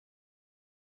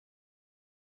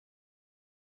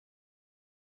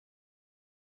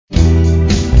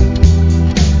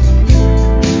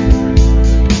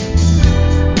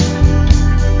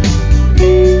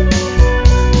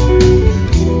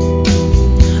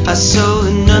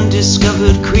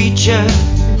neighborhood creature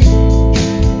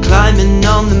climbing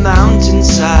on the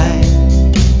mountainside.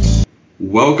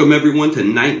 Welcome everyone to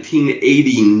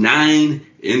 1989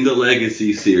 in the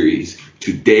Legacy series.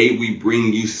 Today we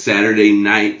bring you Saturday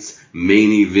night's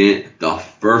main event, the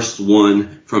first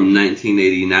one from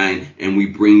 1989, and we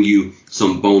bring you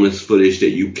some bonus footage that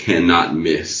you cannot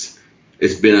miss.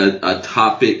 It's been a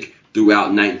topic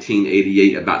throughout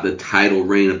 1988 about the title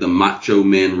reign of the Macho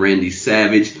Man Randy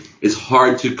Savage. It's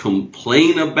hard to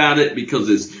complain about it because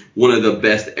it's one of the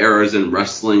best eras in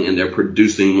wrestling and they're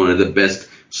producing one of the best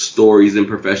stories in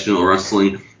professional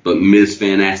wrestling. But Ms.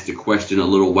 Fan asked a question a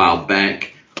little while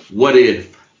back. What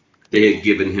if they had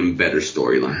given him better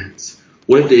storylines?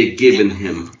 What if they had given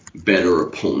him better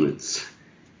opponents?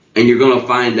 And you're going to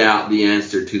find out the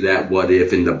answer to that what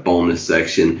if in the bonus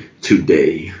section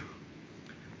today.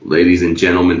 Ladies and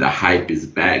gentlemen, the hype is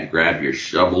back. Grab your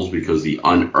shovels because the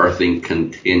unearthing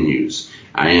continues.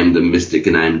 I am the Mystic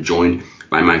and I am joined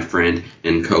by my friend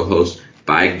and co-host,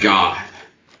 by God,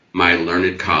 my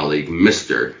learned colleague,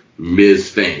 Mr. Ms.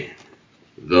 Fan,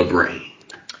 the Brain.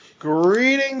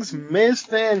 Greetings, Ms.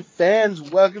 Fan fans.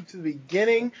 Welcome to the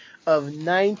beginning of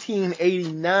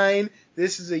 1989.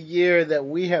 This is a year that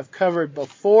we have covered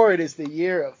before. It is the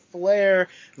year of Flair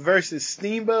versus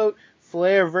Steamboat,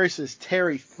 Flair versus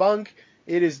Terry Funk.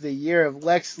 It is the year of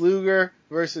Lex Luger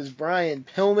versus Brian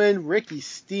Pillman, Ricky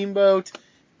Steamboat,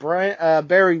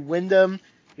 Barry Windham.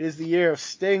 It is the year of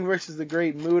Sting versus the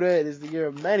Great Muta. It is the year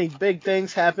of many big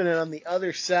things happening on the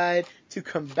other side to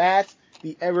combat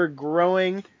the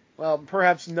ever-growing, well,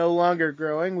 perhaps no longer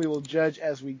growing, we will judge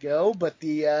as we go, but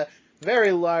the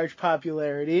very large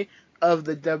popularity of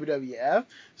the WWF.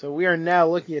 So we are now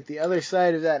looking at the other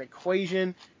side of that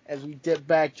equation as we dip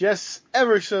back just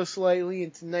ever so slightly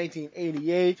into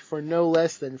 1988 for no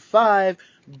less than 5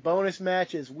 bonus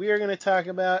matches we are going to talk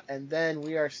about, and then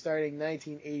we are starting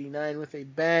 1989 with a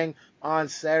bang on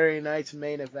Saturday night's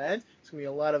main event. It's going to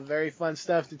be a lot of very fun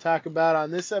stuff to talk about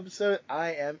on this episode.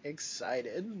 I am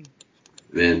excited.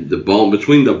 And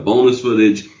between the bonus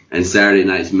footage and Saturday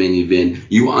night's main event,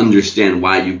 you understand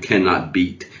why you cannot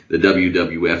beat the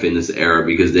WWF in this era,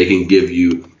 because they can give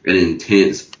you an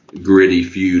intense, gritty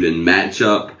feud and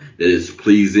matchup that is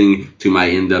pleasing to my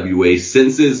NWA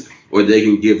senses, or they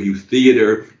can give you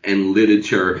theater and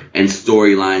literature and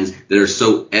storylines that are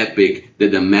so epic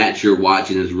that the match you're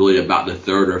watching is really about the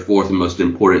third or fourth most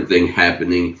important thing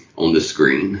happening on the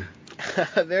screen.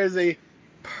 There's a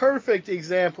perfect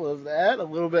example of that a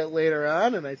little bit later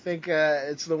on, and I think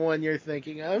it's the one you're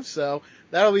thinking of, so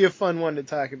that'll be a fun one to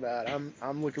talk about.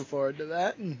 I'm looking forward to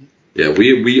that. Yeah,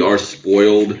 we are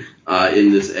spoiled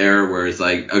in this era where it's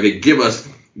like, okay, give us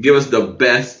the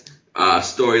best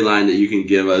storyline that you can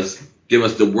give us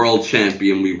the world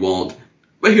champion we want,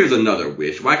 but here's another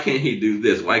wish. Why can't he do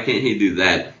this? Why can't he do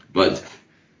that? But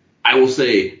I will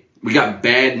say we got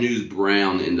Bad News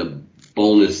Brown in the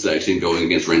bonus section going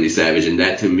against Randy Savage, and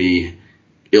that to me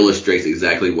illustrates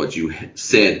exactly what you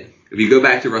said. If you go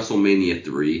back to WrestleMania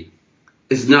 3,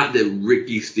 it's not that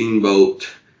Ricky Steamboat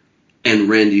and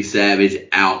Randy Savage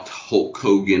out Hulk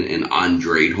Hogan and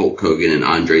Andre.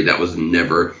 That was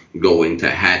never going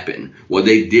to happen. What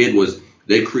they did was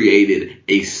they created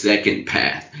a second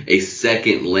path, a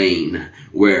second lane,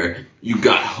 where you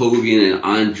got Hogan and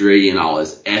Andre in all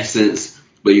his essence,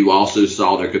 but you also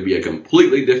saw there could be a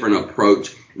completely different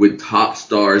approach with top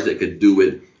stars that could do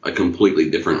it a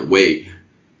completely different way.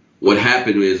 What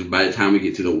happened is by the time we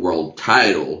get to the world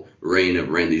title reign of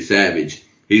Randy Savage,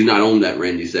 he's not on that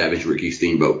Randy Savage, Ricky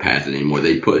Steamboat path anymore.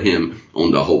 They put him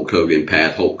on the Hulk Hogan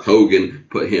path. Hulk Hogan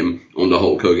put him on the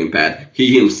Hulk Hogan path.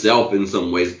 He himself, in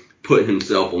some ways, put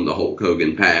himself on the Hulk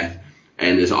Hogan path.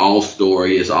 And it's all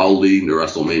story. It's all leading to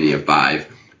WrestleMania 5.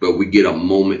 But we get a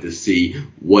moment to see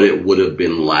what it would have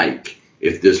been like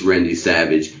if this Randy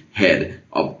Savage had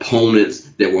opponents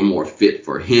that were more fit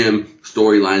for him,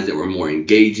 storylines that were more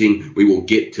engaging. We will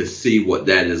get to see what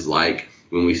that is like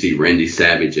when we see Randy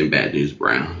Savage and Bad News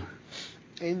Brown.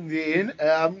 Indeed.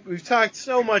 We've talked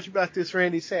so much about this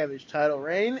Randy Savage title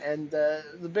reign, and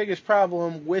the biggest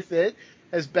problem with it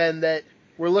has been that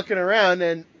we're looking around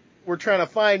and we're trying to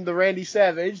find the Randy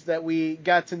Savage that we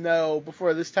got to know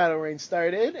before this title reign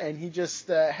started, and he just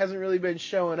hasn't really been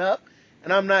showing up.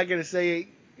 And I'm not going to say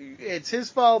it's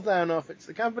his fault. I don't know if it's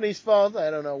the company's fault.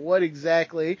 I don't know what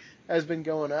exactly has been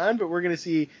going on, but we're going to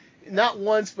see not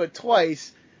once but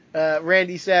twice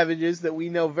Randy Savages that we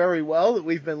know very well that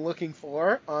we've been looking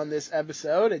for on this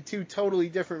episode, and 2 totally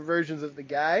different versions of the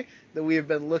guy that we have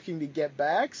been looking to get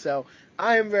back. So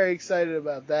I am very excited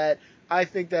about that. I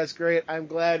think that's great. I'm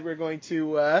glad we're going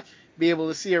to be able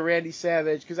to see a Randy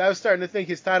Savage, because I was starting to think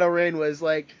his title reign was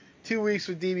like 2 weeks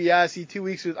with DiBiase, 2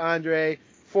 weeks with Andre,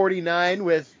 49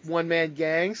 with One Man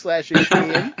Gang /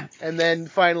 Extreme, and then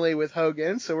finally with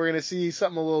Hogan. So we're going to see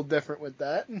something a little different with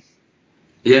that.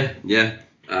 Yeah.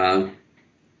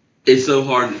 It's so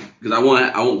hard because I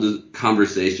want the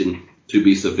conversation to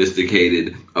be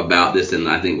sophisticated about this, and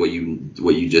I think what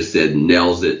you just said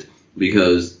nails it.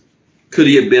 Because could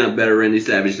he have been a better Randy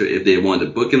Savage if they wanted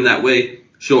to book him that way?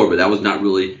 Sure, but that was not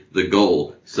really the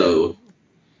goal. So,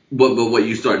 but what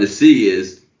you start to see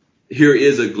is here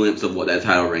is a glimpse of what that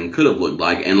title reign could have looked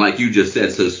like, and like you just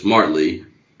said so smartly,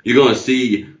 you're going to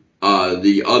see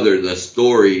the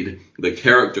storied, the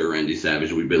character Randy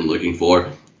Savage we've been looking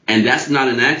for. And that's not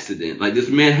an accident. Like, this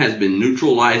man has been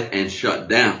neutralized and shut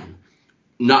down.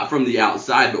 Not from the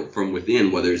outside, but from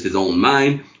within, whether it's his own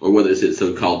mind or whether it's his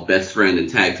so-called best friend and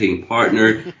tag team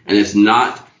partner. And it's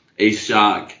not a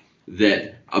shock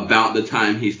that about the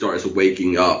time he starts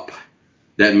waking up,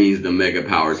 that means the mega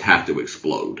powers have to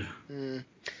explode.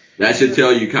 That should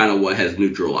tell you kind of what has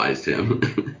neutralized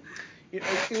him.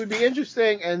 It would be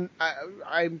interesting, and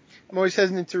I'm always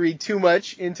hesitant to read too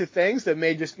much into things that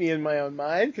may just be in my own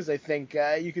mind, because I think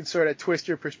you can sort of twist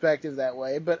your perspective that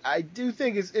way. But I do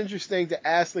think it's interesting to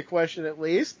ask the question at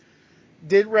least,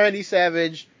 did Randy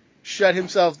Savage shut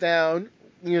himself down,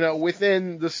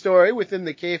 within the story, within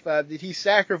the kayfabe? Did he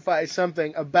sacrifice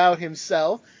something about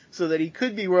himself so that he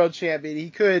could be world champion, he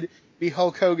could be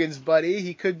Hulk Hogan's buddy,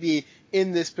 he could be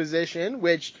in this position,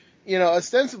 which...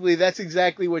 ostensibly that's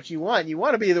exactly what you want. You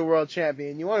want to be the world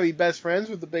champion. You want to be best friends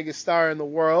with the biggest star in the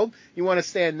world. You want to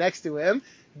stand next to him.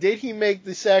 Did he make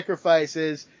the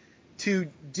sacrifices to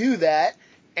do that?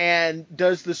 And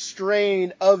does the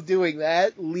strain of doing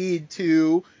that lead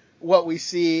to what we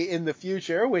see in the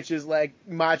future, which is like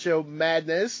macho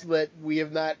madness that we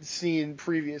have not seen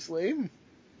previously?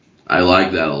 I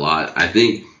like that a lot. I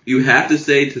think you have to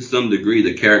say to some degree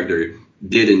the character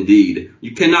did indeed.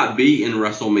 You cannot be in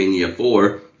WrestleMania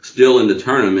 4 still in the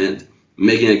tournament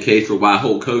making a case for why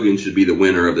Hulk Hogan should be the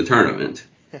winner of the tournament.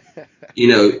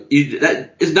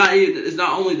 It's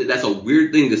not only that that's a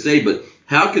weird thing to say, but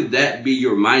how could that be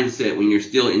your mindset when you're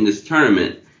still in this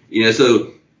tournament?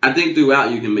 So I think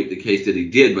throughout you can make the case that he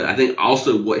did, but I think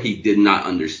also what he did not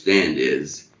understand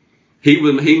is he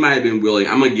might have been willing,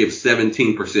 I'm going to give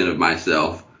 17% of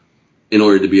myself in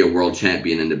order to be a world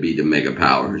champion and to beat the mega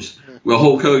powers. Well,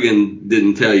 Hulk Hogan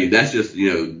didn't tell you that's just,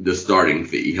 the starting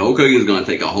fee. Hulk Hogan's going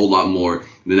to take a whole lot more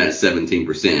than that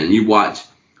 17%. And you watch,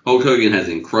 Hulk Hogan has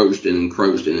encroached and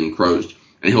encroached and encroached.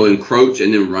 And he'll encroach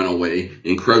and then run away,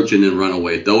 encroach and then run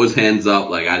away, throw his hands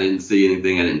up like I didn't see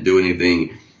anything, I didn't do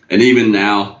anything. And even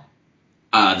now,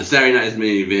 the Saturday Night's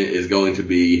main event is going to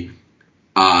be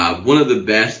one of the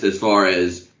best as far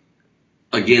as,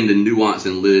 again, the nuance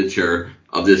and literature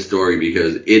of this story,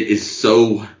 because it is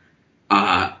so,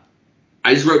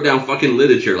 I just wrote down fucking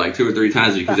literature like 2 or 3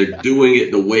 times because they're doing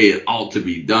it the way it ought to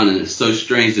be done. And it's so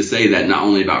strange to say that not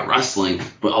only about wrestling,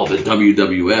 but the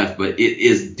WWF, but it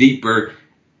is deeper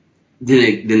than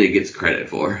it gets credit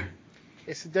for.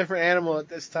 It's a different animal at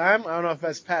this time. I don't know if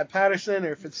that's Pat Patterson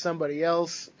or if it's somebody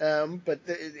else, but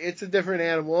it's a different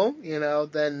animal,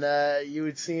 than you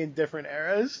would see in different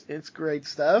eras. It's great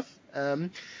stuff.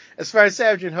 As far as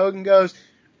Savage and Hogan goes,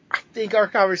 I think our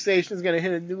conversation is going to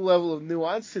hit a new level of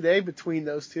nuance today between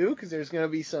those two, because there's going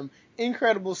to be some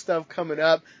incredible stuff coming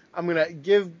up. I'm going to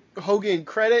give Hogan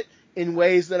credit in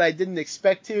ways that I didn't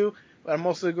expect to, but I'm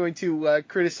also going to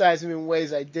criticize him in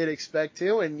ways I did expect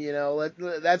to, and,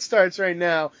 that starts right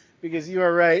now, because you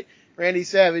are right. Randy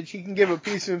Savage, he can give a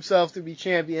piece of himself to be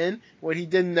champion. What he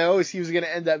didn't know is he was going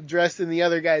to end up dressed in the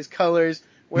other guy's colors,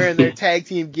 wearing their tag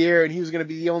team gear, and he was going to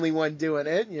be the only one doing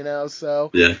it,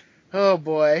 so... Yeah. Oh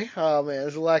boy. Oh man,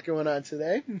 there's a lot going on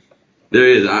today. There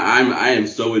is. I am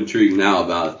so intrigued now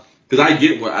about, because I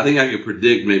think I can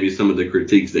predict maybe some of the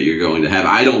critiques that you're going to have.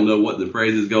 I don't know what the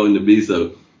praise is going to be,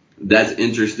 so that's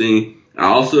interesting. I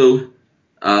also,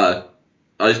 I'll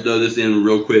just throw this in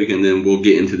real quick and then we'll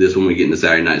get into this when we get into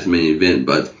Saturday night's main event.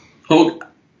 But Hulk,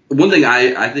 one thing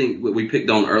I think we picked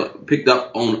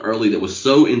up on early that was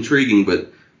so intriguing,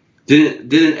 but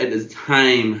didn't at the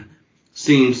time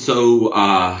seem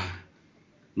so,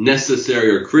 necessary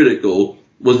or critical,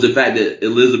 was the fact that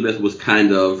Elizabeth was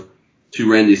kind of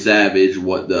to Randy Savage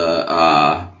what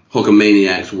the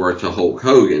Hulkamaniacs were to Hulk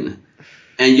Hogan.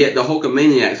 And yet the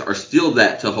Hulkamaniacs are still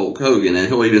that to Hulk Hogan, and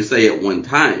he'll even say it one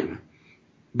time.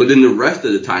 But then the rest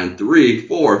of the time, 3,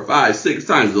 4, 5, 6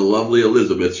 times, the lovely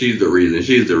Elizabeth, she's the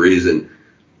reason.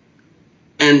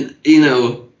 And,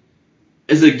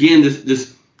 as again,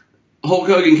 this Hulk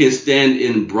Hogan can stand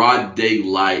in broad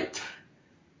daylight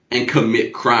and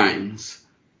commit crimes.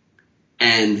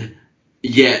 And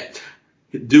yet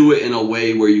do it in a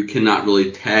way where you cannot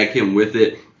really tag him with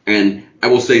it. And I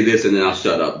will say this, and then I'll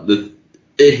shut up.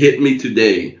 It hit me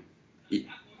today.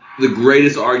 The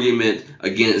greatest argument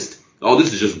against, oh,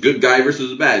 this is just good guy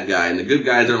versus bad guy, and the good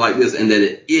guys are like this, and that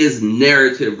it is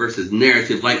narrative versus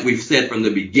narrative, like we've said from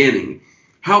the beginning.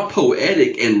 How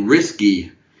poetic and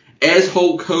risky as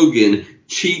Hulk Hogan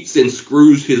cheats and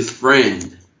screws his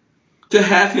friend. To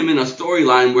have him in a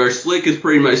storyline where Slick is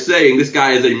pretty much saying this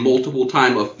guy is a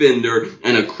multiple-time offender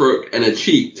and a crook and a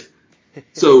cheat.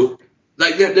 So,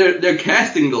 like, they're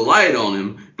casting the light on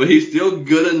him, but he's still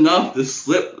good enough to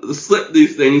slip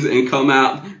these things and come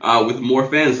out with more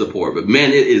fan support. But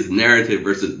man, it is narrative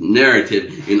versus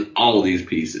narrative in all these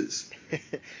pieces.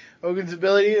 Hogan's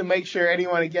ability to make sure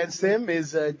anyone against him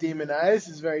is demonized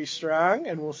is very strong,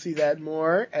 and we'll see that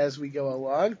more as we go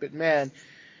along. But man,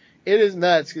 it is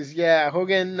nuts because, yeah,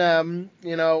 Hogan,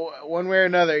 one way or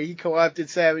another, he co-opted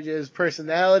Savage's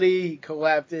personality, he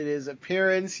co-opted his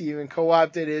appearance, he even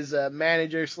co-opted his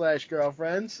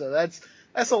manager/girlfriend. So that's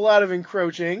a lot of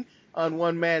encroaching on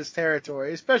one man's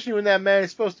territory, especially when that man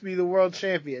is supposed to be the world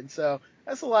champion. So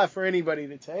that's a lot for anybody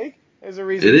to take. There's a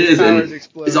reason it is, powers and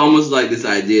explode. It's almost like this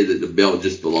idea that the belt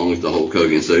just belongs to Hulk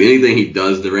Hogan. So anything he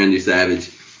does to Randy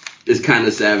Savage is kind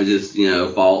of Savage's,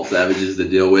 fault, Savage's to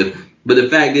deal with. But the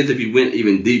fact is, if you went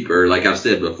even deeper, like I've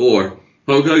said before,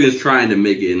 Hulk Hogan's trying to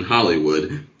make it in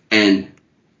Hollywood, and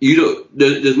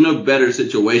there's no better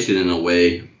situation in a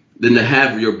way than to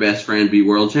have your best friend be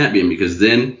world champion, because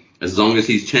then, as long as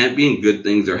he's champion, good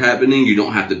things are happening. You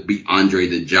don't have to beat Andre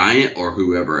the Giant or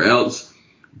whoever else.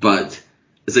 But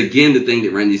it's again the thing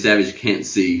that Randy Savage can't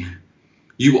see.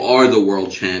 You are the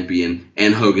world champion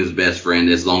and Hogan's best friend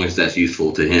as long as that's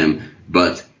useful to him.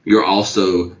 But you're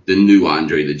also the new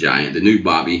Andre the Giant, the new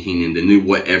Bobby Heenan, the new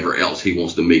whatever else he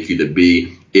wants to make you to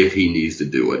be if he needs to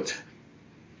do it.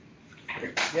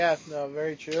 Yeah, no,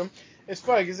 very true. It's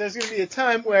funny because there's going to be a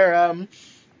time where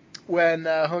when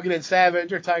Hogan and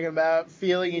Savage are talking about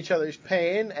feeling each other's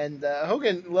pain, and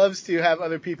Hogan loves to have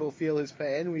other people feel his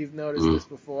pain. We've noticed this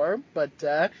before, but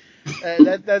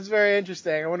that's very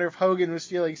interesting. I wonder if Hogan was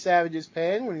feeling Savage's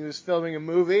pain when he was filming a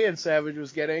movie and Savage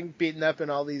was getting beaten up in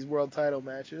all these world title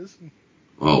matches.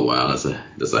 Oh wow, that's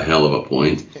a hell of a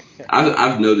point.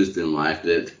 I've noticed in life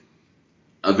that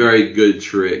a very good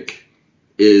trick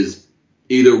is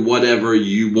either whatever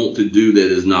you want to do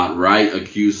that is not right,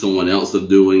 accuse someone else of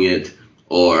doing it,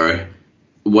 or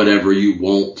whatever you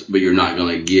want but you're not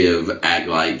going to give, act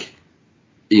like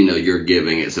you're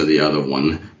giving it so the other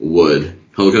one would.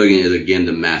 Hulk Hogan is again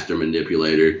the master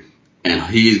manipulator, and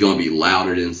he's going to be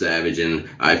louder than Savage and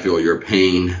I feel your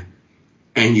pain,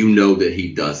 and you know that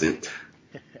he doesn't.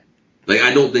 Like,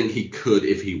 I don't think he could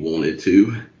if he wanted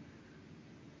to.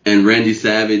 And Randy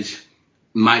Savage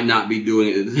might not be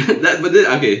doing it.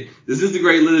 This is the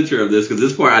great literature of this, because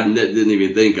this part I didn't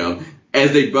even think of.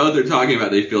 As they both are talking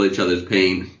about they feel each other's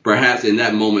pain, perhaps in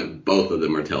that moment both of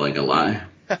them are telling a lie.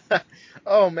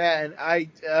 Oh man,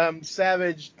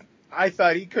 Savage, I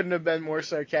thought he couldn't have been more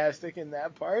sarcastic in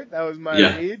that part. That was my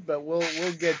read, but we'll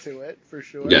get to it for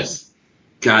sure. Yes.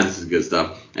 God, this is good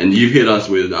stuff. And you hit us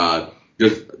with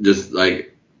just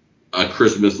like a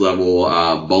Christmas level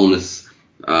bonus.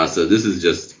 So this is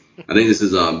just, I think this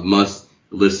is a must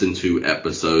listen to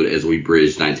episode as we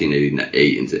bridge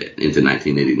 1988 into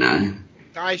 1989.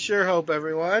 I sure hope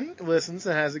everyone listens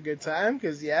and has a good time,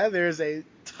 because there's a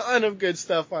ton of good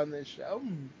stuff on this show.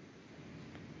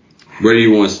 Where do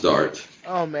you want to start?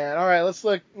 Oh man! All right, let's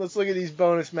look at these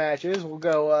bonus matches. We'll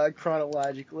go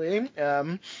chronologically.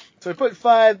 So I put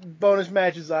 5 bonus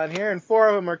matches on here, and 4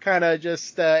 of them are kind of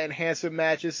just enhancement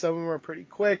matches. Some of them are pretty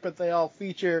quick, but they all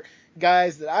feature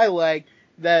guys that I like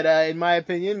that, in my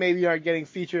opinion, maybe aren't getting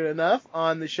featured enough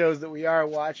on the shows that we are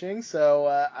watching. So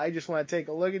I just want to take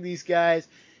a look at these guys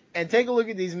and take a look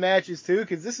at these matches too,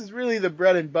 because this is really the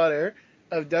bread and butter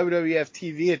of WWF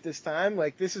TV at this time.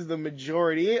 Like, this is the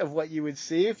majority of what you would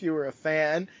see if you were a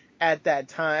fan at that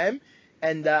time.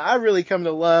 And I really come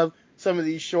to love some of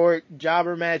these short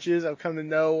jobber matches. I've come to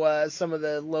know some of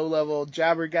the low-level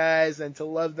jobber guys and to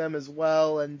love them as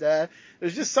well. And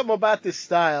there's just something about this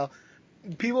style.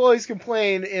 People always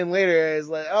complain in later areas,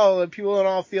 like, oh, people don't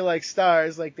all feel like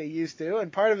stars like they used to.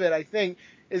 And part of it, I think,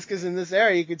 is because in this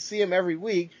era, you could see them every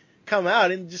week come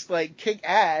out and just, like, kick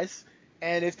ass.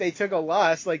 And if they took a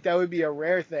loss, like, that would be a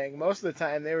rare thing. Most of the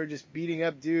time, they were just beating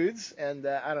up dudes, and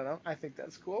I don't know. I think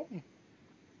that's cool.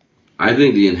 I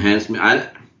think the enhancement,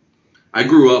 I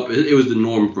grew up, it was the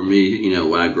norm for me,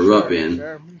 when I grew up in.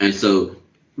 Sure. And so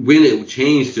when it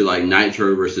changed to, like,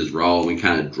 Nitro versus Raw, we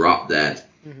kind of dropped that.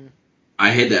 Mm-hmm. I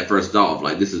had that first off,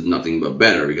 like, this is nothing but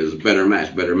better because it's better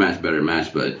match, better match, better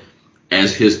match. But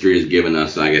as history has given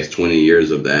us, I guess, 20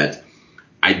 years of that,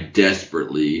 I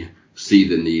desperately see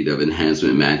the need of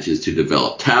enhancement matches to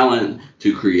develop talent,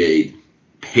 to create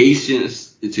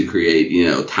patience, to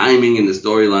create, timing in the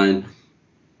storyline.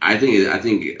 I think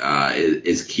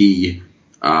it's key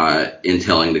in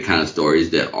telling the kind of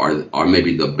stories that are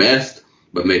maybe the best,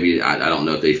 but maybe I don't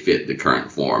know if they fit the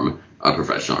current form of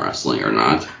professional wrestling or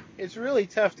not. It's really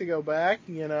tough to go back,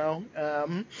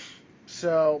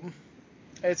 so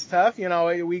it's tough.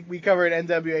 We covered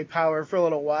NWA Power for a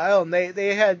little while, and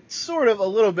they had sort of a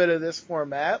little bit of this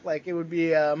format. Like, it would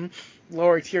be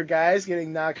lower tier guys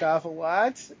getting knocked off a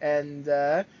lot, and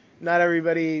not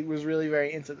everybody was really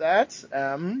very into that.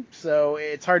 So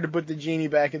it's hard to put the genie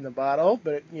back in the bottle,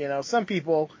 but, some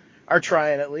people are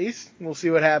trying at least. We'll see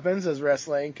what happens as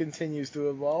wrestling continues to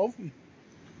evolve.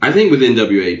 I think with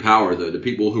NWA Power, though, the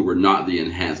people who were not the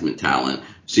enhancement talent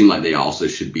seem like they also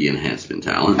should be enhancement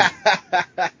talent.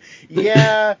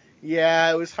 Yeah,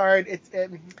 it was hard.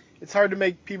 It's hard to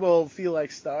make people feel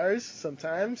like stars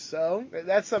sometimes, so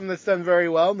that's something that's done very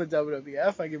well in the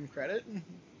WWF. I give them credit.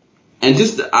 And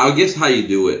just, I guess how you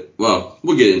do it, well,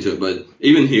 we'll get into it, but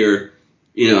even here,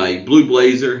 like Blue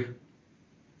Blazer,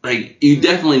 like, you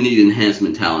definitely need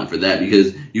enhancement talent for that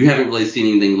because you haven't really seen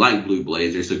anything like Blue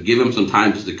Blazer, so give him some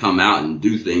time just to come out and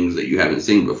do things that you haven't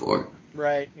seen before.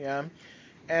 Right, yeah.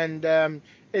 And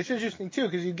it's interesting, too,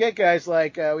 because you get guys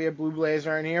like, we have Blue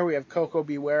Blazer on here, we have Coco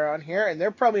Beware on here, and they're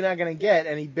probably not going to get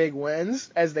any big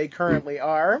wins, as they currently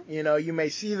are. You may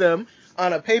see them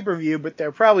on a pay-per-view, but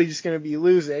they're probably just going to be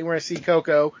losing. We're going to see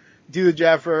Coco do the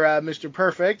job for Mr.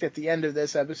 Perfect at the end of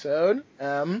this episode.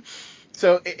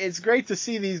 So it's great to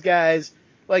see these guys,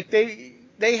 like,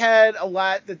 they had a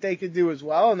lot that they could do as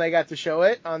well, and they got to show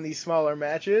it on these smaller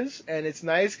matches, and it's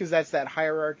nice because that's that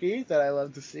hierarchy that I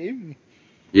love to see.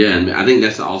 Yeah, and I think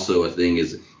that's also a thing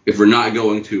is if we're not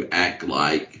going to act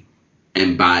like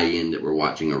and buy in that we're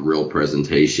watching a real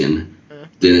presentation,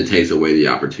 then it takes away the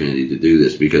opportunity to do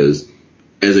this because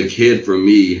as a kid, for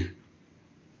me,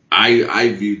 I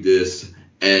viewed this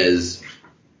as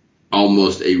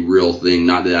almost a real thing.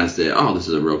 Not that I said, oh, this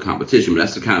is a real competition, but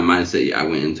that's the kind of mindset I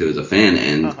went into as a fan.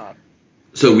 And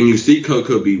so when you see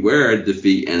Coco Beware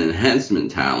defeat an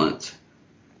enhancement talent,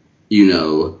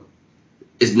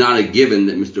 it's not a given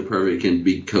that Mr. Perfect can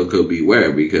beat Coco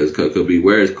Beware because Coco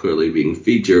Beware is clearly being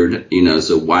featured,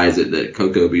 so why is it that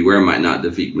Coco Beware might not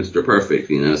defeat Mr. Perfect,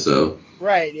 so...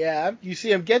 Right, yeah. You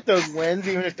see him get those wins,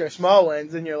 even if they're small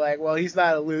wins, and you're like, well, he's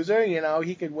not a loser,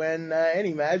 he could win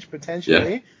any match,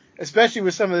 potentially. Yeah. Especially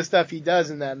with some of the stuff he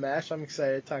does in that match. I'm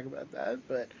excited to talk about that,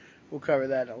 but we'll cover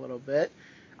that in a little bit.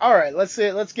 All right, let's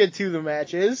get to the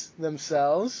matches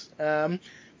themselves.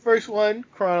 First one,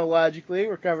 chronologically,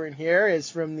 we're covering here is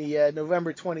from the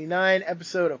November 29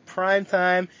 episode of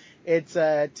Primetime. It's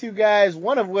two guys,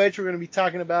 one of which we're going to be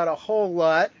talking about a whole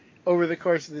lot over the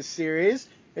course of this series.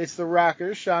 It's the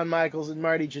Rockers, Shawn Michaels and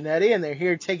Marty Jannetty, and they're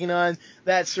here taking on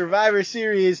that Survivor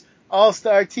Series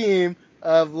all-star team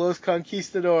of Los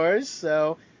Conquistadors.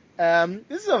 So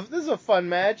this is a fun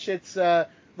match. It's the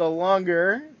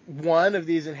longer one of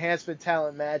these enhancement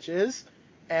talent matches,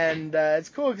 and it's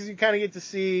cool because you kind of get to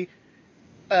see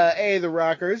the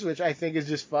Rockers, which I think is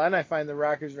just fun. I find the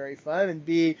Rockers very fun, and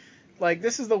B, like,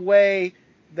 this is the way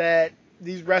that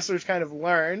these wrestlers kind of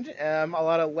learned. A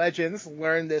lot of legends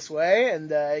learned this way, and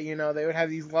they would have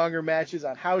these longer matches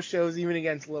on house shows, even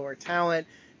against lower talent,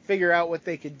 figure out what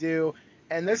they could do.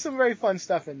 And there's some very fun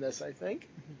stuff in this, I think.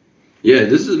 Yeah,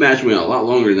 this is a match went a lot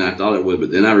longer than I thought it would, but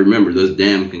then I remember those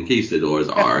damn Conquistadors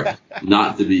are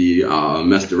not to be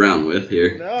messed around with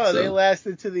here. No, they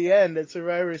lasted to the end at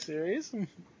Survivor Series.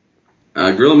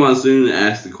 Gorilla Monsoon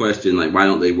asked the question, like, why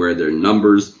don't they wear their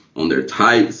numbers on their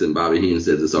tights? And Bobby Heenan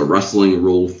says it's a wrestling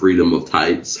rule, freedom of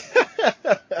tights.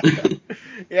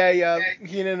 Yeah,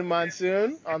 Heenan and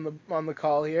Monsoon on the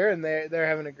call here, and they're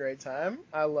having a great time.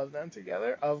 I love them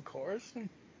together, of course.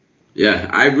 Yeah,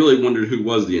 I really wondered who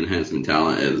was the enhancement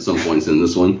talent at some points in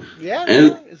this one. Yeah,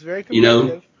 and, it's very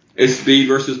competitive. It's speed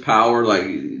versus power. Like,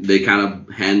 they kind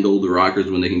of handle the Rockers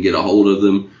when they can get a hold of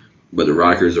them, but the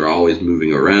Rockers are always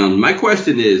moving around. My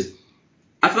question is,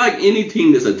 I feel like any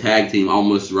team that's a tag team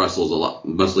almost wrestles a lot,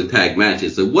 mostly tag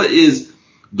matches. So what is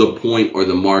the point or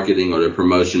the marketing or the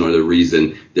promotion or the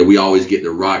reason that we always get the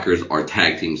Rockers are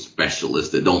tag team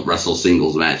specialists that don't wrestle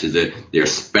singles matches? They're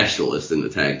specialists in the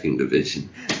tag team division.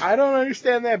 I don't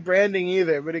understand that branding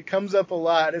either, but it comes up a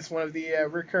lot. It's one of the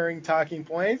recurring talking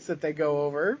points that they go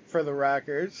over for the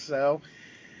Rockers. So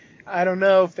I don't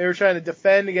know if they were trying to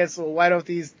defend against, well, why don't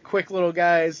these quick little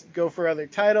guys go for other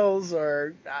titles,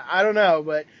 or I don't know,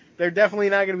 but they're definitely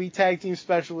not going to be tag team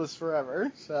specialists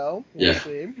forever, so we'll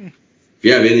see. If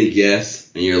you have any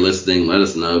guests and you're listening, let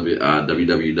us know,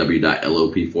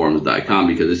 www.lopforums.com,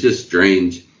 because it's just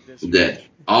strange that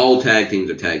all tag teams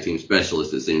are tag team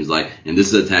specialists, it seems like, and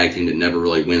this is a tag team that never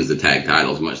really wins the tag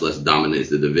titles, much less dominates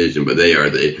the division, but they are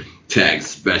the tag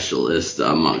specialists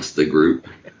amongst the group.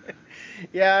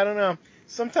 Yeah, I don't know.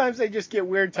 Sometimes they just get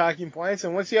weird talking points,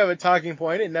 and once you have a talking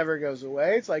point, it never goes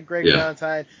away. It's like Greg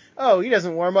Valentine. Oh, he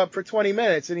doesn't warm up for 20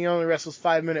 minutes, and he only wrestles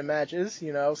 5-minute matches,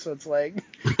 so it's like,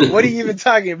 what are you even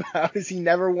talking about? Is he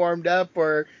never warmed up,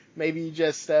 or maybe you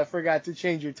just forgot to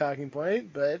change your talking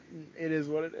point, but it is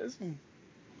what it is.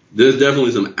 There's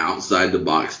definitely some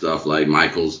outside-the-box stuff, like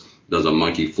Michaels does a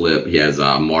monkey flip. He has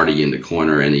Marty in the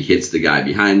corner, and he hits the guy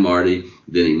behind Marty.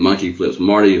 Then he monkey flips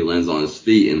Marty, who lands on his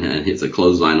feet, and hits a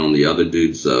clothesline on the other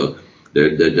dude. So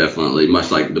they're definitely,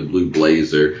 much like the Blue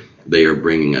Blazer, they are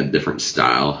bringing a different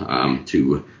style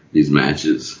to these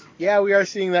matches. Yeah, we are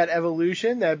seeing that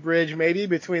evolution, that bridge maybe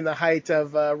between the height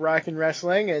of rock and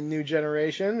wrestling and New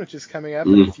Generation, which is coming up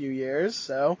in a few years.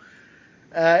 So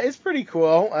it's pretty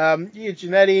cool. You get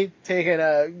Jannetty taking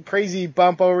a crazy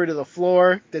bump over to the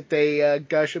floor that they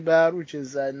gush about, which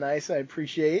is nice. I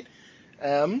appreciate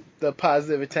the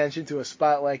positive attention to a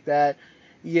spot like that.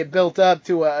 You get built up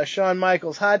to a Shawn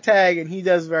Michaels hot tag, and he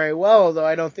does very well, although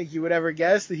I don't think you would ever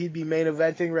guess that he'd be main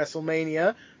eventing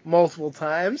WrestleMania multiple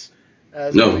times.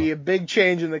 There's going to be a big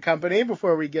change in the company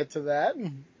before we get to that.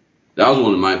 That was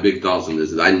one of my big thoughts on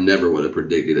this. Is I never would have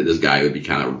predicted that this guy would be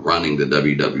kind of running the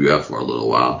WWF for a little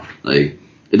while. Like,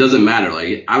 it doesn't matter.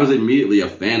 Like, I was immediately a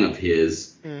fan of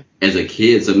his as a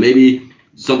kid, so maybe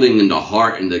something in the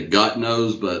heart and the gut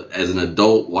knows, but as an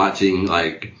adult watching,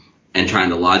 like, and trying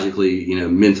to logically,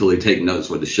 mentally take notes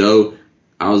for the show,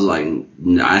 I was like,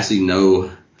 I see no,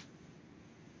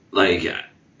 like,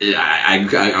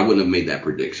 I wouldn't have made that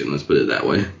prediction. Let's put it that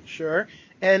way. Sure.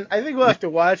 And I think we'll have to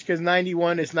watch, because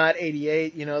 91 is not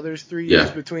 88. There's 3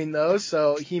 years between those,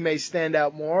 so he may stand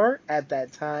out more at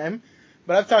that time.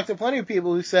 But I've talked to plenty of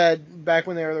people who said back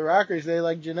when they were the Rockers, they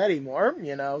liked Jannetty more,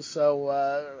 so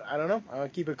I don't know. I'll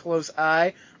keep a close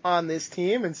eye on this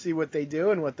team and see what they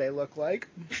do and what they look like.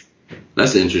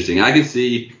 That's interesting. I can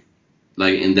see,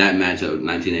 like, in that matchup of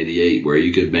 1988, where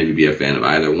you could maybe be a fan of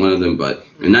either one of them, but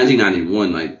in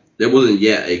 1991, like, there wasn't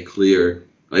yet a clear,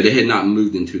 like, they had not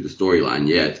moved into the storyline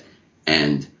yet,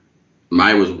 and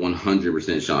mine was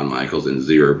 100% Shawn Michaels and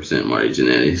 0% Marty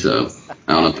Jannetty, so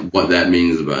I don't know what that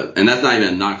means, but, and that's not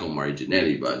even a knock on Marty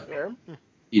Jannetty, but,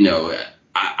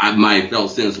 my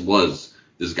felt sense was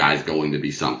this guy's going to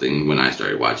be something when I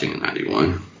started watching in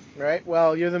 91. Right.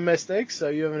 Well, you're the Mystic, so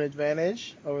you have an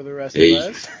advantage over the rest of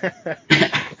us.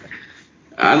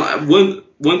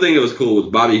 One thing that was cool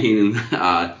was Bobby Heenan,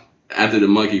 after the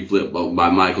monkey flip by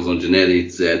Michaels on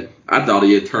Jannetty, said, I thought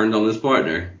he had turned on his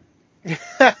partner.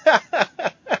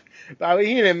 Bobby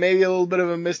Heenan, maybe a little bit of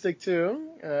a Mystic, too.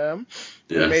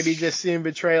 Maybe just seeing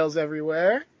betrayals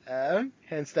everywhere.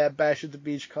 Hence that Bash at the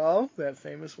Beach call, that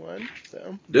famous one.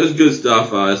 So there's good stuff.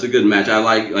 It's a good match. I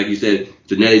like you said,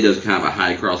 Jannetty does kind of a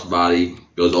high cross body,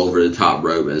 goes over the top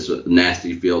rope, and it's a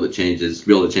nasty feel that changes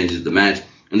the match.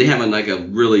 And they have a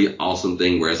really awesome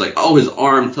thing where it's like, oh, his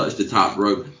arm touched the top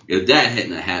rope. If that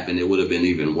hadn't happened, it would have been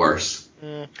even worse.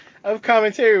 Of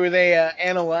commentary where they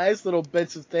analyze little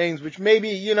bits of things, which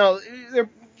maybe, they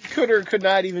could or could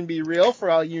not even be real for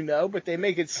all you know, but they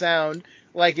make it sound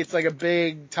like it's like a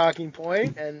big talking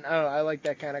point, and I don't know, I like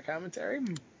that kind of commentary.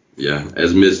 Yeah,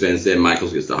 as Miz Fan said,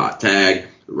 Michaels gets the hot tag,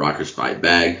 the Rockers fight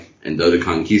back, and though the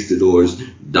Conquistadors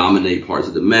dominate parts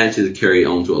of the match and carry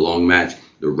on to a long match,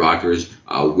 the Rockers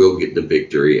will get the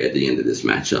victory at the end of this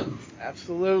matchup.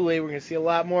 Absolutely, we're going to see a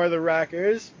lot more of the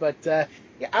Rockers, but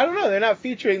I don't know, they're not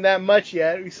featuring that much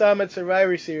yet. We saw them at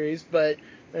Survivor Series, but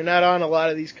they're not on a lot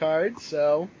of these cards,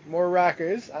 so more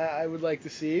Rockers I would like to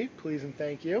see, please and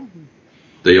thank you.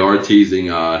 They are teasing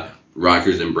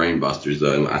Rockers and Brainbusters,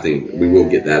 though. I think we will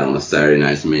get that on a Saturday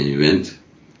night's main event.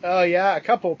 Oh, yeah, a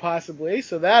couple possibly.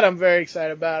 So that I'm very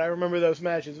excited about. I remember those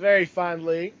matches very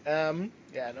fondly.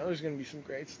 There's going to be some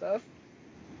great stuff.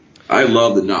 I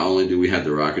love that not only do we have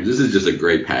the Rockers, this is just a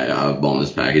great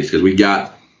bonus package, because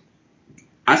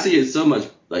I see it so much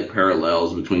like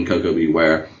parallels between Koko B.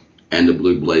 Ware and the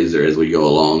Blue Blazer as we go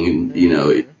along. And,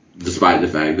 despite the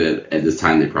fact that at this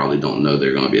time they probably don't know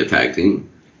they're going to be a tag team.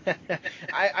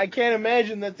 I can't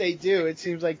imagine that they do. It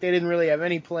seems like they didn't really have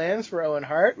any plans for Owen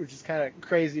Hart, which is kind of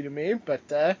crazy to me, but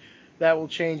that will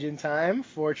change in time,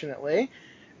 fortunately.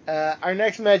 Our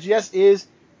next match, is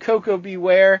Koko B.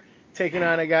 Ware taking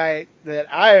on a guy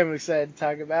that I am excited to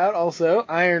talk about, also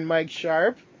Iron Mike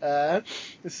Sharp.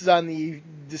 This is on the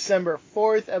December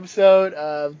 4th episode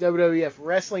of WWF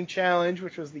Wrestling Challenge,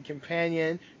 which was the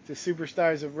companion to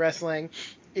Superstars of Wrestling.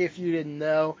 If you didn't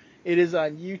know, it is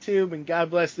on YouTube, and God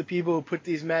bless the people who put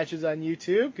these matches on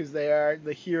YouTube, because they are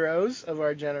the heroes of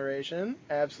our generation.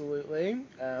 Absolutely.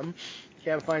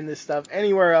 Can't find this stuff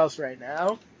anywhere else right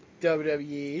now.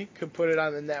 WWE could put it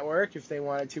on the network if they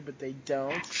wanted to, but they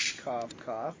don't. Cough,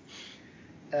 cough.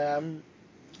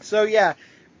 So yeah,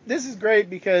 this is great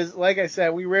because, like I said,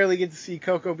 we rarely get to see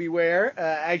Koko B. Ware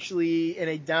actually in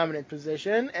a dominant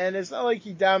position, and it's not like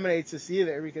he dominates us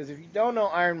either, because if you don't know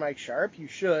Iron Mike Sharp, you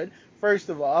should. First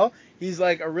of all, he's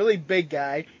like a really big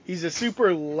guy. He's a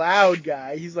super loud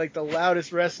guy. He's like the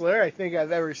loudest wrestler I think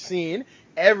I've ever seen.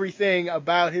 Everything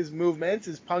about his movements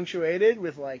is punctuated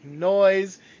with like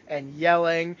noise and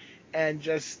yelling and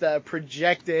just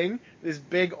projecting this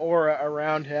big aura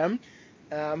around him.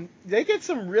 They get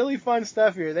some really fun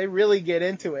stuff here. They really get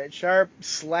into it. Sharp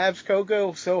slaps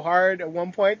Koko so hard at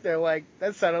one point, they're like,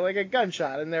 that sounded like a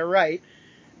gunshot, and they're right.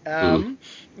 You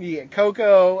get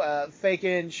Koko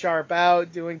faking Sharp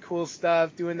out, doing cool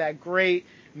stuff, doing that great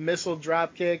missile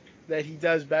drop kick that he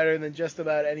does better than just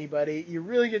about anybody. You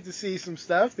really get to see some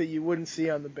stuff that you wouldn't see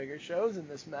on the bigger shows in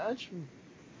this match.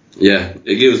 Yeah,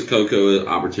 it gives Koko an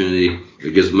opportunity.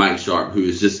 It gives Mike Sharp, who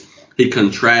is just, he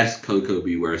contrasts Koko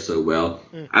B. Ware so well.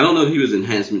 I don't know if he was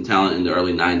enhancement talent in the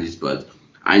early 90s, but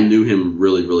I knew him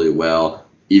really, really well,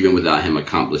 even without him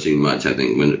accomplishing much, I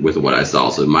think, with what I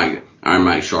saw. So Iron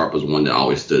Mike Sharp was one that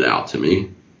always stood out to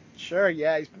me. Sure,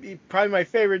 yeah. He's probably my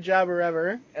favorite jobber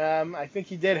ever. I think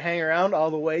he did hang around all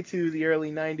the way to the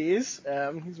early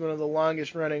 90s. He's one of the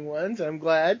longest running ones, and I'm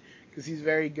glad because he's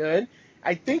very good.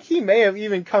 I think he may have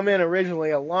even come in originally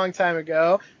a long time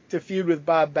ago to feud with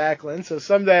Bob Backlund, so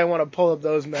someday I want to pull up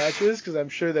those matches because I'm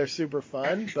sure they're super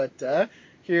fun, but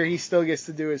here he still gets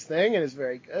to do his thing and is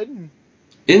very good.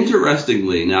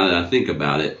 Interestingly, now that I think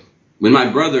about it, when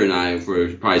my brother and I,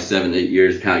 for probably 7-8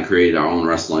 years, kind of created our own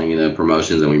wrestling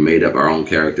promotions and we made up our own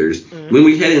characters, when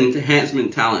we had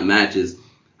enhancement talent matches,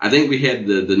 I think we had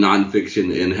the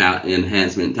nonfiction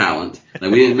enhancement talent.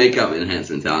 Like, we didn't make up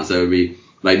enhancement talent, so it would be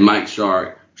like Mike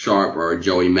Sharp or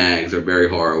Joey Maggs or Barry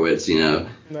Horowitz,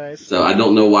 Nice. So I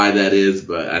don't know why that is,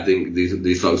 but I think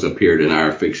these folks appeared in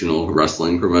our fictional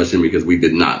wrestling promotion because we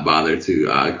did not bother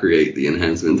to create the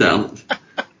enhancement talent.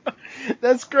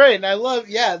 That's great, and I love,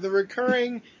 the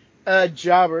recurring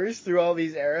jobbers through all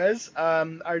these eras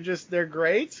they're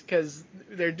great because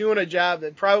they're doing a job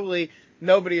that probably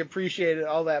nobody appreciated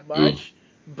all that much,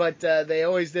 but they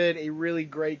always did a really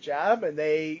great job, and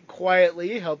they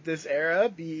quietly helped this era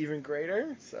be even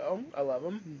greater, so I love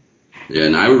them. Yeah,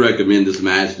 and I would recommend this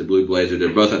match, the Blue Blazer. They're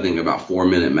both, I think, about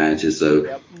 4-minute matches, so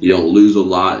Yep. You don't lose a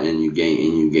lot and you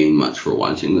gain much for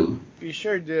watching them. You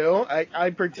sure do. I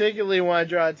particularly want to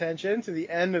draw attention to the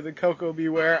end of the Koko B.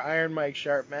 Ware Iron Mike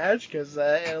Sharp match because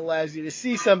it allows you to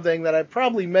see something that I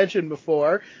probably mentioned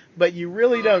before, but you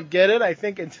really don't get it, I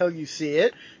think, until you see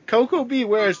it. Koko B.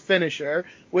 Ware's finisher,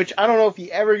 which I don't know if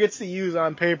he ever gets to use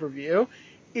on pay-per-view,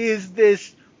 is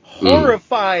this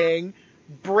horrifying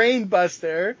brain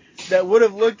buster that would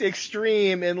have looked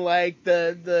extreme in like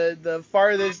the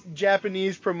farthest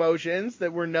Japanese promotions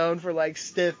that were known for like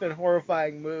stiff and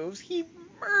horrifying moves. He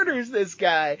murders this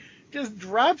guy, just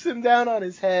drops him down on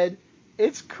his head.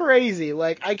 It's crazy.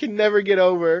 Like, I can never get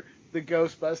over the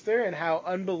Ghostbuster and how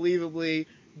unbelievably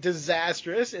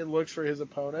disastrous it looks for his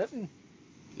opponent.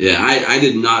 Yeah, I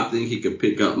did not think he could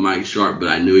pick up Mike Sharp, but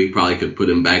I knew he probably could put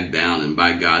him back down, and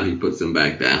by God, he puts him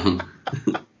back down.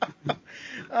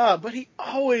 But he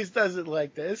always does it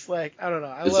like this. Like, I don't know.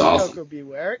 I It's love awesome. Koko B.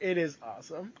 Ware. It is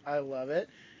awesome. I love it.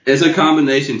 It's a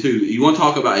combination, too. You want to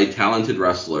talk about a talented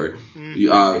wrestler.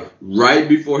 Right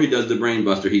before he does the brain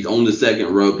buster, he's on the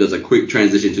second rope, does a quick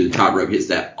transition to the top rope, hits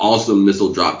that awesome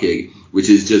missile drop kick, which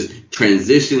is just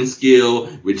transition skill,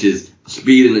 which is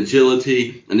speed and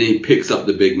agility, and then he picks up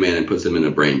the big man and puts him in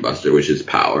a brain buster, which is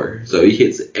power. So he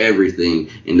hits everything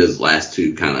in those last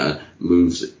two kind of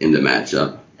moves in the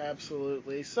matchup.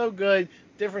 Absolutely. So good.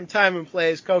 Different time and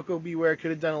place. Koko B. Ware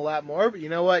could have done a lot more, but you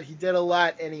know what? He did a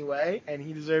lot anyway, and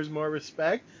he deserves more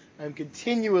respect. I'm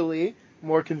continually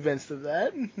more convinced of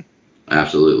that.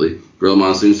 Absolutely. Gorilla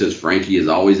Monsoon says Frankie is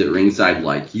always at ringside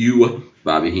like you.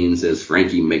 Bobby Heenan says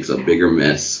Frankie makes a bigger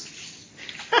mess.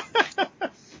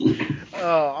 Oh,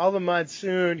 all the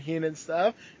Monsoon, Heenan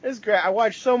stuff. It's great. I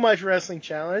watched so much Wrestling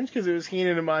Challenge because it was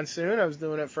Heenan and Monsoon. I was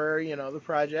doing it for, the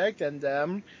project,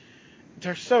 and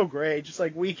They're so great, just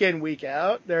like week in, week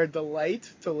out. They're a delight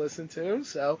to listen to.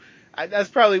 So that's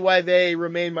probably why they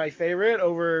remain my favorite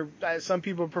over some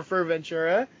people prefer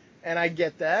Ventura, and I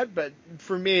get that. But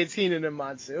for me, it's Heenan and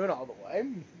Monsoon all the way.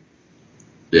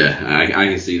 Yeah, I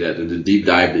can see that. The deep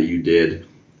dive that you did.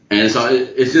 And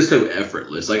it's just so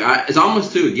effortless. Like it's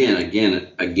almost too again.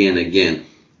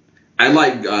 I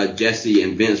like Jesse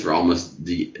and Vince for almost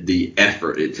the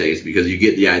effort it takes, because you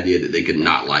get the idea that they could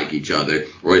not like each other,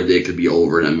 or they could be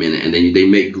over in a minute, and then they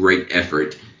make great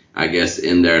effort, I guess,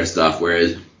 in their stuff.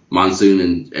 Whereas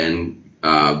Monsoon and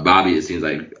Bobby, it seems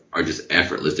like, are just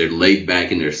effortless. They're laid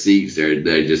back in their seats. They're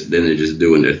just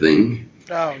doing their thing.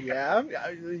 Oh yeah,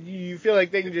 you feel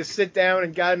like they can just sit down,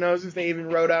 and God knows if they even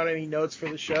wrote down any notes for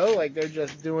the show. Like they're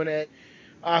just doing it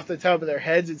off the top of their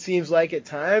heads, it seems like at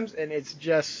times, and it's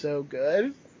just so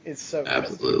good. It's so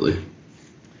Absolutely. Good.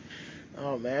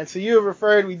 Oh man, so you have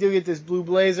referred, we do get this Blue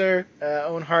Blazer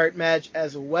Owen Hart match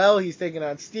as well. He's taking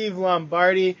on Steve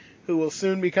Lombardi, who will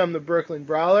soon become the Brooklyn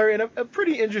Brawler, in a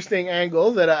pretty interesting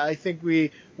angle that I think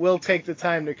we will take the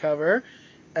time to cover,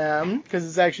 because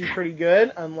it's actually pretty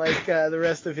good, unlike the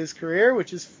rest of his career,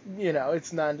 which is,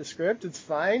 it's nondescript, it's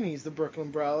fine. He's the Brooklyn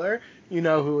Brawler, you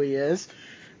know who he is.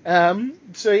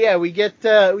 So yeah, we get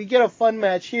a fun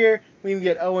match here. We even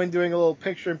get Owen doing a little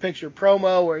picture-in-picture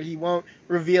promo where he won't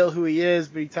reveal who he is,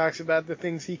 but he talks about the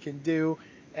things he can do.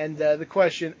 And the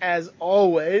question, as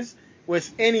always,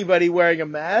 with anybody wearing a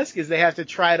mask, is they have to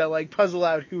try to puzzle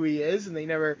out who he is, and they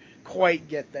never quite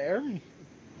get there.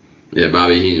 Yeah,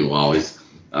 Bobby Heenan will always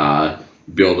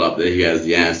build up that he has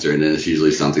the answer, and then it's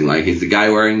usually something like, he's the guy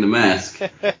wearing the mask,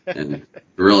 and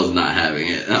Gorilla's not having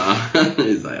it.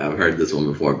 He's like, I've heard this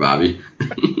one before, Bobby.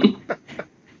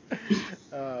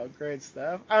 Oh, great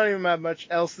stuff. I don't even have much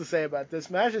else to say about this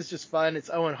match. It's just fun. It's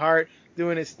Owen Hart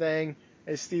doing his thing.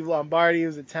 It's Steve Lombardi,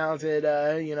 who's a talented,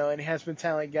 enhancement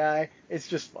talent guy. It's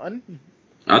just fun.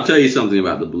 I'll tell you something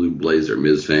about the Blue Blazer,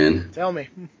 Miz fan. Tell me.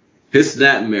 His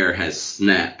snapmare has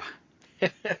snap.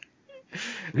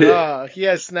 He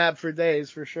has snap for days,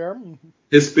 for sure.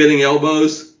 His spinning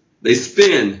elbows, they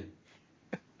spin.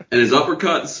 And his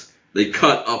uppercuts, they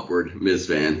cut upward, Miz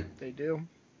fan. They do.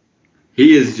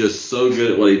 He is just so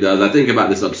good at what he does. I think about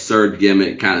this absurd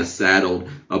gimmick kind of saddled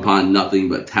upon nothing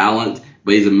but talent,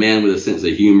 but he's a man with a sense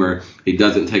of humor. He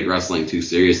doesn't take wrestling too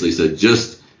seriously. So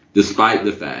just despite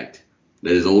the fact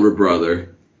that his older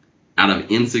brother, out of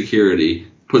insecurity,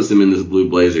 puts him in this Blue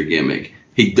Blazer gimmick,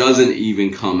 he doesn't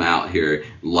even come out here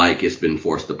like it's been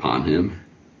forced upon him.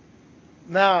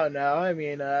 No. I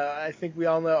mean, I think we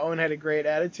all know Owen had a great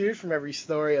attitude from every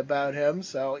story about him,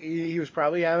 so he was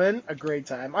probably having a great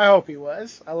time. I hope he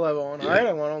was. I love Owen Hart.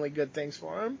 I want only good things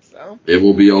for him. So it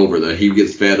will be over though. He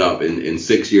gets fed up. In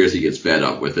 6 years, he gets fed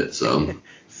up with it. So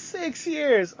 6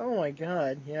 years. Oh my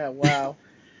God. Yeah. Wow.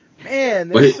 Man,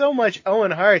 there's so much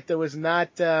Owen Hart that was not,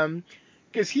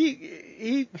 because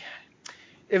he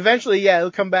eventually, yeah,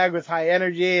 he'll come back with high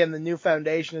energy and the new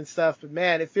foundation and stuff. But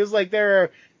man, it feels like there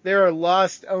are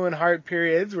lost Owen Hart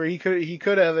periods where he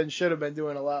could have and should have been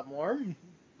doing a lot more.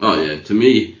 Oh yeah, to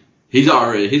me, he's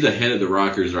ahead of the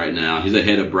Rockers right now. He's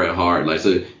ahead of Bret Hart.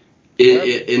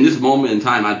 In this moment in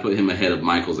time, I'd put him ahead of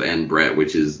Michaels and Bret,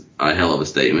 which is a hell of a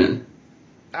statement.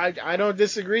 I don't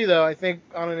disagree though. I think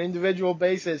on an individual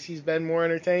basis, he's been more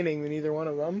entertaining than either one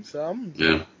of them. So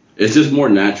yeah, it's just more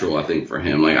natural, I think, for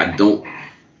him. Like I don't,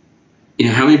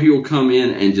 how many people come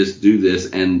in and just do this,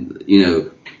 and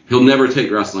he'll never take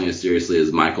wrestling as seriously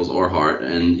as Michaels or Hart,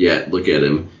 and yet look at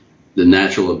him, the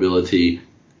natural ability,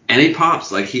 and he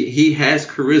pops. Like he has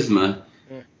charisma.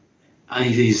 Yeah.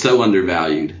 He's so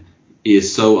undervalued. He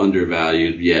is so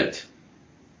undervalued, yet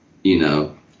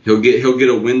he'll get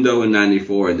a window in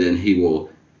 '94, and then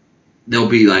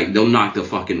they'll knock the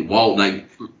fucking wall, like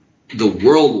the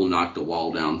world will knock the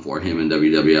wall down for him, and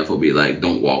WWF will be like,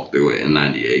 don't walk through it in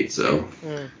 '98. So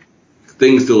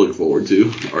things to look forward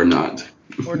to, or not.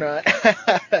 Or not.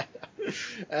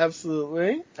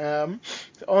 Absolutely. So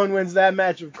Owen wins that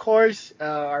match, of course.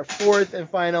 Our fourth and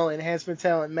final enhancement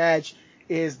talent match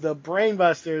is the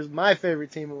Brainbusters, my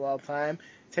favorite team of all time,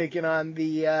 taking on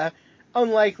the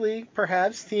unlikely,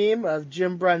 perhaps, team of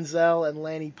Jim Brunzell and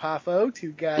Lanny Poffo,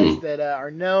 two guys that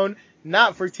are known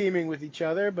not for teaming with each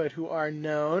other, but who are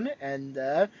known and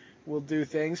will do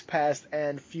things past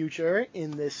and future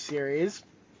in this series.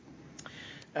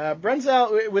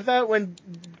 Brunzell, when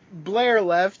Blair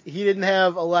left, he didn't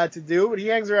have a lot to do, but he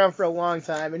hangs around for a long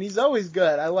time, and he's always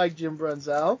good. I like Jim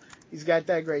Brunzell. He's got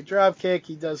that great drop kick.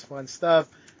 He does fun stuff.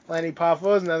 Lanny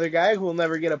Poffo is another guy who will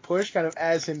never get a push, kind of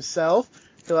as himself.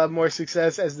 He'll have more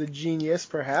success as the genius,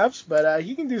 perhaps, but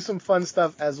he can do some fun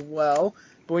stuff as well.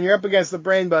 But when you're up against the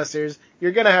Brainbusters,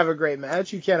 you're going to have a great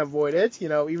match. You can't avoid it.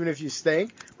 Even if you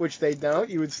stink, which they don't,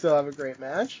 you would still have a great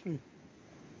match.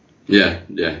 Yeah,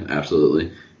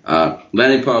 absolutely.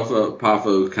 Lanny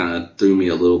Poffo kind of threw me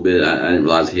a little bit. I didn't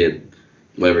realize he had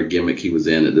whatever gimmick he was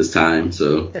in at this time.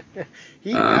 So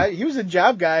he was a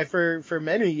job guy for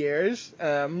many years.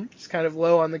 Just kind of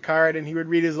low on the card, and he would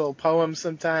read his little poems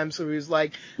sometimes. So he was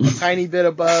like a tiny bit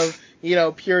above,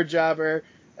 pure jobber.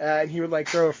 And he would like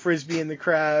throw a frisbee in the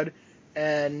crowd.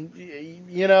 And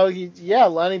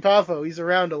Lanny Poffo, he's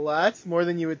around a lot, more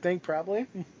than you would think, probably.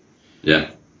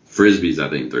 Yeah, frisbees I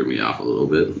think threw me off a little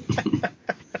bit.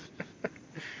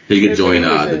 He could join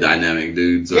the Dynamic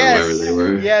Dudes or whoever they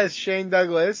were. Yes, Shane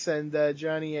Douglas and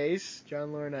Johnny Ace, John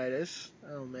Laurinaitis.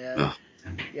 Oh, man. Oh.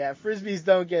 Yeah, frisbees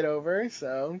don't get over,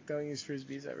 so don't use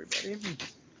frisbees, everybody.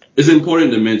 It's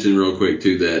important to mention real quick,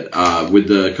 too, that with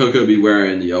the Koko Beware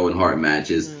and the Owen Hart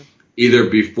matches, either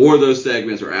before those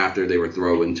segments or after, they were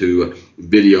thrown into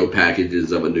video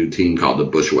packages of a new team called the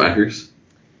Bushwhackers.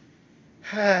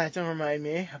 Don't remind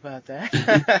me about that.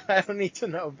 I don't need to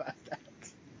know about that.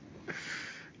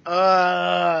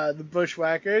 The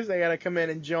Bushwhackers, they got to come in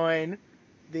and join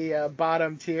the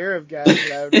bottom tier of guys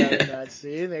that I would rather not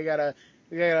see. They got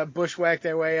to bushwhack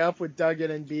their way up with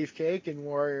Duggan and Beefcake and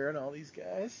Warrior and all these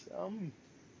guys.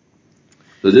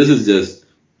 So this is just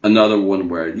another one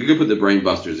where you could put the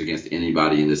Brainbusters against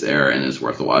anybody in this era and it's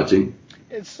worth watching.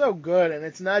 It's so good, and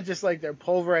it's not just like they're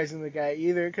pulverizing the guy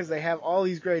either, because they have all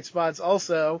these great spots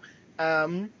also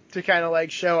to kind of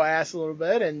like show ass a little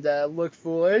bit and look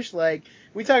foolish. Like,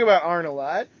 we talk about Arn a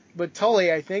lot, but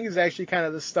Tully, I think, is actually kind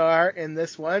of the star in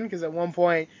this one, because at one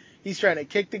point he's trying to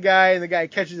kick the guy, and the guy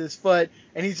catches his foot,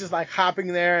 and he's just like hopping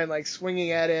there and like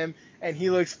swinging at him, and he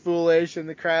looks foolish, and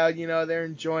the crowd, they're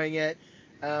enjoying it.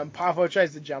 Poffo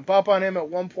tries to jump up on him at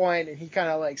one point, and he kind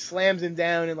of like slams him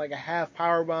down in like a half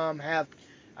powerbomb, half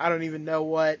I don't even know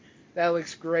what. That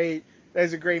looks great.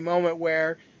 There's a great moment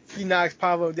where he knocks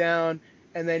Poffo down,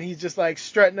 and then he's just like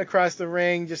strutting across the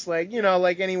ring, just like,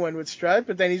 like anyone would strut,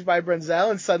 but then he's by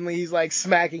Brunzell, and suddenly he's like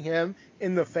smacking him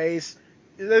in the face.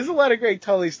 There's a lot of great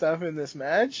Tully stuff in this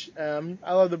match.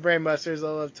 I love the Brainbusters,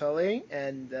 I love Tully,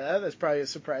 and that's probably a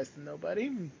surprise to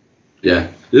nobody.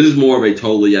 Yeah, this is more of a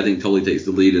Tully. I think Tully takes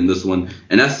the lead in this one,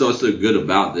 and that's what's so good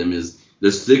about them is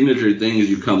the signature things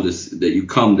that you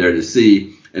come there to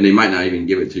see, and they might not even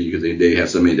give it to you because they have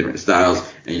so many different styles,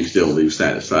 and you still leave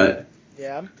satisfied.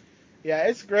 Yeah,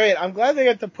 it's great. I'm glad they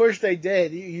got the push they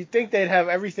did. You'd think they'd have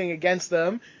everything against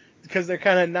them because they're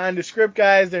kind of nondescript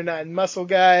guys. They're not muscle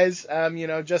guys.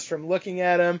 Just from looking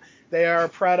at them, they are a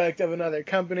product of another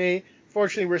company.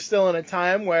 Fortunately, we're still in a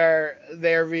time where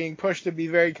they're being pushed to be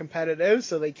very competitive,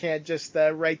 so they can't just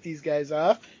write these guys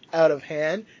off out of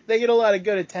hand. They get a lot of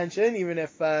good attention, even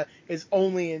if it's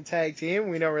only in tag team.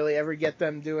 We don't really ever get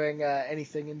them doing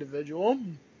anything individual.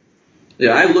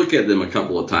 Yeah, I look at them a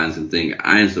couple of times and think,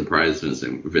 I am surprised Vince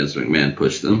McMahon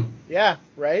pushed them. Yeah,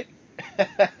 right?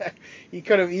 He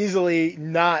could have easily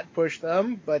not pushed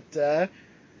them, but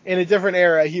in a different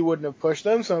era, he wouldn't have pushed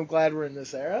them, so I'm glad we're in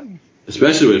this era.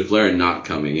 Especially with Flair not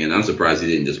coming in. I'm surprised he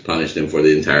didn't just punish them for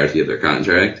the entirety of their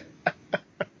contract.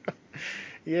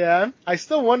 Yeah, I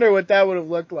still wonder what that would have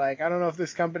looked like. I don't know if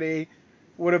this company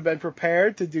would have been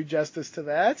prepared to do justice to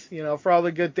that. For all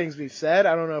the good things we've said,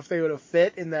 I don't know if they would have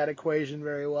fit in that equation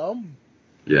very well.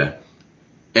 Yeah.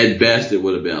 At best, it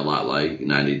would have been a lot like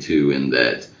 92 in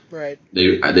that right.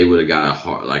 They would have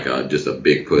got just a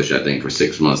big push, I think, for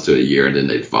 6 months to a year, and then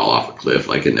they'd fall off a cliff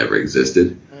like it never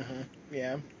existed.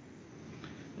 Yeah.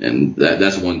 And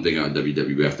that's one thing on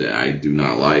WWF that I do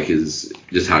not like is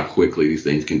just how quickly these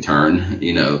things can turn,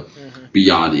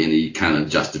 beyond any kind of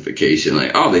justification.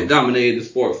 Like, oh, they dominated the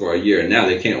sport for a year and now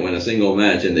they can't win a single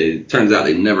match, and turns out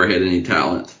they never had any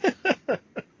talent.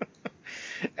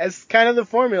 That's kind of the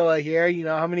formula here.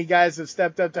 How many guys have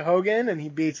stepped up to Hogan and he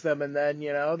beats them, and then,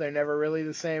 they're never really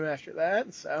the same after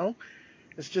that. So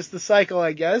it's just the cycle,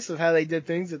 I guess, of how they did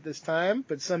things at this time.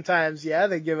 But sometimes,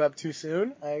 they give up too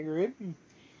soon. I agree.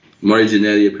 Marty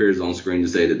Jannetty appears on screen to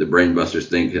say that the Brainbusters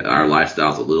think our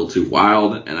lifestyle's a little too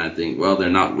wild, and I think, well,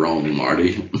 they're not wrong,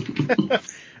 Marty.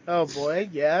 Oh boy,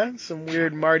 yeah, some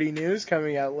weird Marty news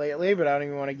coming out lately, but I don't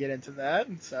even want to get into that.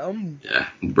 So yeah,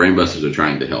 Brainbusters are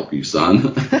trying to help you,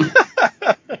 son.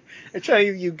 They're trying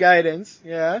to give you guidance.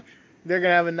 Yeah, they're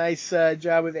gonna have a nice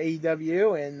job with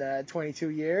AEW in 22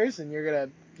 years, and you're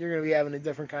gonna be having a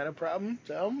different kind of problem.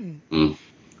 So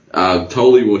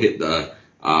Tully will hit the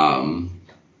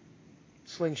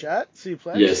slingshot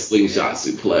suplex. Yes, slingshot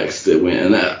suplex to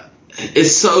win.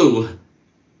 It's so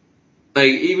like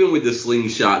even with the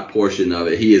slingshot portion of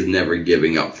it, he is never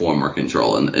giving up form or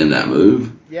control in that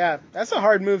move. Yeah, that's a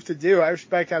hard move to do. I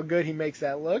respect how good he makes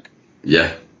that look.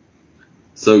 Yeah,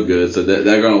 so good. So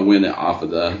they're going to win it off of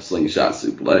the slingshot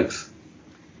suplex.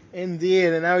 Indeed,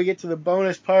 and now we get to the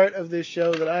bonus part of this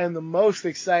show that I am the most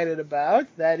excited about.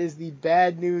 That is the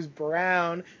Bad News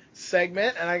Brown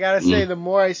segment, and I gotta say, the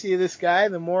more I see this guy,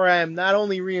 the more I am not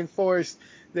only reinforced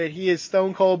that he is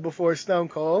Stone Cold before Stone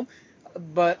Cold,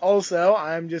 but also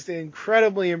I'm just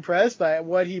incredibly impressed by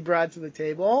what he brought to the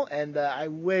table, and I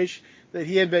wish that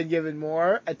he had been given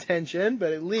more attention,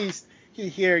 but at least he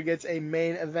here gets a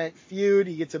main event feud,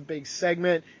 he gets a big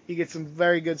segment, he gets some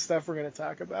very good stuff we're going to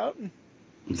talk about.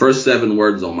 First 7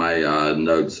 words on my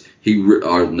notes. He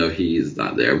is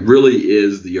not there. Really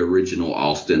is the original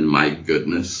Austin. My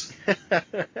goodness.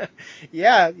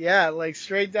 yeah, like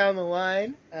straight down the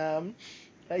line.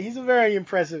 He's a very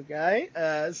impressive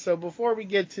guy. So before we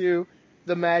get to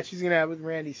the match he's going to have with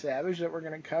Randy Savage that we're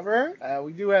going to cover,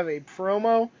 we do have a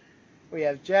promo. We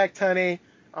have Jack Tunney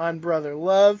on Brother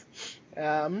Love.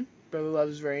 Brother Love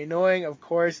is very annoying, of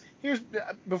course.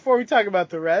 Before we talk about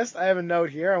the rest, I have a note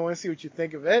here. I want to see what you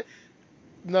think of it.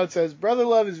 The note says, Brother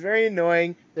Love is very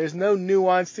annoying. There's no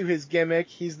nuance to his gimmick.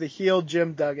 He's the heel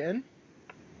Jim Duggan.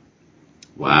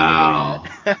 Wow.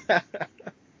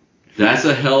 That's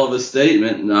a hell of a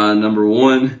statement. Number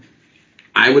one,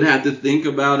 I would have to think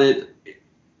about it.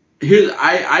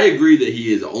 I agree that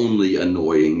he is only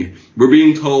annoying. We're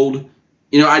being told,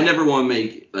 I never want to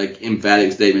make like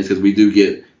emphatic statements because we do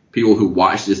get people who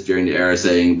watch this during the era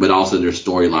saying, but also there's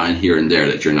storyline here and there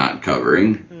that you're not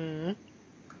covering. Mm-hmm.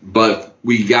 But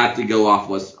we got to go off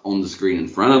what's on the screen in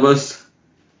front of us.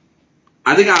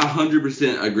 I think I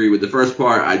 100% agree with the first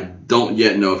part. I don't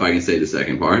yet know if I can say the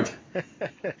second part.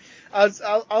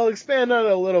 I'll expand on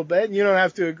it a little bit. You don't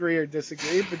have to agree or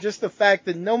disagree, but just the fact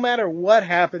that no matter what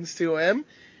happens to him,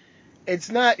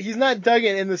 he's not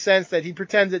Duggan in the sense that he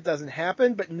pretends it doesn't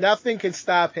happen, but nothing can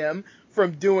stop him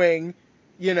from doing,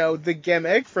 the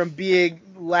gimmick, from being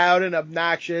loud and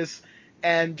obnoxious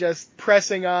and just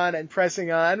pressing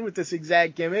on with this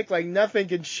exact gimmick. Like nothing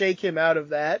can shake him out of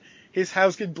that. His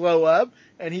house could blow up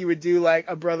and he would do like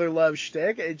a Brother Love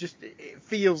shtick. It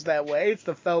feels that way. It's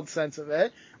the felt sense of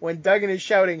it. When Duggan is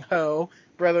shouting ho,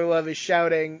 Brother Love is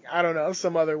shouting, I don't know,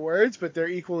 some other words, but they're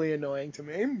equally annoying to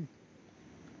me.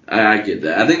 I get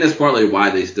that. I think that's partly why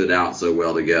they stood out so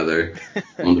well together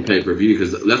on the pay-per-view,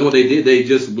 because that's what they did. They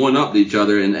just one-upped each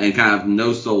other and kind of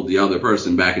no-sold the other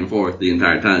person back and forth the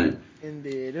entire time.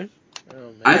 Indeed.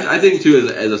 Oh, I think, too,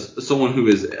 as someone who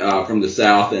is from the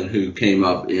South and who came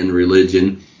up in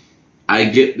religion, I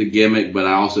get the gimmick, but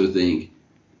I also think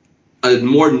a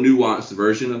more nuanced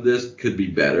version of this could be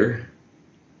better.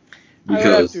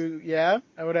 Because I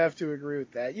would have to agree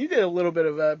with that. You did a little bit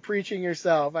of preaching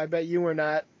yourself. I bet you were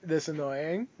not this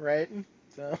annoying, right?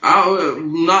 So.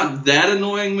 Not that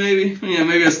annoying, maybe. Yeah,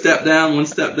 maybe a step down, one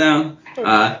step down.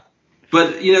 Okay.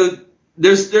 But I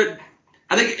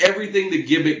think everything the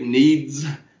gimmick needs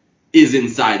is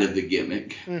inside of the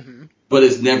gimmick. Mm-hmm. But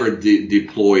it's never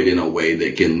deployed in a way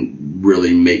that can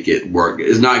really make it work.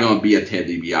 It's not going to be a Ted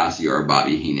DiBiase or a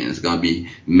Bobby Heenan. It's going to be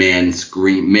man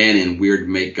in weird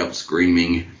makeup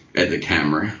screaming at the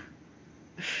camera.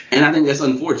 And I think that's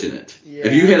unfortunate. Yeah.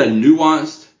 If you had a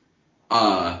nuanced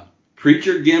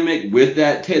preacher gimmick with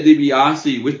that Ted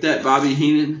DiBiase, with that Bobby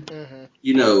Heenan,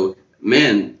 mm-hmm.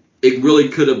 Man, it really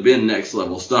could have been next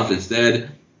level stuff.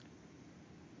 Instead,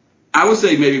 I would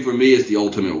say maybe for me it's the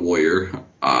Ultimate Warrior.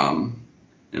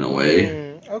 In a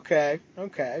way. Okay. I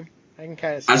can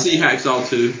kind of see I see Hacksaw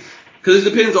too. Because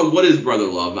it depends on what is Brother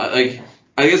Love. I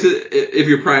guess if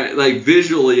you're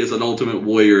visually it's an Ultimate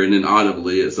Warrior and then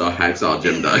audibly it's a Hacksaw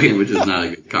Jim Duggan, which is not a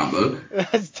good combo.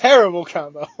 That's a terrible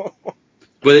combo.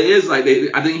 But it is I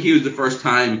think he was the first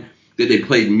time that they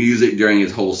played music during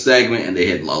his whole segment and they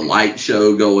had a light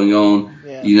show going on.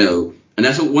 Yeah. And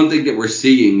that's one thing that we're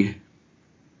seeing.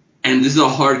 And this is a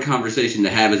hard conversation to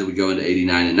have as we go into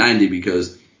 89 and 90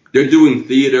 because they're doing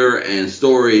theater and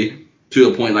story to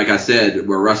a point, like I said,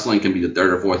 where wrestling can be the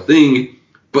third or fourth thing,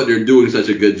 but they're doing such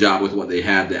a good job with what they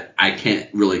have that I can't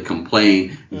really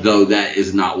complain, though that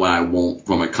is not what I want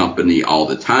from a company all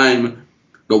the time.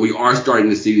 But we are starting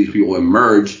to see these people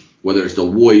emerge, whether it's the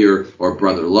Warrior or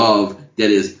Brother Love, that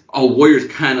is, Warrior's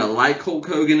kind of like Hulk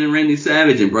Hogan and Randy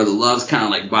Savage, and Brother Love's kind of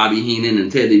like Bobby Heenan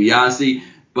and Ted DiBiase,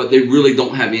 but they really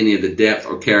don't have any of the depth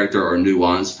or character or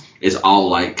nuance. It's all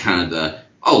like kind of the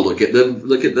look at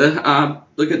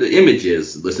the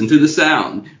images, listen to the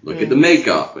sound, look at the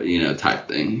makeup, type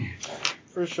thing.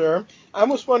 For sure. I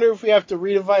almost wonder if we have to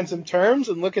redefine some terms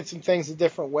and look at some things a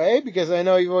different way, because I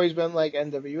know you've always been like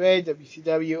NWA,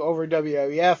 WCW over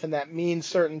WWF, and that means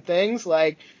certain things.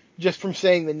 Like, just from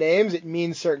saying the names, it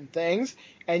means certain things.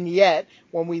 And yet,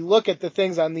 when we look at the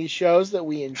things on these shows that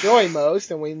we enjoy most,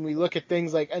 and when we look at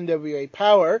things like NWA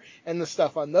Power and the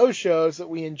stuff on those shows that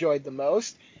we enjoyed the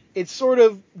most, it sort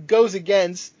of goes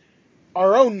against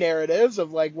our own narratives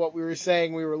of like what we were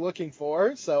saying we were looking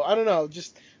for. So I don't know,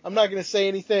 just I'm not going to say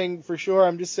anything for sure.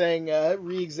 I'm just saying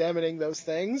re-examining those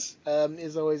things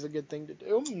is always a good thing to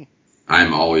do.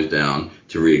 I'm always down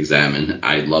to re-examine.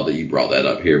 I love that you brought that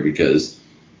up here because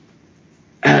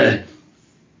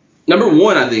number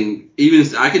one, I think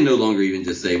even I can no longer even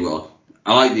just say, well,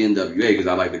 I like the NWA because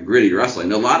I like the gritty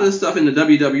wrestling. A lot of the stuff in the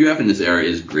WWF in this era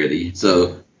is gritty,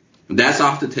 so that's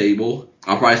off the table.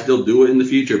 I'll probably still do it in the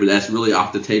future, but that's really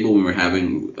off the table when we're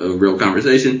having a real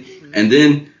conversation. And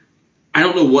then I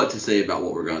don't know what to say about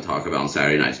what we're going to talk about on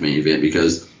Saturday night's main event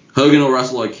because Hogan will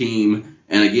wrestle Akeem,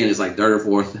 and again, it's like third or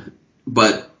fourth,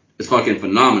 but it's fucking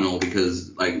phenomenal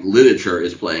because like literature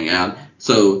is playing out.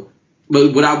 So,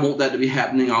 but would I want that to be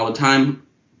happening all the time?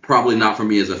 Probably not for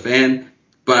me as a fan.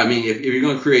 But I mean, if you're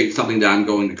going to create something that I'm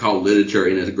going to call literature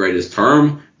in its greatest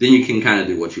term, then you can kind of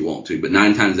do what you want to. But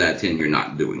 9 times out of 10, you're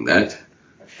not doing that.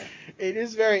 It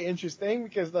is very interesting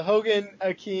because the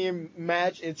Hogan-Akeem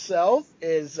match itself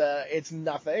is it's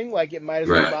nothing. Like, it might as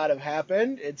well not have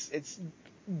happened. It's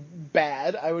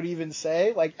bad, I would even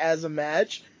say. Like, as a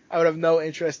match, I would have no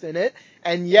interest in it.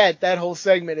 And yet, that whole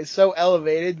segment is so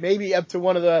elevated, maybe up to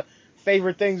one of the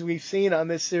favorite things we've seen on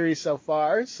this series so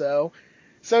far. So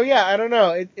yeah, I don't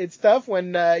know. It's tough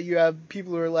when you have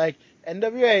people who are like,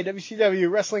 NWA, WCW,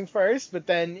 wrestling first, but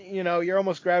then, you know, you're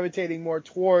almost gravitating more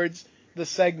towards the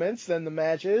segments than the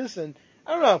matches, and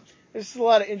I don't know. There's just a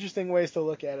lot of interesting ways to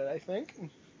look at it, I think.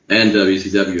 And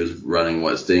WCW is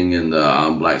running Sting and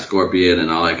the Black Scorpion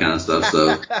and all that kind of stuff.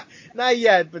 So not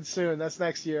yet, but soon. That's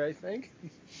next year, I think.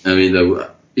 I mean,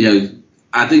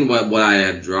 I think what I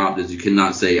have dropped is you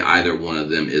cannot say either one of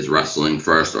them is wrestling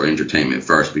first or entertainment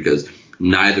first because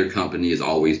neither company is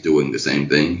always doing the same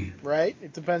thing. Right.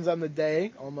 It depends on the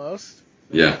day, almost.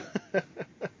 Yeah.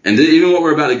 And then even what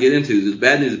we're about to get into, this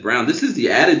Bad News Brown, this is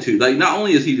the attitude. Like, not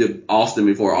only is he the Austin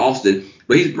before Austin,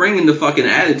 but he's bringing the fucking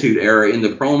attitude era in the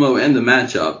promo and the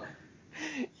matchup.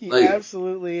 He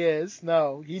absolutely is.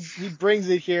 No, he brings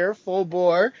it here full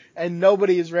bore, and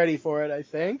nobody is ready for it, I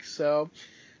think. So.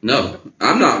 No,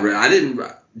 I'm not ready. I didn't.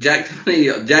 Jack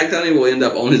Tunney will end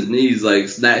up on his knees, like,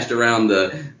 snatched around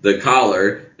the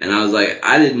collar. And I was like,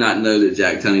 I did not know that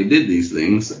Jack Tunney did these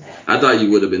things. I thought you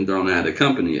would have been thrown out of the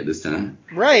company at this time.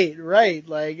 Right.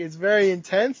 Like, it's very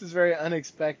intense. It's very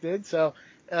unexpected. So,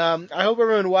 I hope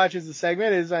everyone watches the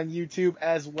segment. It is on YouTube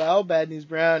as well. Bad News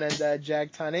Brown and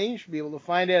Jack Tunney. You should be able to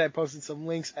find it. I posted some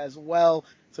links as well.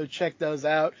 So check those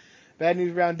out. Bad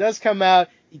News Brown does come out.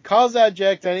 He calls out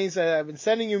Jack Tunney. He said, I've been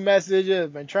sending you messages.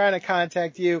 I've been trying to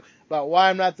contact you about why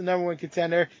I'm not the number one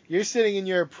contender. You're sitting in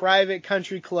your private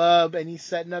country club, and he's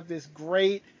setting up this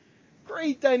great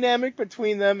dynamic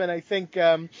between them. And I think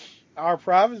our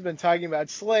prof has been talking about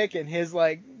Slick and his,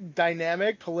 like,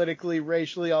 dynamic, politically,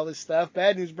 racially, all this stuff.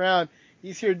 Bad News Brown,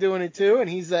 he's here doing it too, and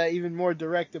he's even more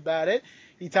direct about it.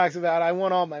 He talks about, I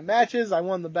won all my matches. I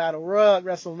won the Battle Royal at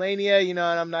WrestleMania, and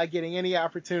I'm not getting any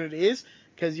opportunities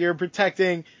because you're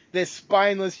protecting this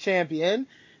spineless champion.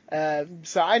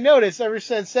 So I noticed ever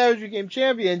since Savage became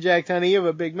champion, Jack Tunney, you have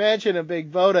a big mansion, a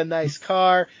big boat, a nice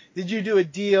car. Did you do a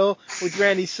deal with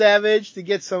Randy Savage to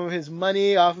get some of his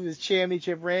money off of his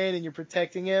championship reign, and you're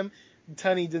protecting him? And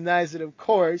Tunney denies it, of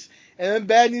course. And then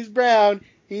Bad News Brown,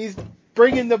 he's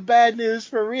bringing the bad news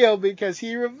for real because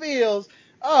he reveals,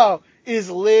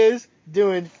 is Liz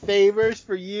doing favors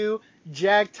for you,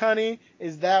 Jack Tunney?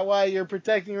 Is that why you're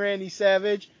protecting Randy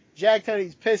Savage? Jack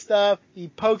Tunney's pissed off. He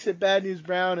pokes at Bad News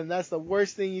Brown, and that's the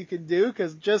worst thing you can do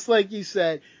because just like you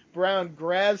said, Brown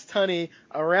grabs Tunney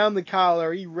around the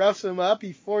collar. He roughs him up.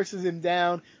 He forces him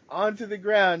down onto the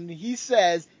ground. And he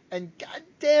says, and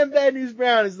goddamn, Bad News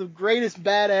Brown is the greatest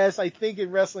badass, I think,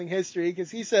 in wrestling history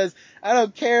because he says, I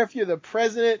don't care if you're the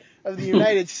president of the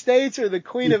United States or the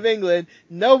Queen of England,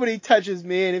 nobody touches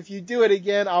me, and if you do it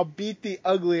again, I'll beat the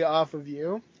ugly off of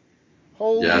you.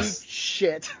 Holy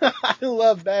shit. I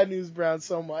love Bad News Brown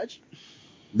so much.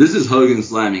 This is Hogan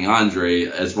slamming Andre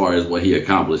as far as what he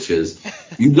accomplishes.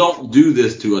 You don't do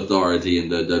this to authority in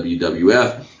the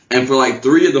WWF. And for like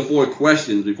 3 of the 4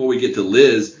 questions before we get to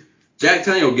Liz, Jack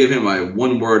Tunney will give him a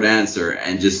one-word answer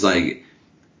and just like,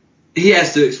 he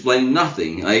has to explain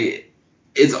nothing. Like,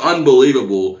 it's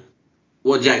unbelievable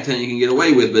what Jack Tunney can get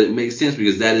away with, but it makes sense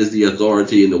because that is the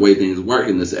authority and the way things work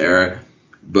in this era.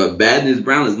 But Bad News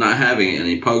Brown is not having it, and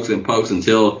he pokes and pokes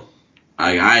until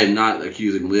I am not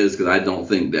accusing Liz because I don't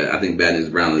think that. I think Bad News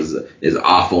Brown is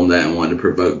off on that and wanted to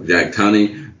provoke Jack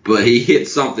Tunney. But he hit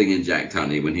something in Jack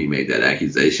Tunney when he made that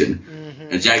accusation. Mm-hmm.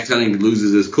 And Jack Tunney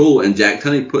loses his cool, and Jack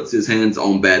Tunney puts his hands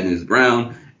on Bad News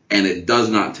Brown, and it does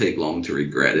not take long to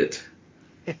regret it.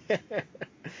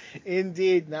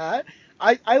 Indeed not.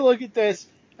 I look at this,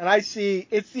 and I see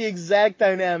it's the exact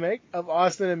dynamic of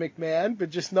Austin and McMahon,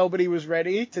 but just nobody was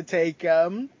ready to take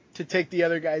the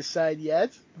other guy's side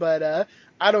yet. But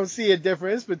I don't see a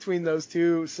difference between those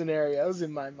two scenarios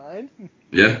in my mind.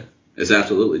 Yeah. It's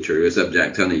absolutely true, except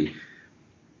Jack Tunney.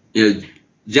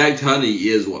 Jack Tunney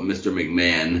is what Mr.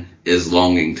 McMahon is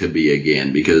longing to be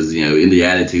again because, in the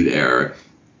Attitude Era,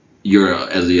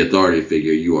 as the authority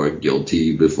figure, you are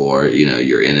guilty before,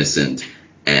 you're innocent.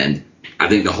 And I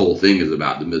think the whole thing is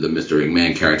about the Mr.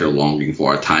 McMahon character longing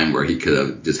for a time where he could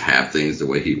have just have things the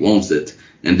way he wants it.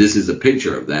 And this is a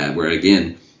picture of that, where,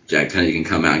 again, Jack Tunney can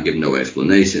come out and give no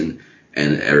explanation.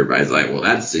 And everybody's like, well,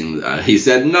 that seems, he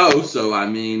said no, so,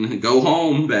 go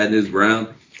home, Bad News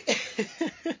Brown.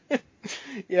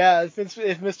 Yeah, if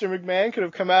Mr. McMahon could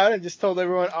have come out and just told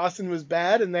everyone Austin was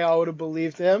bad and they all would have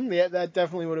believed him, yeah, that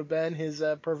definitely would have been his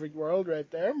perfect world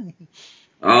right there.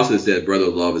 I also said Brother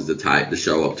Love is the type to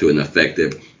show up to an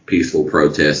effective, peaceful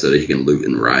protest so that he can loot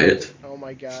and riot. Oh,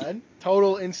 my God.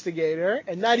 Total instigator,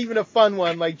 and not even a fun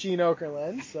one like Gene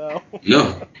Okerlund, so.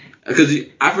 No, because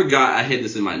I forgot I had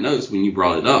this in my notes when you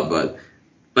brought it up, but,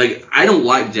 I don't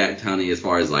like Jack Tunney as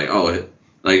far as,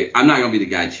 I'm not going to be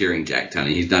the guy cheering Jack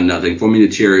Tunney. He's done nothing for me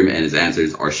to cheer him, and his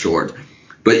answers are short.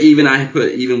 But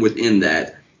even within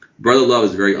that, Brother Love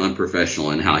is very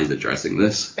unprofessional in how he's addressing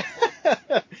this.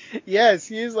 Yes,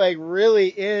 he's really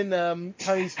in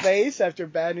Tunney's face after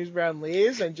Bad News Brown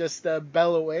leaves and just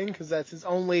bellowing because that's his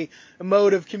only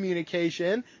mode of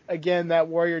communication. Again, that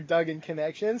Warrior Duggan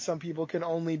connection. Some people can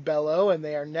only bellow and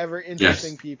they are never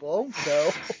interesting people.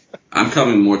 So I'm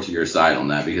coming more to your side on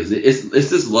that because it's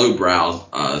this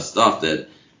lowbrow stuff that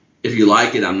if you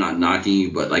like it, I'm not knocking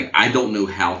you, but I don't know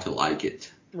how to like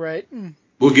it. Right.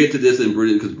 We'll get to this in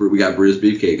Brutus because we got Brutus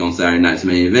Beefcake on Saturday night's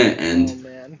main event, and oh,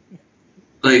 man.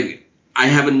 I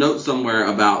have a note somewhere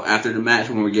about after the match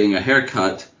when we're getting a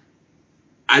haircut.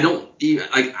 I don't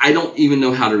even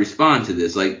know how to respond to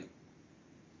this.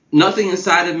 Nothing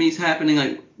inside of me is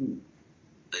happening.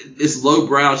 This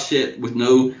lowbrow shit with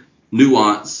no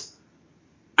nuance.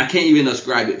 I can't even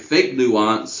ascribe it fake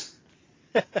nuance.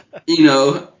 And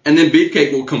then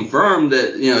Beefcake will confirm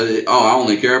that, I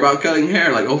only care about cutting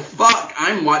hair. Oh, fuck,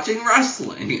 I'm watching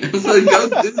wrestling. So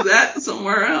go do that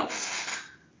somewhere else.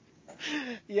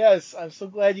 Yes, I'm so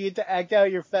glad you get to act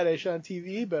out your fetish on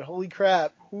TV, but holy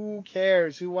crap, who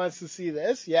cares? Who wants to see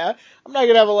this? Yeah, I'm not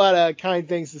going to have a lot of kind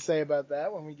things to say about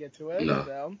that when we get to it. No.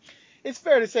 So, it's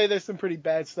fair to say there's some pretty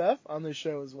bad stuff on this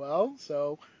show as well.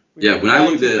 So when I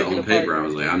looked at it on paper, I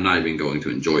was like, I'm not even going to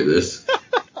enjoy this.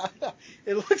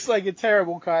 It looks like a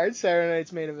terrible card. Saturday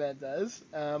night's main event does,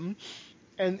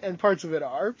 and parts of it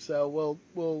are. So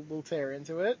we'll tear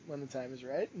into it when the time is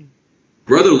right.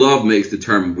 Brother Love makes the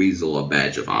term weasel a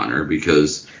badge of honor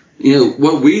because,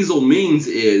 what weasel means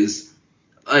is,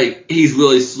 he's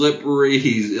really slippery.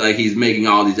 He's making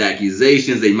all these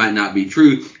accusations. They might not be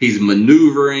true. He's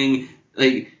maneuvering.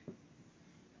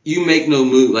 You make no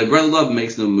move. Brother Love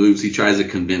makes no moves. He tries to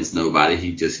convince nobody.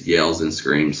 He just yells and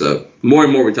screams. So more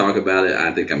and more we talk about it,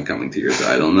 I think I'm coming to your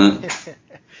side on that.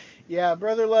 Yeah,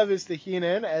 Brother Love is to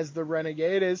Heenan as the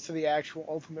Renegade is to the actual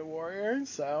Ultimate Warrior,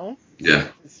 so yeah,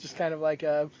 it's just kind of like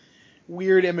a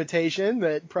weird imitation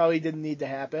that probably didn't need to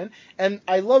happen. And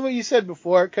I love what you said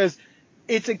before, because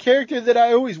it's a character that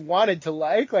I always wanted to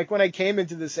like. When I came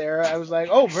into this era, I was like,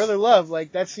 oh, Brother Love,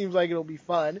 that seems like it'll be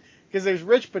fun, because there's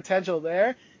rich potential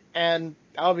there. And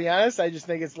I'll be honest, I just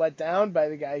think it's let down by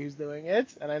the guy who's doing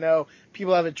it. And I know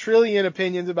people have a trillion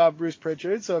opinions about Bruce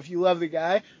Pritchard, so if you love the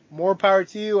guy, more power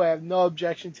to you. I have no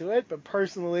objection to it. But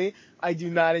personally, I do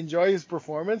not enjoy his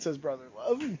performance as Brother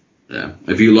Love. Yeah.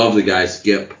 If you love the guy,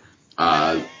 skip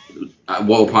what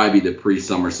will probably be the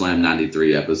pre-SummerSlam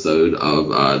 93 episode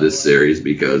of this series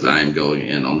because I'm going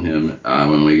in on him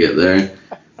when we get there.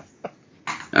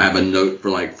 I have a note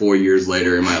for 4 years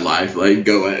later in my life,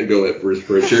 go at Bruce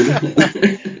Pritchard.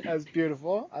 That's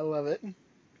beautiful. I love it.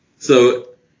 So,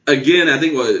 again, I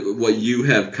think what you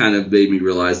have kind of made me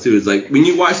realize, too, is when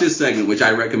you watch this segment, which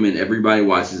I recommend everybody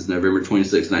watches, November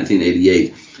 26,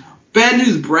 1988, Bad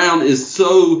News Brown is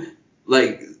so,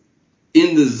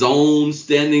 in the zone,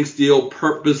 standing still,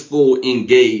 purposeful,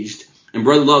 engaged, and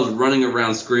Brother Love's running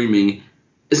around screaming.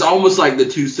 It's almost like the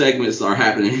two segments are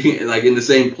happening in the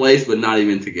same place, but not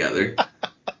even together.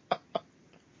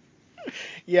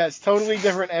 Yes, totally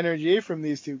different energy from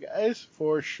these two guys,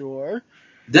 for sure.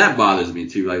 That bothers me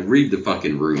too. Like, read the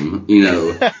fucking room. You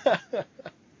know,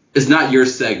 it's not your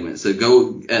segment, so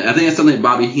go. I think that's something that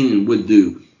Bobby Heenan would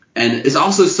do, and it's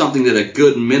also something that a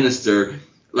good minister,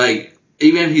 like,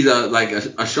 even if he's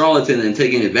a charlatan and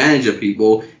taking advantage of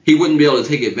people, he wouldn't be able to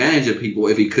take advantage of people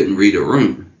if he couldn't read a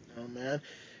room. Oh man,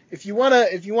 if you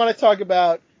wanna talk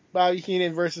about Bobby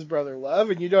Heenan versus Brother Love,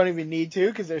 and you don't even need to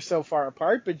because they're so far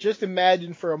apart, but just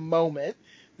imagine for a moment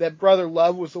that Brother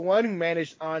Love was the one who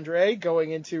managed Andre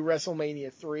going into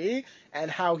WrestleMania 3,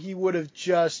 and how he would have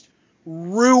just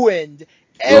ruined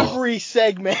every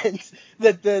segment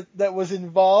that was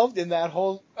involved in that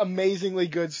whole amazingly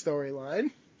good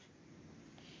storyline.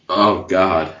 Oh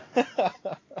God.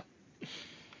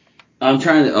 I'm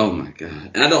trying to. Oh my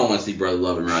God. And I don't want to see Brother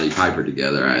Love and Roddy Piper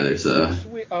together either. So.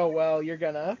 Oh well, you're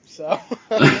gonna. So.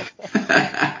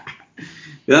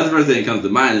 That's the first thing that comes to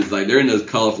mind. Is like they're in those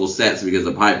colorful sets because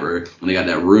of Piper, and they got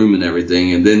that room and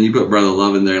everything. And then you put Brother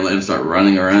Love in there and let him start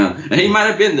running around. And he might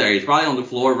have been there. He's probably on the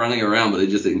floor running around, but they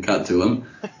just didn't cut to him.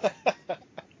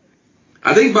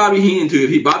 I think Bobby Heenan too.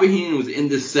 If Bobby Heenan was in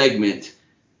this segment,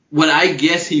 what I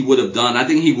guess he would have done, I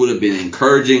think he would have been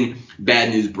encouraging Bad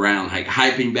News Brown, like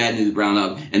hyping Bad News Brown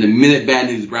up. And the minute Bad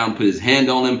News Brown put his hand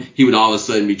on him, he would all of a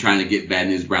sudden be trying to get Bad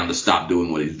News Brown to stop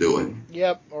doing what he's doing.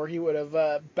 Yep, or he would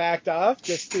have backed off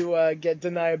just to get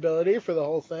deniability for the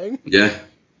whole thing. Yeah.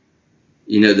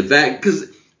 You know, the fact, because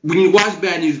when you watch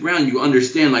Bad News Brown, you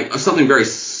understand, like, something very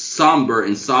somber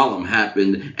and solemn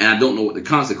happened, and I don't know what the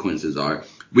consequences are.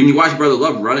 When you watch Brother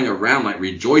Love running around, like,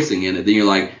 rejoicing in it, then you're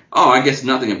like, oh, I guess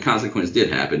nothing of consequence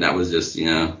did happen. That was just, you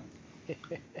know.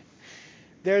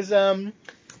 There's, I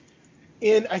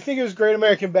think it was Great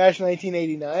American Bash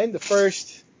 1989, the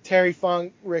first Terry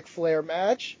Funk Ric Flair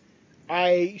match.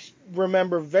 I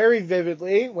remember very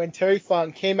vividly when Terry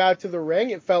Funk came out to the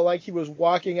ring, it felt like he was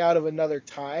walking out of another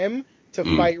time to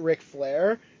fight Ric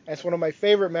Flair. That's one of my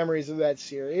favorite memories of that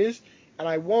series. And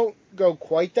I won't go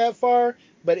quite that far,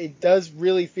 but it does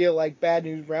really feel like Bad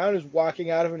News Brown is walking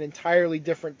out of an entirely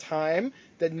different time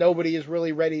that nobody is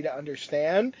really ready to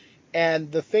understand.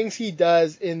 And the things he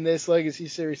does in this Legacy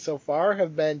series so far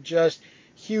have been just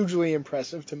hugely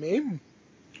impressive to me.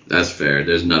 That's fair.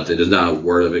 There's not a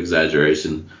word of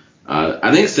exaggeration.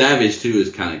 I think Savage, too,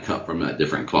 is kind of cut from a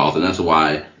different cloth, and that's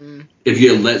why if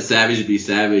you let Savage be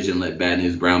Savage and let Bad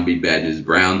News Brown be Bad News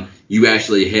Brown, you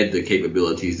actually had the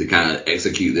capabilities to kind of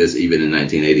execute this even in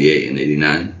 1988 and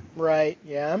 89. Right,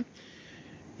 yeah.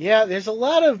 Yeah, there's a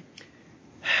lot of...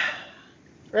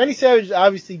 Randy Savage is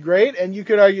obviously great, and you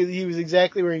could argue that he was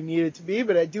exactly where he needed to be,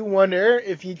 but I do wonder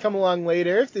if he'd come along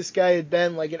later, if this guy had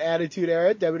been like an Attitude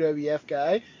Era WWF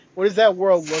guy, what does that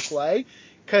world look like?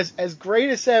 Because as great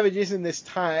as Savage is in this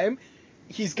time,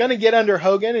 he's going to get under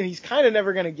Hogan, and he's kind of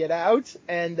never going to get out,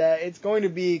 and it's going to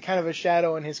be kind of a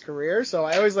shadow in his career. So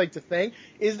I always like to think,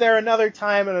 is there another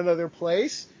time and another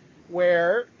place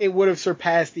where it would have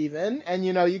surpassed even? And,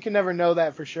 you know, you can never know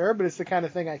that for sure, but it's the kind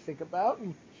of thing I think about.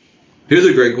 Here's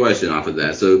a great question off of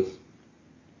that. So,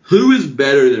 who is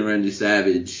better than Randy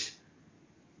Savage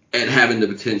at having the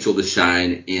potential to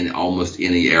shine in almost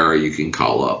any era you can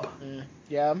call up?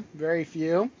 Yeah, very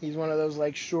few. He's one of those,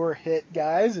 like, sure hit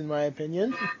guys, in my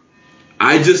opinion.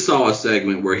 I just saw a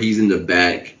segment where he's in the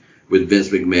back with Vince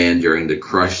McMahon during the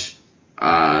Crush.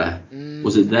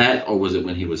 Was it that, or was it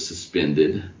when he was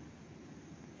suspended?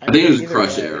 I think it was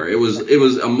Crush era. It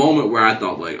was a moment where I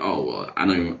thought, like, oh well, I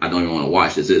don't even want to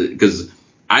watch this, because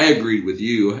I agreed with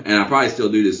you, and I probably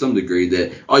still do to some degree,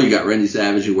 that you got Randy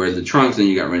Savage who wears the trunks, and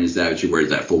you got Randy Savage who wears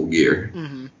that full gear.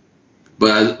 Mm-hmm.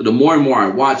 But the more and more I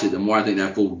watch it, the more I think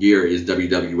that full gear is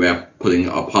WWF putting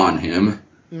upon him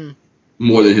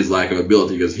more than his lack of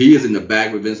ability, because he is in the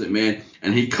back with Vince McMahon,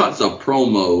 and he cuts a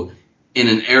promo in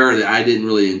an era that I didn't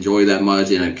really enjoy that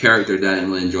much, in a character that I didn't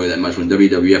really enjoy that much, when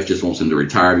WWF just wants him to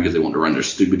retire because they want to run their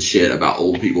stupid shit about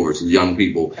old people versus young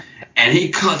people. And he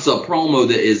cuts a promo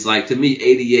that is, like, to me,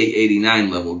 88,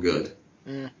 89 level good.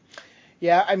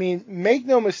 Yeah, I mean, make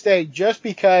no mistake, just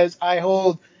because I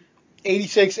hold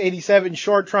 86, 87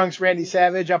 short trunks Randy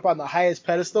Savage up on the highest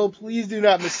pedestal, please do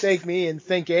not mistake me in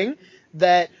thinking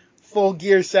that Full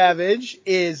Gear Savage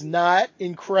is not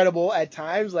incredible at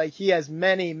times. Like, he has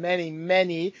many, many,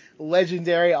 many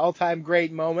legendary all-time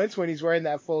great moments when he's wearing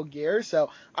that full gear.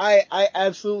 So I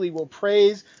absolutely will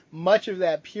praise much of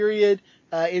that period.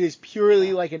 It is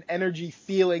purely like an energy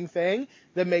feeling thing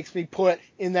that makes me put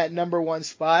in that number one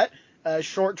spot.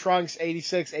 Short trunks,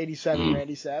 86, 87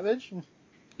 Randy Savage.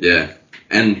 Yeah.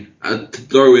 And to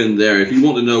throw in there, if you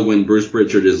want to know when Bruce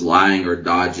Pritchard is lying or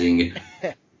dodging,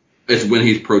 it's when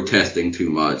he's protesting too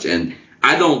much. And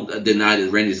I don't deny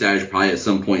that Randy Savage probably at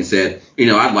some point said, you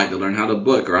know, I'd like to learn how to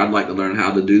book, or I'd like to learn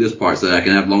how to do this part so that I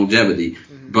can have longevity.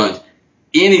 Mm-hmm. But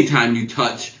anytime you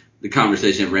touch the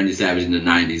conversation of Randy Savage in the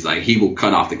 90s, like, he will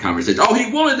cut off the conversation. Oh,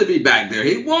 he wanted to be back there.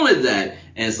 He wanted that.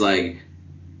 And it's like,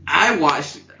 I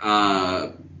watched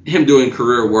him doing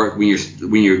career work when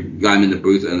you're got him in the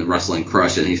booth and wrestling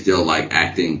Crush, and he's still like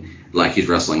acting like he's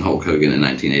wrestling Hulk Hogan in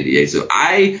 1988. So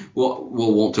I will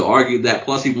want to argue that.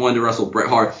 Plus, he wanted to wrestle Bret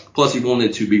Hart. Plus, he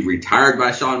wanted to be retired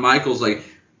by Shawn Michaels. Like,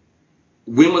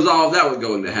 when was all of that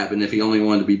going to happen if he only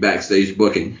wanted to be backstage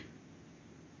booking?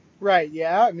 Right,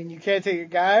 yeah. I mean, you can't take a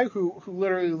guy who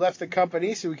literally left the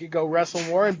company so he could go wrestle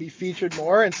more and be featured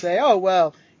more and say, oh,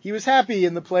 well, he was happy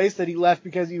in the place that he left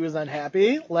because he was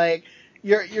unhappy. Like,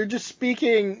 you're just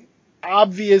speaking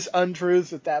obvious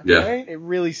untruths at that point. Yeah. It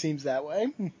really seems that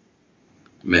way.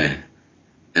 Man.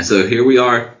 And so here we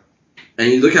are.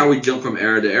 And you look how we jump from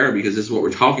era to era, because this is what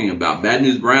we're talking about. Bad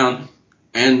News Brown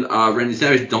and Randy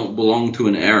Savage don't belong to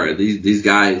an era. These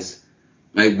guys,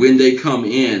 like, when they come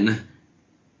in,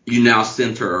 you now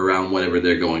center around whatever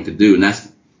they're going to do. And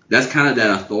that's kind of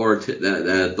that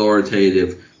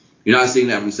authoritative. You're not seeing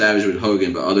that from Savage with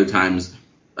Hogan, but other times,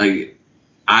 like,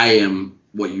 I am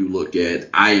what you look at.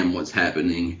 I am what's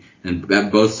happening. And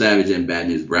both Savage and Bad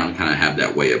News Brown kind of have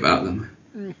that way about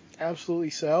them. Absolutely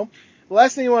so. The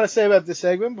last thing you want to say about this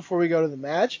segment before we go to the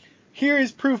match, here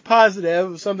is proof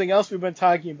positive of something else we've been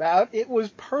talking about. It was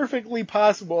perfectly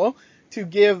possible to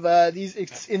give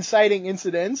these inciting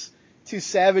incidents to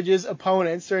Savage's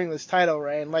opponents during this title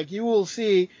reign. Like, you will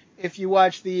see if you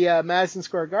watch the Madison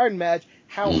Square Garden match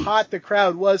how hot the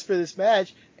crowd was for this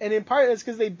match. And in part that's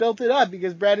because they built it up,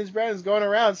 because Bad News Brown is going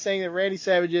around saying that Randy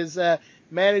Savage's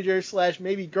manager /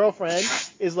 maybe girlfriend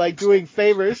is like doing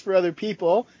favors for other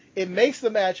people. It makes the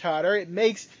match hotter.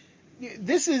 I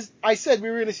said we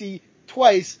were going to see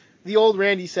twice the old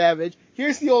Randy Savage.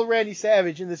 Here's the old Randy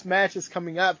Savage in this match that's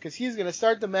coming up, because he's going to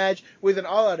start the match with an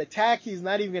all-out attack. He's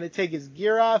not even going to take his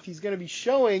gear off. He's going to be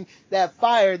showing that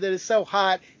fire that is so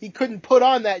hot he couldn't put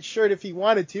on that shirt if he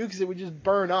wanted to, because it would just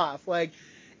burn off. Like,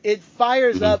 it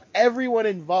fires up everyone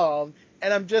involved,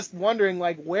 and I'm just wondering,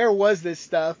 like, where was this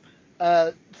stuff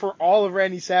for all of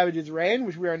Randy Savage's reign,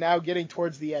 which we are now getting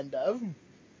towards the end of?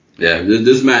 Yeah,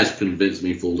 this match convinced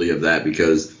me fully of that,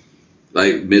 because,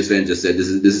 like Ms. Van just said, this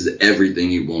is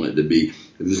everything you want it to be.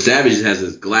 Savage has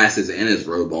his glasses and his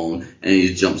robe on, and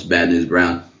he jumps Bad News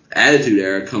Brown. Attitude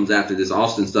Era comes after this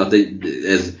Austin stuff.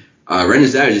 As Randy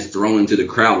Savage is thrown into the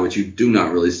crowd, which you do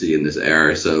not really see in this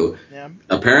era. So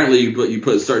apparently you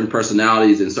put certain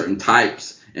personalities and certain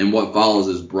types, and what follows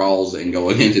is brawls and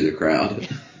going into the crowd.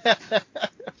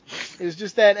 It's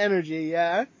just that energy,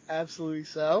 yeah, absolutely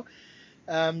so.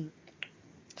 So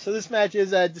this match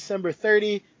is December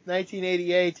 30,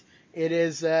 1988. It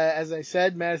is, as I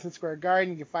said, Madison Square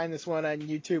Garden. You can find this one on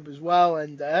YouTube as well.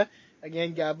 And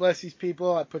again, God bless these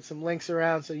people. I put some links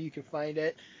around so you can find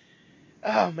it.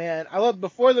 Oh, man. I love,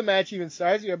 before the match even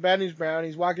starts, you got Bad News Brown.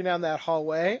 He's walking down that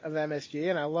hallway of MSG,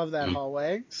 and I love that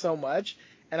hallway so much.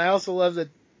 And I also love that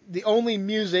the only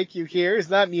music you hear is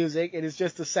not music. It is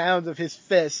just the sounds of his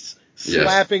fists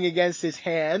slapping against his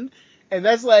hand. And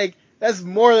that's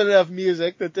more than enough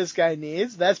music that this guy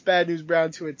needs. That's Bad News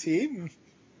Brown to a T.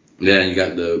 Yeah, you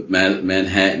got the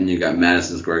Manhattan, you got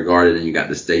Madison Square Garden, and you got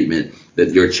the statement that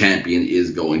your champion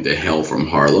is going to hell from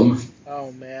Harlem.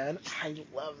 Oh, man. I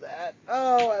love that.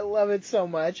 Oh, I love it so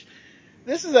much.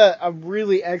 This is a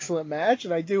really excellent match,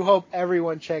 and I do hope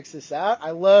everyone checks this out.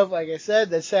 I love, like I said,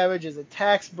 that Savage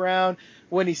attacks Brown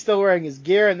when he's still wearing his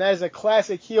gear, and that is a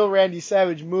classic heel Randy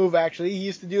Savage move, actually. He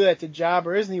used to do that to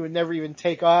jobbers, and he would never even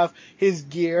take off his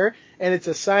gear, and it's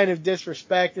a sign of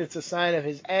disrespect. It's a sign of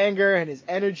his anger and his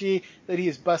energy that he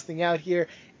is busting out here.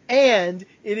 And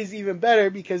it is even better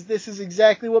because this is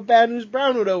exactly what Bad News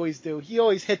Brown would always do. He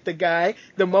always hit the guy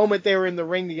the moment they were in the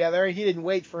ring together. He didn't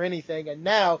wait for anything. And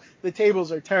now the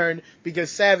tables are turned because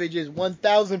Savage is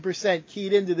 1,000%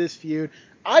 keyed into this feud.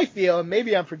 I feel, and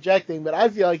maybe I'm projecting, but I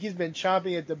feel like he's been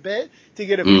chomping at the bit to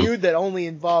get a feud that only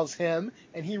involves him.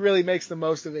 And he really makes the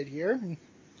most of it here.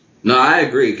 No, I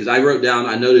agree, because I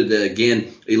noted that,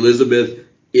 again, Elizabeth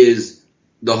is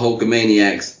the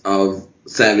Hulkamaniacs of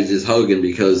Savage's Hogan,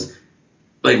 because,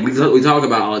 like, we talk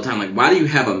about all the time, like, why do you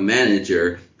have a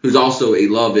manager who's also a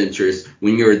love interest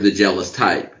when you're the jealous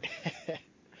type?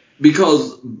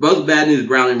 Because both Bad News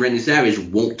Brown and Randy Savage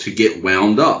want to get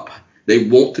wound up. They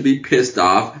want to be pissed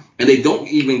off, and they don't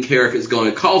even care if it's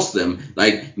going to cost them.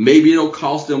 Like, maybe it'll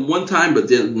cost them one time, but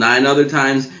then 9 other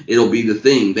times it'll be the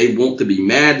thing. They want to be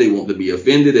mad, they want to be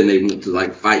offended, and they want to,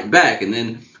 like, fight back. And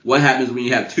then what happens when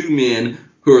you have two men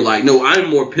who are like, no, I'm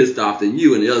more pissed off than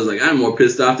you, and the other's like, I'm more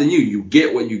pissed off than you. You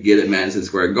get what you get at Madison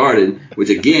Square Garden, which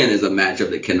again is a matchup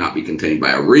that cannot be contained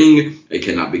by a ring. It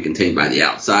cannot be contained by the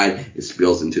outside. It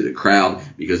spills into the crowd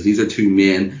because these are two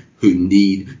men who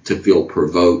need to feel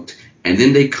provoked, and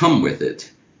then they come with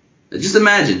it. Just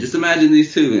imagine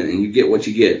these two, and you get what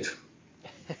you get.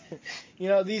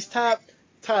 These top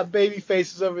baby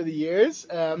faces over the years,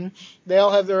 they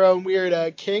all have their own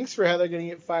weird kinks for how they're going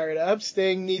to get fired up.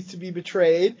 Sting needs to be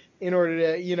betrayed in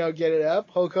order to, get it up.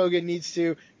 Hulk Hogan needs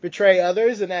to betray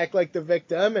others and act like the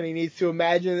victim, and he needs to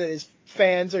imagine that his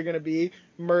fans are going to be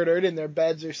murdered in their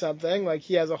beds or something. Like,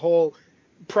 he has a whole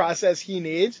process he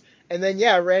needs. And then,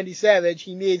 Randy Savage,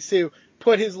 he needs to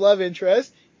put his love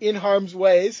interest in harm's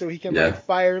way so he can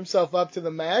fire himself up to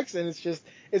the max. And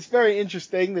it's very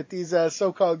interesting that these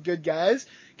so-called good guys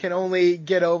can only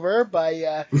get over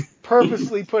by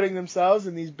purposely putting themselves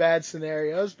in these bad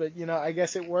scenarios. But, I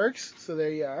guess it works. So there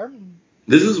you are.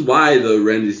 This is why, though,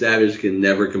 Randy Savage can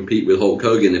never compete with Hulk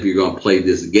Hogan if you're going to play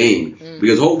this game.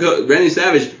 Because Randy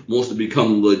Savage wants to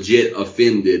become legit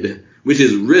offended, which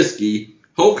is risky.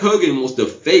 Hulk Hogan wants to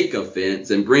fake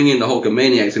offense and bring in the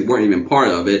Hulkamaniacs who weren't even part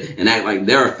of it and act like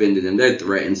they're offended and they're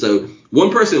threatened. So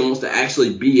one person wants to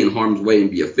actually be in harm's way and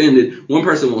be offended. One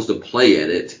person wants to play at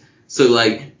it. So,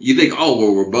 like, you think, oh,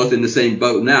 well, we're both in the same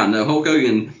boat now. No, Hulk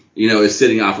Hogan, is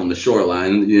sitting off on the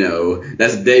shoreline.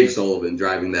 That's Dave Sullivan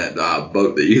driving that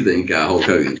boat that you think Hulk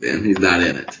Hogan's in. He's not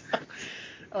in it.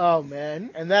 Oh, man.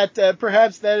 And that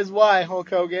perhaps that is why Hulk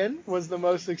Hogan was the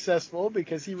most successful,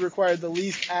 because he required the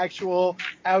least actual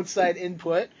outside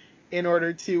input in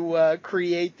order to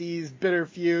create these bitter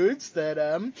feuds that,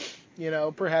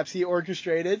 perhaps he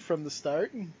orchestrated from the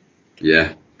start.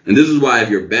 Yeah. And this is why if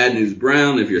you're Bad News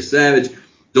Brown, if you're Savage,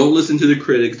 don't listen to the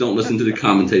critics, don't listen to the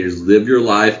commentators. Live your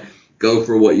life. Go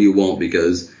for what you want,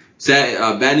 because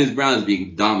Bad News Brown is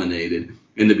being dominated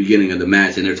in the beginning of the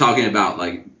match. And they're talking about,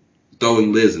 like,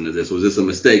 throwing Liz into this. Was this a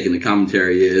mistake? And the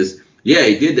commentary is, yeah,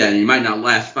 he did that, and he might not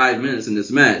last 5 minutes in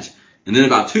this match. And then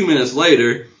about 2 minutes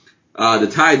later, the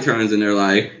tide turns, and they're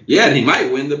like, yeah, and he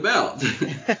might win the belt.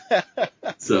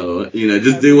 So,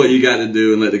 just do what you got to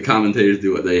do and let the commentators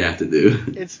do what they have to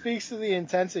do. It speaks to the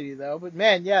intensity, though. But,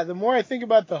 man, the more I think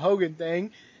about the Hogan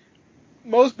thing,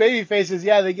 most baby faces,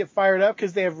 they get fired up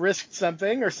because they have risked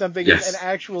something or something is an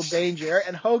actual danger.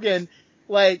 And Hogan,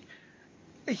 like,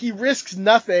 he risks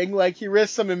nothing. Like, he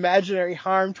risks some imaginary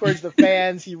harm towards the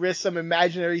fans. He risks some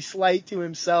imaginary slight to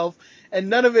himself. And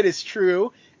none of it is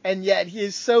true. And yet he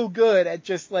is so good at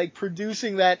just, like,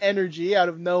 producing that energy out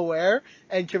of nowhere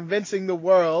and convincing the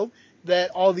world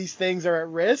that all these things are at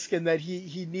risk and that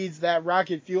he needs that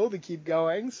rocket fuel to keep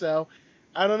going. So,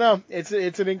 I don't know. It's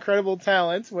an incredible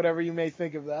talent, whatever you may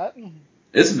think of that.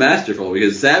 It's masterful,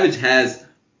 because Savage has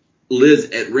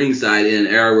Liz at ringside in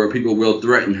an era where people will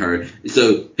threaten her.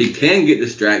 So he can get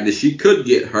distracted. She could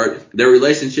get hurt. Their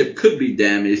relationship could be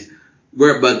damaged.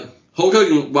 But Hulk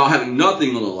Hogan, while having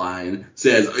nothing on the line,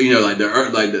 says, like the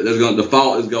earth, like the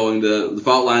fault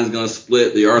line is going to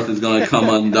split. The earth is going to come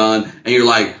undone. And you're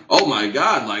like, oh my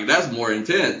God, like that's more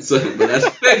intense. But that's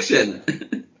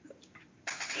fiction.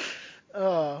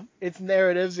 It's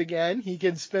narratives again. He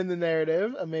can spin the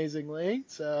narrative amazingly.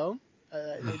 So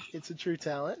it's a true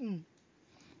talent.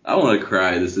 I want to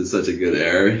cry. This is such a good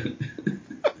era.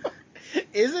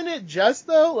 Isn't it just,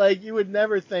 though? Like, you would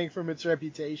never think from its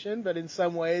reputation, but in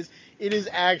some ways, it is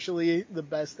actually the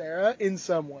best era in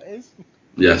some ways.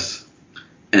 Yes.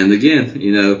 And again,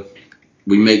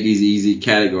 we make these easy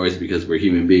categories because we're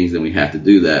human beings and we have to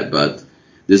do that. But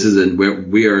this is where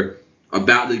we are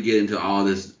about to get into all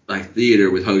this, like,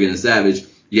 theater with Hogan and Savage.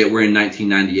 Yet we're in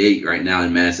 1998 right now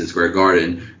in Madison Square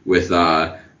Garden with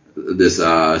this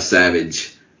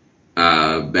Savage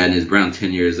Bad News Brown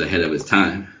 10 years ahead of his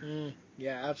time.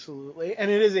 Yeah, absolutely.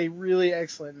 And it is a really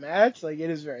excellent match. Like,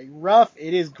 it is very rough.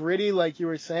 It is gritty, like you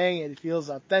were saying. It feels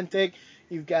authentic.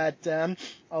 You've got a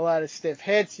lot of stiff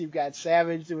hits. You've got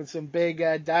Savage doing some big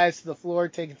dives to the floor,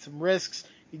 taking some risks.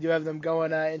 You do have them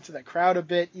going into the crowd a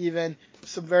bit, even.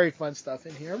 Some very fun stuff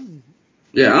in here.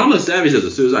 Yeah, I don't know if Savage does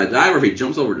a suicide dive or if he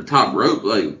jumps over the top rope.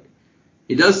 Like,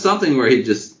 he does something where he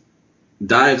just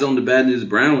dives on the Bad News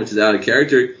Brown, which is out of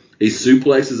character. He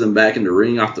suplexes him back in the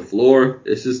ring off the floor.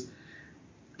 It's just,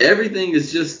 everything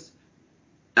is just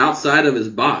outside of his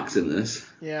box in this.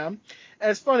 Yeah. And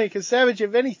it's funny because Savage,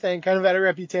 if anything, kind of had a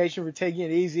reputation for taking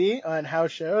it easy on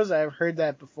house shows. I've heard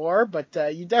that before,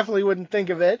 but you definitely wouldn't think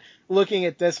of it looking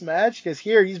at this match, because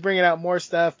here he's bringing out more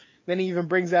stuff than he even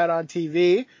brings out on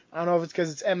TV. I don't know if it's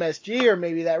because it's MSG or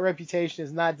maybe that reputation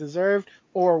is not deserved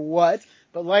or what,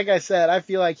 But like I said, I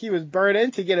feel like he was brought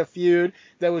in to get a feud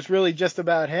that was really just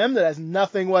about him, that has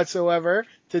nothing whatsoever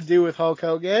to do with Hulk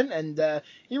Hogan, and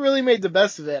he really made the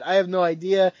best of it. I have no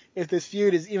idea if this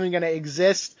feud is even going to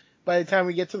exist by the time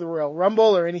we get to the Royal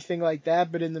Rumble or anything like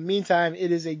that, but in the meantime,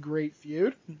 it is a great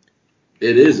feud.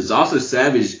 It is. It's also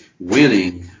Savage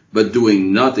winning, but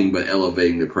doing nothing but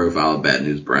elevating the profile of Bad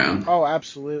News Brown. Oh,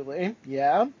 absolutely.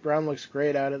 Yeah, Brown looks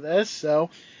great out of this. So,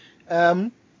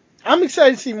 I'm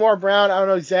excited to see more Brown. I don't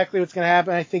know exactly what's going to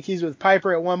happen. I think he's with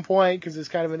Piper at one point because it's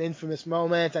kind of an infamous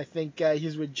moment. I think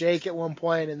he's with Jake at one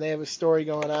point, and they have a story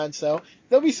going on. So,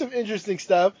 there'll be some interesting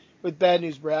stuff with Bad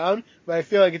News Brown, but I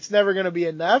feel like it's never going to be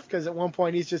enough because at one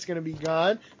point he's just going to be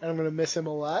gone, and I'm going to miss him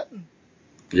a lot.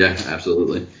 Yeah,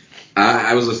 absolutely.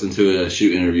 I was listening to a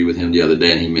shoot interview with him the other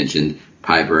day, and he mentioned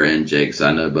Piper and Jake, so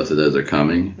I know both of those are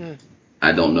coming.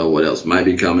 I don't know what else might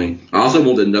be coming. I also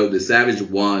want to note that Savage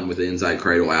won with the inside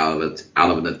cradle out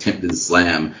of an attempted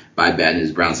slam by Bad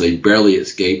News Brown, so he barely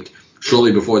escaped.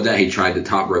 Shortly before that, he tried the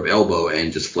top rope elbow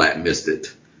and just flat missed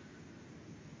it.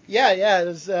 Yeah, it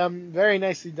was very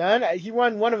nicely done. He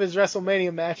won one of his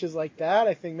WrestleMania matches like that,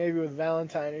 I think maybe with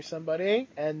Valentine or somebody.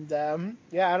 And, I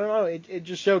don't know. It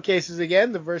just showcases,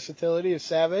 again, the versatility of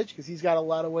Savage because he's got a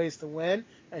lot of ways to win,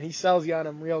 and he sells you on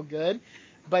him real good.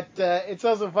 But it's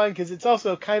also fun because it's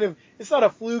also kind of, it's not a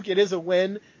fluke, it is a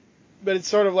win, but it's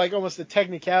sort of like almost a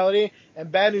technicality.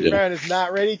 And Bad News Brown is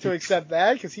not ready to accept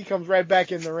that because he comes right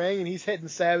back in the ring and he's hitting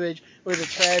Savage with a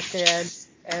trash can.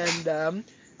 And,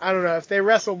 I don't know, if they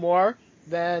wrestle more,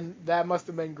 then that must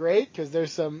have been great because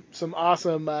there's some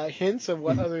awesome hints of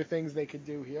what other things they could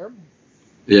do here.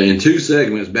 Yeah, in 2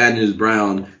 segments, Bad News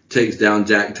Brown takes down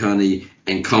Jack Tunney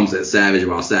and comes at Savage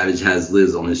while Savage has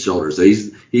Liz on his shoulder. So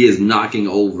he is knocking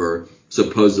over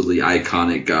supposedly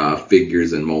iconic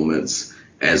figures and moments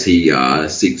as he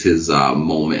seeks his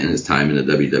moment in his time in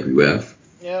the WWF.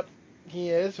 Yep. He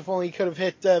is. If only he could have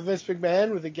hit Vince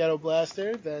McMahon with a ghetto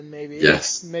blaster, then maybe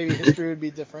history would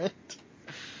be different.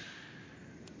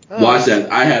 Watch that.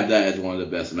 I have that as one of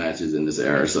the best matches in this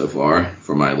era so far,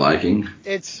 for my liking.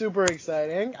 It's super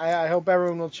exciting. I hope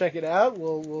everyone will check it out.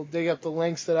 We'll dig up the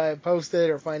links that I have posted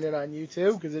or find it on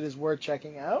YouTube because it is worth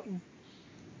checking out.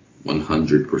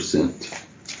 100%.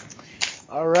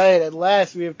 All right, at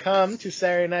last we have come to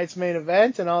Saturday night's main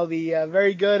event and all the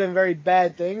very good and very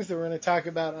bad things that we're going to talk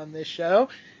about on this show.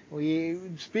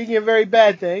 Speaking of very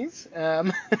bad things,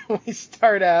 we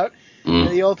start out.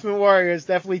 The Ultimate Warrior has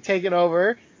definitely taken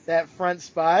over that front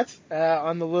spot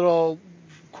on the little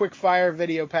quick fire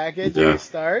video package at the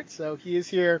start. So he is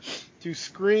here to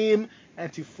scream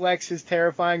and to flex his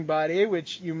terrifying body,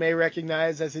 which you may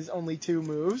recognize as his only 2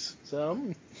 moves. So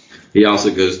he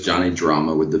also goes Johnny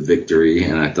Drama with the victory,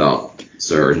 and I thought,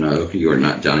 sir, no, you are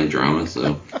not Johnny Drama,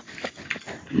 so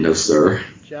no, sir.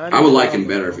 I would like him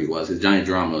better if he was, because Johnny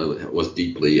Drama was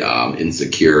deeply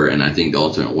insecure, and I think the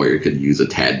Ultimate Warrior could use a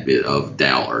tad bit of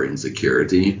doubt or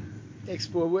insecurity.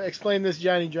 Explain this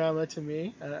Johnny Drama to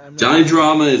me. Johnny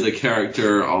Drama is a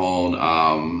character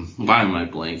on, why am I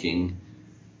blanking?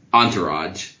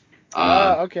 Entourage.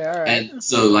 Okay, all right. And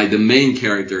so, like, the main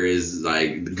character is,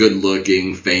 like, the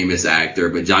good-looking, famous actor,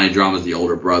 but Johnny Drama's the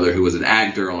older brother who was an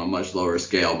actor on a much lower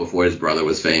scale before his brother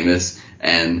was famous.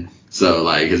 And so,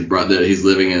 like, his brother, he's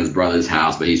living in his brother's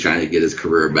house, but he's trying to get his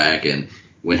career back. And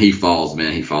when he falls,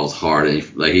 man, he falls hard. And,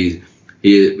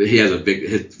 he has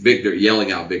his victory,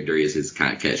 yelling out victory is his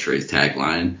kind of catchphrase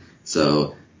tagline.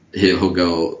 So he'll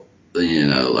go,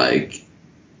 he'll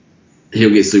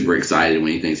get super excited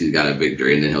when he thinks he's got a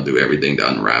victory, and then he'll do everything to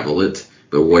unravel it.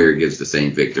 But Warrior gives the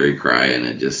same victory cry, and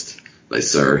it just, like,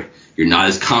 sir, you're not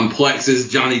as complex as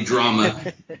Johnny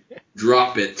Drama.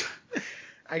 Drop it.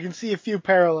 I can see a few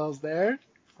parallels there,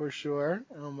 for sure.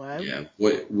 Oh, my. Yeah,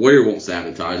 Warrior won't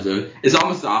sabotage, though. It's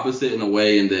almost the opposite in a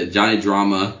way, in that Johnny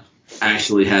Drama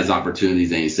actually has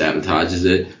opportunities and he sabotages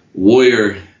it.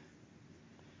 Warrior,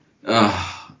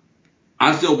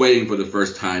 I'm still waiting for the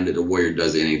first time that the Warrior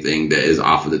does anything that is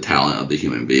off of the talent of the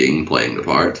human being playing the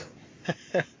part.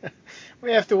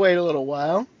 We have to wait a little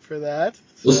while for that. So.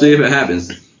 We'll see if it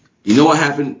happens. You know what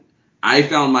happened? I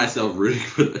found myself rooting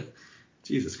for the...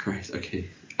 Jesus Christ, okay.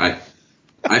 I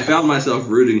found myself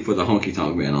rooting for the Honky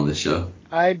Tonk Man on this show.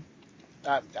 I'm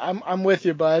with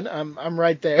you, bud. I'm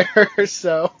right there,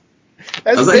 so...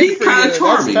 I was like, he's kind of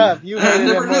charming. I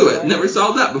never knew it. Never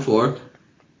saw that before.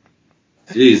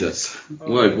 Jesus.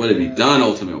 What have you done,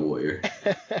 Ultimate Warrior?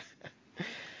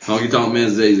 Honky Tonk Man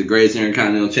says he's the greatest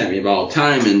Intercontinental Champion of all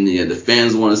time, and the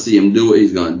fans want to see him do it.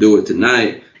 He's going to do it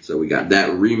tonight. So we got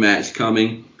that rematch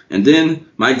coming. And then,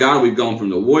 my God, we've gone from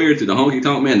the Warrior to the Honky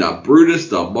Tonk Man to Brutus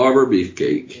the Barber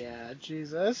Beefcake. Yeah,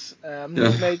 Jesus.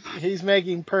 Yeah. He's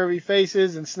making pervy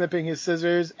faces and snipping his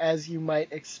scissors, as you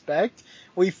might expect.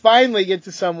 We finally get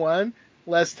to someone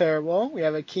less terrible. We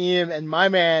have Akeem and my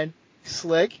man,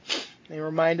 Slick. They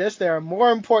remind us there are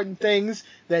more important things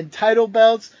than title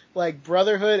belts, like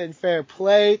brotherhood and fair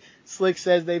play. Slick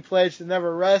says they pledge to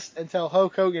never rest until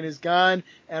Hulk Hogan is gone.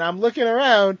 And I'm looking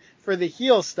around for the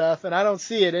heel stuff, and I don't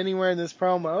see it anywhere in this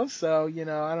promo. So,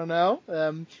 I don't know.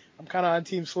 I'm kind of on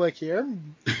Team Slick here.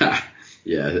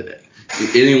 Yeah.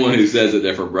 Anyone who says that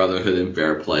they're for brotherhood and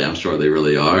fair play, I'm sure they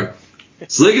really are.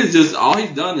 Slick is just, all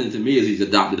he's done to me is he's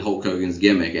adopted Hulk Hogan's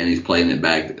gimmick and he's playing it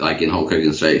back like in Hulk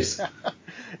Hogan's face.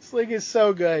 Slick is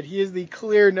so good. He is the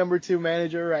clear number 2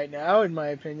 manager right now, in my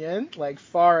opinion, like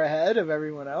far ahead of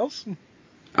everyone else.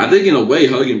 I think in a way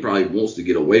Hogan probably wants to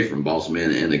get away from Boss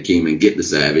Man and Akeem and get the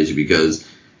Savage because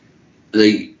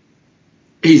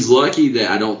he's lucky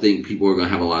that I don't think people are going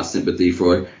to have a lot of sympathy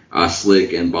for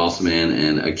Slick and Boss Man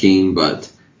and Akeem,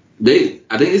 but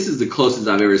I think this is the closest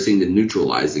I've ever seen to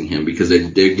neutralizing him because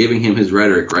they're giving him his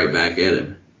rhetoric right back at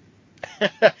him.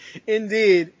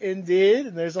 Indeed. And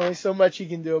there's only so much he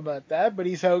can do about that, but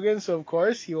he's Hogan, so of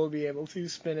course he will be able to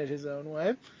spin it his own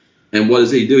way. And what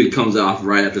does he do? He comes off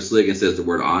right after Slick and says the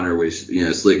word honor, which,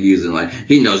 Slick using like,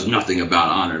 he knows nothing about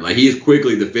honor. Like, he is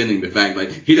quickly defending the fact, like,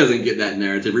 he doesn't get that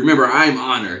narrative. Remember, I'm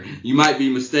honor. You might be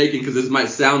mistaken because this might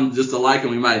sound just alike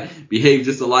and we might behave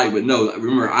just alike, but no,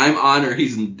 remember, I'm honor,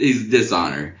 he's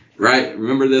dishonor. Right?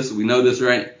 Remember this? We know this,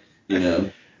 right?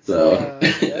 So,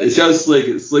 it shows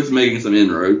Slick's making some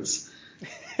inroads.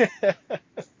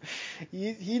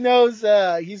 He knows,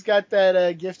 he's got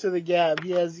that gift of the gab.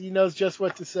 He knows just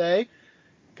what to say.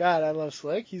 God, I love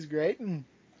Slick. He's great.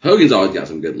 Hogan's always got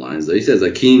some good lines, though. He says,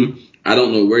 Akeem, I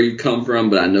don't know where you come from,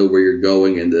 but I know where you're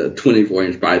going, and the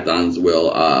 24-inch pythons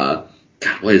will, I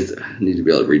need to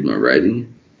be able to read my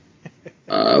writing.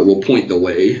 Will point the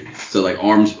way. So, like,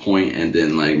 arms point, and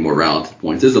then, like, morality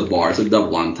points. It's a bar. It's a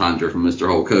double entendre from Mr.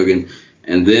 Hulk Hogan.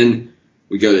 And then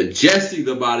we go to Jesse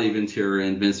the Body Ventura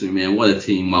and Vince McMahon. What a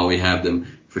team while we have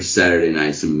them for Saturday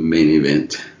night's main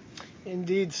event.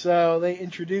 Indeed so. They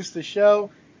introduce the show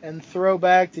and throw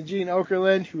back to Gene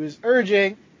Okerlund, who is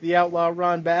urging the outlaw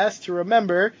Ron Bass to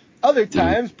remember other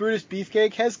times Brutus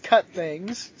Beefcake has cut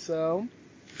things. So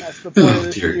that's the point of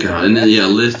this. Dear God. And then, a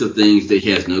list of things that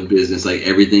he has no business. Like,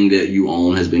 everything that you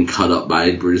own has been cut up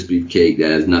by Brutus Beefcake.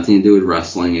 That has nothing to do with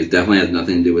wrestling. It definitely has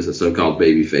nothing to do with a so-called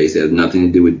babyface. It has nothing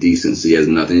to do with decency. It has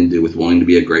nothing to do with wanting to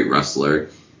be a great wrestler.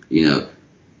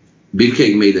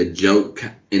 Beefcake made a joke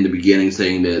in the beginning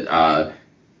saying that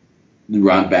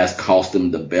Ron Bass cost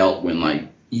him the belt when, like,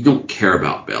 you don't care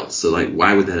about belts. So, like,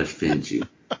 why would that offend you?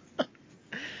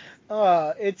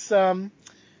 It's,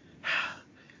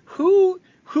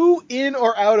 who in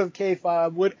or out of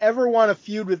K-Fob would ever want to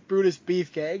feud with Brutus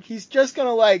Beefcake? He's just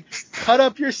gonna, like, cut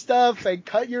up your stuff and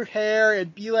cut your hair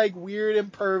and be, like, weird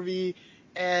and pervy,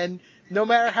 and no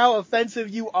matter how offensive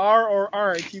you are or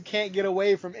aren't, you can't get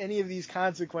away from any of these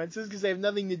consequences because they have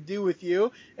nothing to do with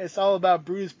you. It's all about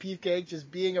Brutus Beefcake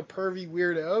just being a pervy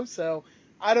weirdo. So,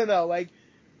 I don't know, like,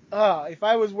 if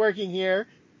I was working here,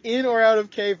 in or out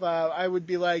of K-Fob, I would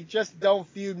be like, just don't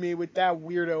feud me with that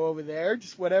weirdo over there.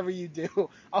 Just whatever you do.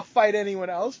 I'll fight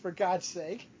anyone else, for God's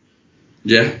sake.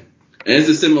 Yeah. And it's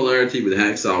a similarity with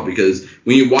Hacksaw because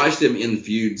when you watch them in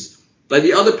feuds, like,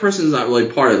 the other person's not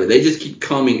really part of it. They just keep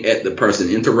coming at the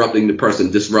person, interrupting the person,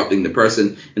 disrupting the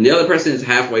person, and the other person is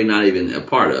halfway not even a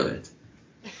part of it.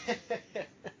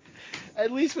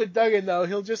 At least with Duggan, though,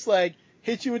 he'll just, like,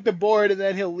 hit you with the board and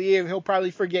then he'll leave. He'll probably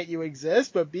forget you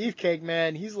exist. But Beefcake,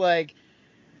 man, he's like,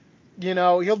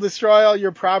 he'll destroy all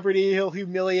your property. He'll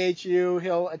humiliate you.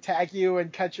 He'll attack you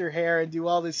and cut your hair and do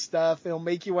all this stuff. He'll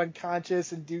make you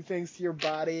unconscious and do things to your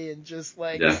body and just,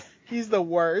 like, He's the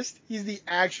worst. He's the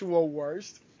actual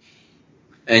worst.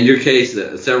 In your case,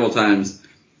 several times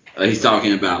he's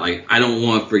talking about, like, I don't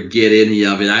want to forget any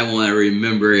of it. I want to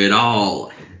remember it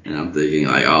all. And I'm thinking,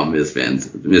 like, oh, Miz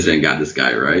Fan got this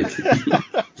guy right.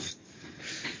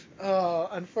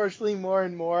 Unfortunately, more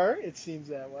and more it seems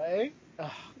that way.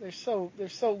 There's so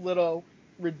little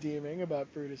redeeming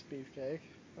about Brutus Beefcake.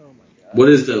 Oh my God. What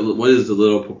is the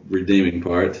little redeeming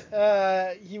part?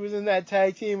 He was in that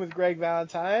tag team with Greg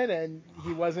Valentine, and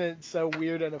he wasn't so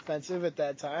weird and offensive at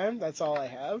that time. That's all I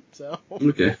have. So.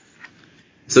 Okay.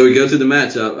 So we go to the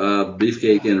matchup,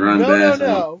 Beefcake and Ron Bass.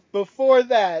 No. Before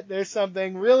that, there's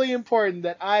something really important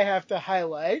that I have to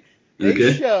highlight.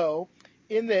 They show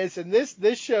in this, and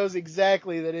this shows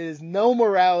exactly that it is no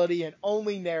morality and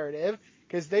only narrative,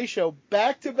 because they show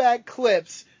back-to-back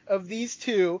clips of these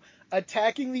two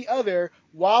attacking the other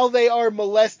while they are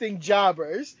molesting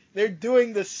jobbers. They're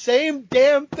doing the same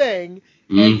damn thing,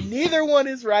 and neither one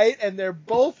is right, and they're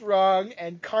both wrong,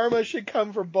 and karma should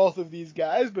come for both of these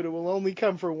guys, but it will only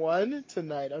come for one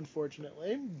tonight,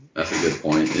 unfortunately. That's a good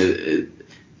point.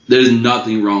 There's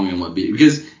nothing wrong in what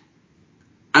because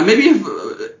maybe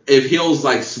if heels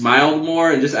like smiled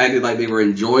more and just acted like they were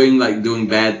enjoying like doing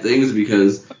bad things,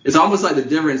 because it's almost like the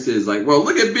difference is like, well,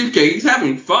 look at Beefcake, he's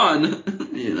having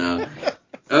fun, you know.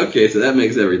 Okay, so that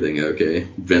makes everything okay.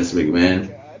 Vince McMahon.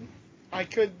 God.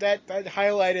 That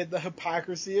highlighted the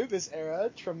hypocrisy of this era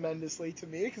tremendously to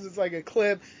me, because it's like a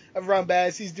clip of Ron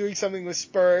Bass, he's doing something with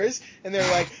Spurs, and they're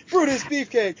like, Brutus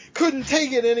Beefcake couldn't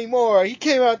take it anymore, he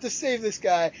came out to save this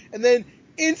guy, and then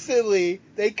instantly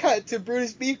they cut to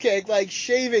Brutus Beefcake like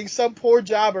shaving some poor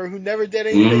jobber who never did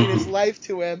anything in his life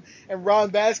to him, and Ron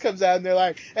Bass comes out and they're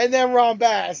like, and then Ron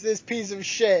Bass, this piece of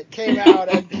shit, came out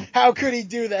and how could he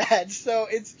do that? So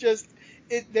it's just,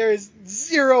 there is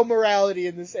zero morality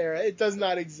in this era. It does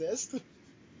not exist.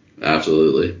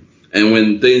 Absolutely. And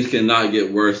when things cannot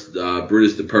get worse,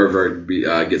 Brutus the pervert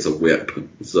gets a whip.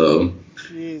 So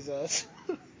Jesus.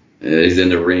 He's in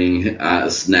the ring,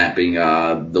 snapping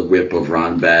the whip of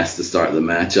Ron Bass to start the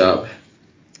matchup.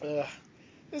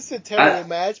 This is a terrible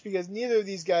match because neither of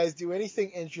these guys do anything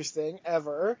interesting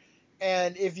ever.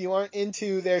 And if you aren't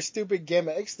into their stupid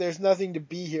gimmicks, there's nothing to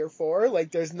be here for.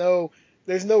 Like, there's no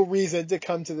reason to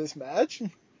come to this match.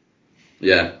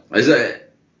 Yeah. I say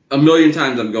a million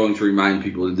times I'm going to remind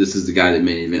people that this is the guy that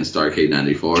main event Starrcade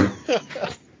 94.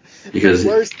 Because the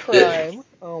worst crime.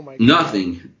 Oh my god.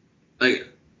 Nothing. Like,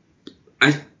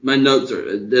 my notes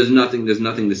are there's nothing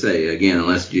to say again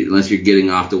unless you're getting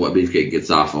off to what Beefcake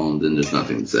gets off on, then there's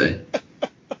nothing to say.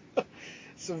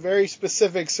 It's a very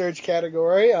specific search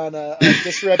category on a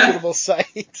disreputable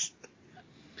site.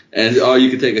 And you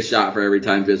can take a shot for every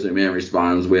time Vince McMahon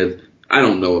responds with, I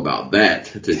don't know about that,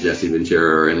 to Jesse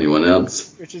Ventura or anyone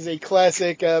else. Which is a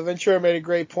classic. Ventura made a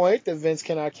great point that Vince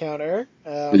cannot counter.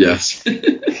 Yes.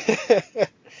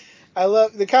 I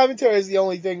love the commentary is the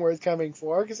only thing worth coming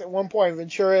for, because at one point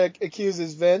Ventura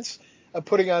accuses Vince of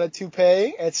putting on a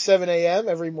toupee at 7 a.m.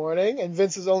 every morning, and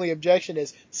Vince's only objection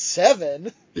is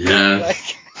 7. Yeah.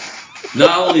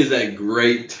 Not only is that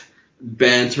great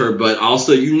banter, but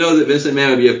also you know that Vince McMahon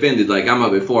would be offended. Like, I'm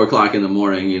up at 4 o'clock in the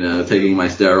morning, taking my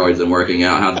steroids and working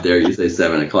out. How dare you say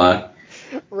 7 o'clock?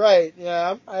 Right,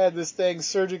 yeah. I had this thing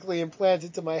surgically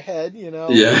implanted to my head,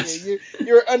 Yes.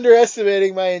 You're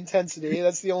underestimating my intensity.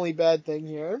 That's the only bad thing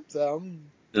here, so.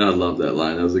 I love that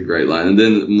line. That was a great line. And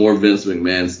then more Vince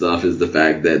McMahon stuff is the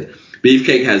fact that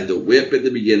Beefcake has the whip at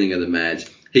the beginning of the match.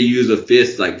 He used a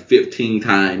fist like 15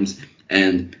 times,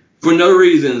 and for no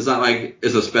reason, it's not like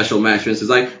it's a special match. It's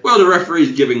like, well, the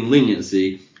referee's giving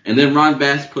leniency. And then Ron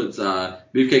Bass puts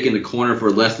Beefcake in the corner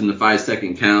for less than the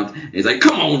 5-second count. And he's like,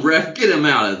 come on, ref, get him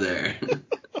out of there.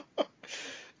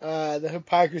 The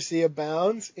hypocrisy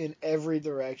abounds in every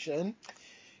direction.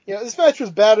 This match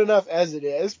was bad enough as it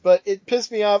is, but it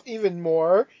pissed me off even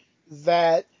more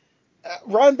that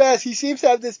Ron Bass, he seems to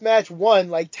have this match won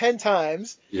like 10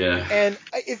 times. Yeah. And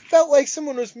it felt like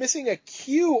someone was missing a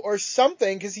cue or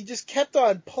something, because he just kept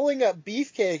on pulling up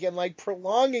Beefcake and like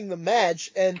prolonging the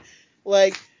match. And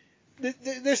like,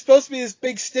 there's supposed to be this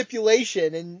big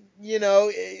stipulation, and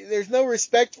there's no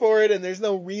respect for it, and there's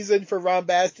no reason for Ron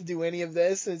Bass to do any of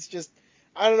this. It's just,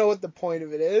 I don't know what the point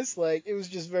of it is. Like, it was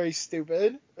just very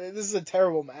stupid. This is a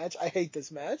terrible match. I hate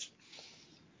this match.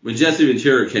 When Jesse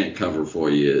Ventura can't cover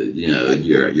for you,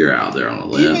 you're out there on a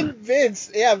limb. Even Vince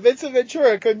and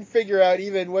Ventura couldn't figure out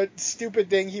even what stupid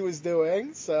thing he was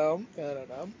doing. So I don't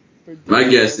know. My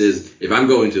guess is if I'm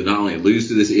going to not only lose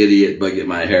to this idiot but get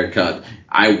my hair cut,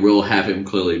 I will have him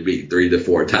clearly beat 3 to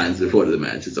 4 times before the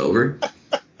match is over.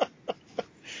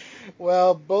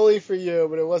 Well, bully for you,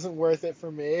 but it wasn't worth it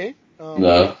for me. Oh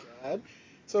no. My God.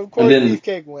 So of course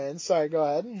Beefcake wins. Sorry, go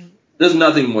ahead. There's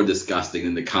nothing more disgusting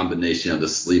than the combination of the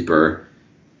sleeper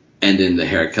and then the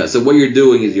haircut. So what you're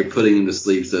doing is you're putting him to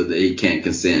sleep so that he can't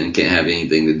consent and can't have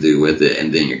anything to do with it,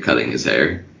 and then you're cutting his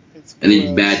hair. And then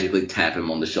you magically tap him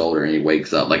on the shoulder and he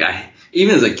wakes up. Like,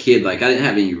 even as a kid, like, I didn't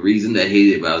have any reason to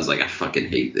hate it, but I was like, I fucking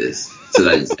hate this. So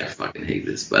I didn't say I fucking hate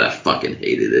this, but I fucking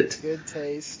hated it. Good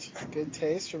taste. Good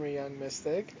taste from a young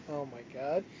mystic. Oh my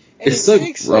god. And it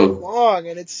takes so long,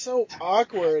 and it's so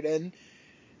awkward, and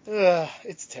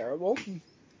it's terrible.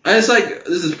 And it's like,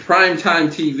 this is primetime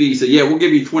TV, so yeah, we'll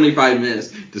give you 25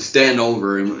 minutes to stand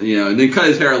over him, and then cut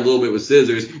his hair a little bit with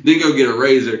scissors, then go get a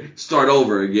razor, start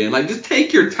over again. Like, just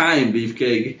take your time,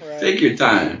 Beefcake. Right. Take your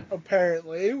time.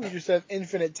 Apparently, we just have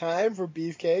infinite time for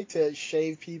Beefcake to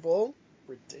shave people.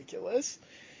 Ridiculous.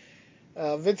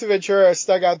 Vince and Ventura are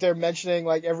stuck out there mentioning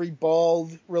like every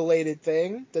bald related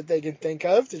thing that they can think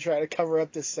of to try to cover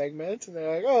up this segment. And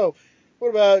they're like, oh, what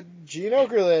about Gene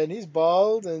Okerlund? He's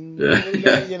bald. And Yeah.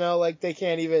 what about, like they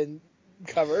can't even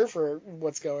cover for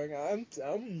what's going on.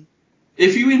 So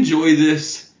If you enjoy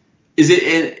this, is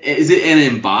it an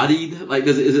embodied, like,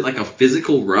 is it like a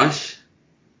physical rush?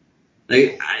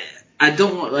 Like, I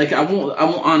don't want, like, I want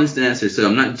honest answers, so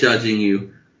I'm not judging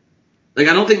you. Like,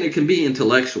 I don't think it can be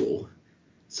intellectual.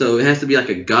 So it has to be like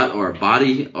a gut or a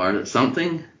body or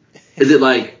something. Is it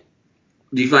like,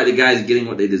 do you feel like the guy's getting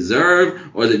what they deserve?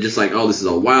 Or is it just like, oh, this is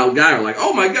a wild guy? Or like,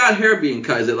 oh my God, hair being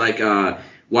cut. Is it like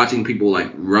watching people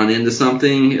like run into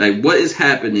something? Like, what is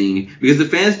happening? Because the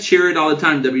fans cheer it all the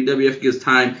time. WWF gives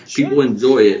time. Sure. People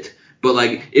enjoy it. But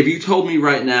like, if you told me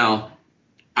right now,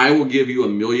 I will give you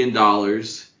 $1 million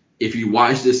if you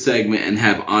watch this segment and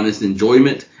have honest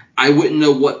enjoyment, I wouldn't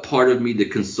know what part of me to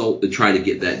consult to try to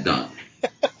get that done.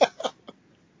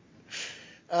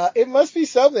 It must be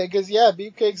something because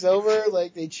Beefcake's over.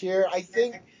 Like they cheer. I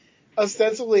think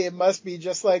ostensibly it must be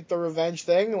just like the revenge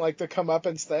thing, like the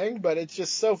comeuppance thing, but it's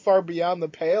just so far beyond the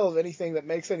pale of anything that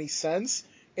makes any sense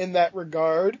in that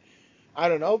regard. I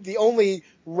don't know. The only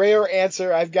rare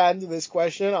answer I've gotten to this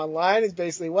question online is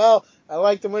basically, well, I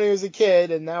liked him when he was a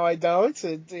kid and now I don't.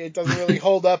 It doesn't really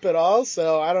hold up at all.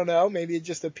 So I don't know. Maybe it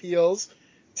just appeals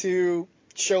to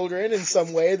children in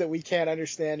some way that we can't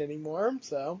understand anymore.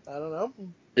 So I don't know.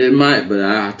 It might, but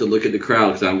I have to look at the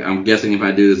crowd because I'm guessing if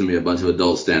I do, there's going to be a bunch of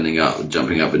adults standing up,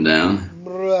 jumping up and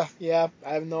down. Yeah,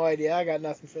 I have no idea. I got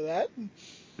nothing for that.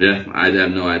 Yeah, I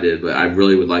have no idea, but I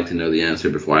really would like to know the answer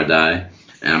before I die.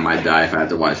 And I might die if I have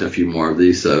to watch a few more of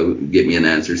these, so get me an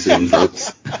answer soon,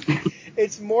 folks.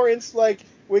 It's more, it's like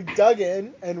with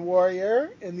Duggan and Warrior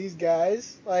and these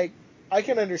guys, like, I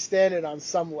can understand it on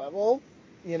some level,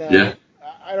 Yeah.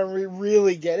 I don't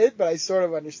really get it, but I sort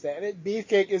of understand it.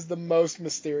 Beefcake is the most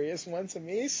mysterious one to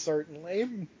me,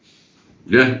 certainly.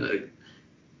 Yeah.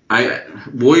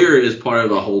 Warrior is part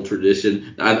of a whole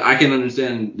tradition. I can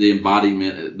understand the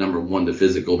embodiment, number one, the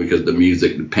physical, because the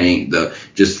music, the paint, the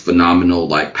just phenomenal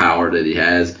like power that he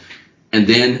has. And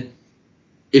then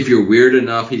if you're weird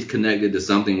enough, he's connected to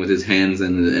something with his hands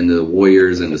and the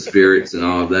warriors and the spirits and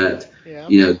all of that.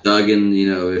 Yeah. Duggan,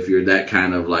 if you're that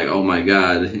kind of like, oh my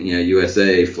God,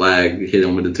 USA flag, hit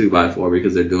them with a 2x4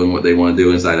 because they're doing what they want to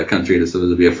do inside a country that's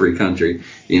supposed to be a free country.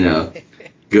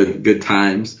 Good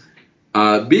times.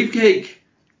 Beefcake,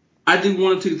 I do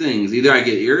one of two things. Either I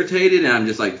get irritated and I'm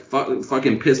just like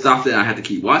fucking pissed off that I have to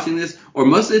keep watching this, or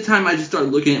most of the time I just start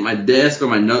looking at my desk or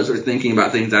my notes or thinking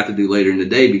about things I have to do later in the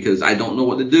day because I don't know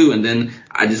what to do, and then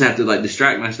I just have to like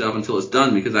distract myself until it's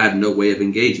done because I have no way of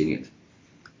engaging it.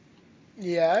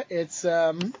 Yeah, it's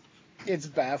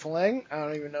baffling. I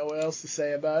don't even know what else to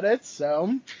say about it.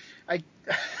 So, I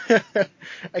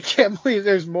I can't believe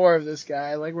there's more of this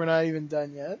guy. Like we're not even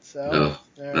done yet. So,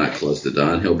 No, not close to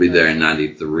done. He'll be there in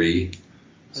 '93.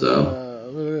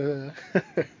 So,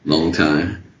 long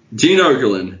time. Gene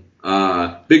Okerlund,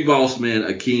 Big Boss Man,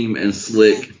 Akeem, and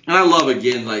Slick. And I love,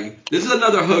 again, like, this is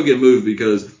another Hogan move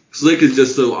because Slick is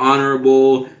just so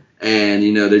honorable and,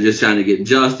 they're just trying to get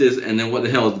justice. And then what the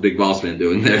hell is the Big Boss Man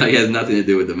doing there? Like, it has nothing to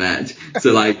do with the match.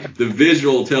 So, like, the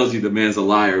visual tells you the man's a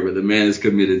liar, but the man is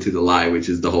committed to the lie, which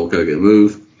is the Hulk Hogan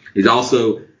move. He's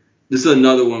also... This is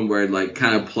another one where, like,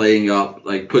 kind of playing up,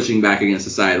 like, pushing back against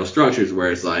societal structures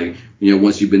where it's like,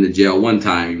 once you've been to jail one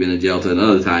time, you've been to jail to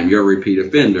another time, you're a repeat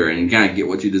offender and you can't get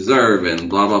what you deserve and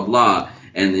blah, blah, blah.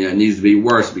 And it needs to be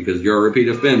worse because you're a repeat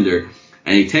offender.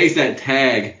 And he takes that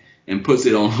tag and puts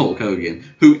it on Hulk Hogan,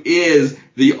 who is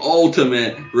the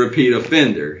ultimate repeat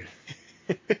offender.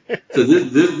 So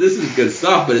this is good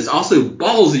stuff, but it's also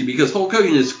ballsy because Hulk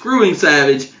Hogan is screwing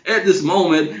Savage at this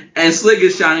moment, and Slick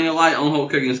is shining a light on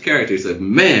Hulk Hogan's character. So,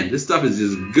 man, this stuff is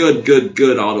just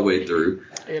good all the way through.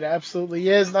 It absolutely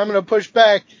is, and I'm going to push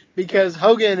back because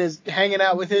Hogan is hanging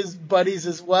out with his buddies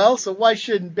as well, so why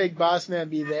shouldn't Big Boss Man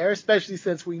be there, especially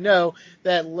since we know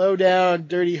that low-down,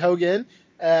 dirty Hogan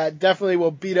definitely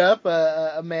will beat up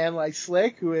a man like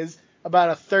Slick, who is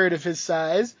about a third of his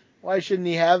size. Why shouldn't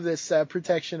he have this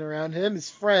protection around him? His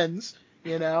friends,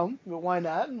 but why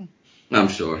not? I'm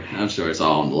sure it's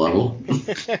all on the level.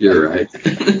 You're right.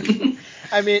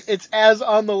 I mean, it's as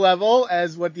on the level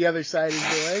as what the other side is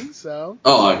doing, so.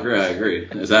 Oh, I agree.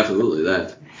 It's absolutely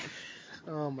that.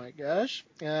 Oh my gosh.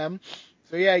 So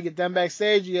yeah, you get them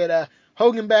backstage. You get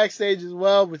Hogan backstage as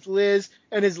well with Liz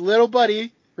and his little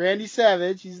buddy, Randy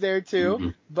Savage, he's there too. Mm-hmm.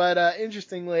 But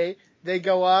interestingly, they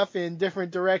go off in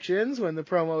different directions when the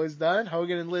promo is done.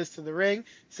 Hogan and Liz to the ring.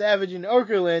 Savage and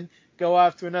Okerlund go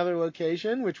off to another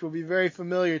location, which will be very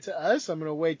familiar to us. I'm going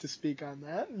to wait to speak on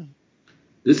that.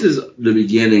 This is the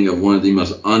beginning of one of the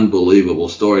most unbelievable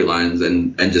storylines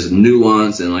and just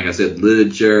nuance and, like I said,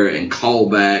 literature and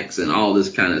callbacks and all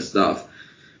this kind of stuff.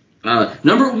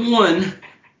 Number one,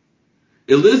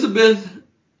 Elizabeth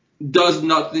does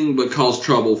nothing but cause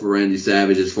trouble for Randy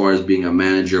Savage as far as being a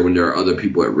manager when there are other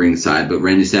people at ringside. But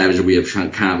Randy Savage, we have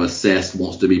kind of assessed,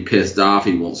 wants to be pissed off.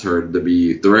 He wants her to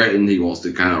be threatened. He wants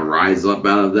to kind of rise up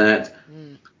out of that.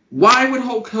 Why would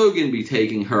Hulk Hogan be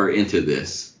taking her into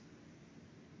this?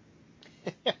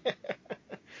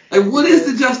 Like, what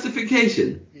is the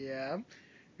justification? Yeah,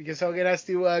 because Hogan has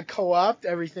to co-opt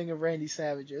everything of Randy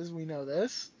Savage's. We know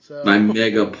this. So My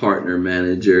mega partner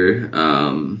manager.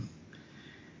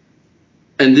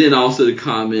 And then also to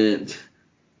comment,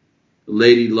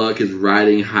 Lady Luck is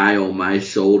riding high on my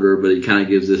shoulder, but he kind of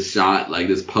gives this shot, like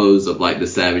this pose of like the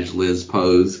Savage Liz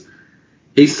pose.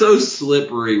 He's so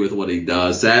slippery with what he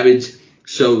does. Savage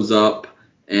shows up,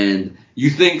 and you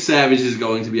think Savage is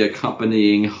going to be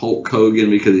accompanying Hulk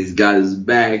Hogan because he's got his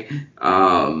back.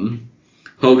 Hulk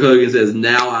Hogan says,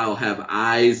 "Now I'll have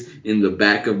eyes in the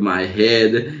back of my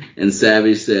head." And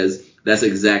Savage says, "That's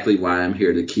exactly why I'm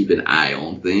here, to keep an eye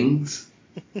on things."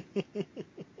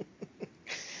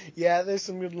 Yeah, there's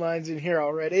some good lines in here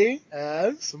already.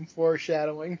 Some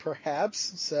foreshadowing,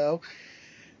 perhaps. So,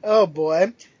 oh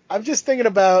boy. I'm just thinking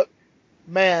about,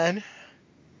 man,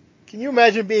 can you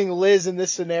imagine being Liz in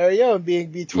this scenario and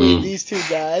being between these two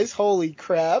guys? Holy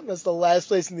crap. That's the last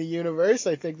place in the universe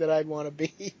I think that I'd want to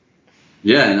be.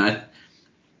 Yeah, and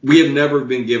we have never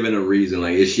been given a reason.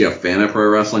 Like, is she a fan of pro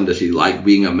wrestling? Does she like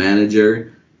being a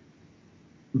manager?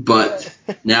 But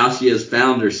now she has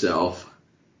found herself,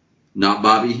 not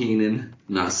Bobby Heenan,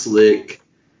 not Slick,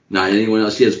 not anyone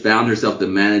else. She has found herself the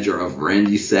manager of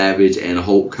Randy Savage and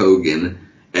Hulk Hogan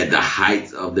at the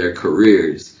height of their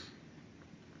careers.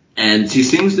 And she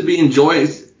seems to be enjoying,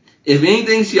 if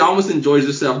anything, she almost enjoys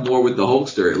herself more with the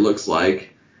Hulkster, it looks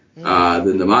like,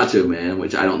 than the Macho Man,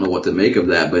 which I don't know what to make of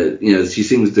that. But, you know, she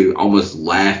seems to almost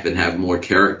laugh and have more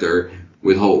character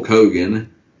with Hulk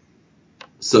Hogan.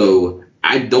 So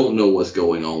I don't know what's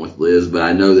going on with Liz, but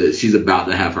I know that she's about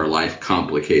to have her life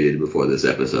complicated before this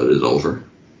episode is over.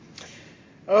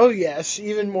 Oh, yes,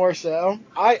 even more so.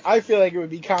 I feel like it would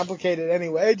be complicated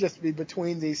anyway, just to be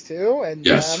between these two. And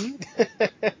Yes.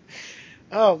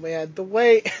 oh, man, the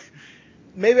way...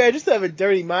 Maybe I just have a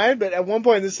dirty mind, but at one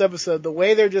point in this episode, the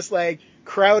way they're just, like,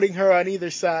 crowding her on either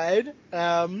side,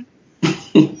 can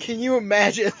you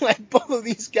imagine, like, both of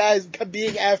these guys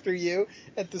being after you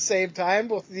at the same time?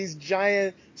 Both of these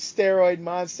giant steroid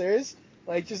monsters.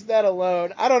 Like, just that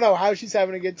alone. I don't know how she's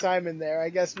having a good time in there. I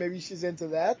guess maybe she's into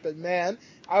that, but man,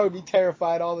 I would be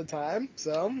terrified all the time,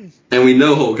 so. And we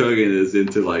know Hulk Hogan is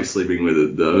into, like, sleeping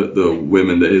with the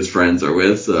women that his friends are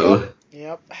with, so.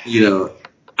 Yep. You know,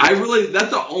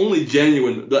 that's the only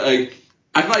genuine, like,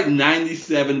 I feel like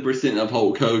 97% of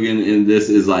Hulk Hogan in this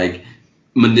is, like,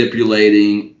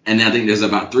 manipulating, and I think there's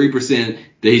about 3%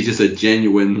 that he's just a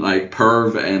genuine, like,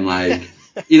 perv, and, like,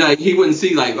 you know, like, he wouldn't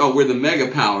see, like, oh, we're the mega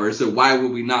power, so why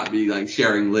would we not be, like,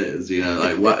 sharing Liz, you know,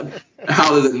 like, what, how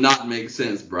does it not make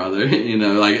sense, brother, you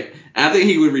know, like, I think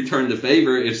he would return the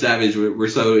favor if Savage were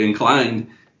so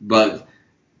inclined, but,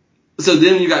 so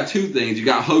then you got two things, you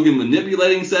got Hogan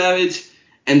manipulating Savage,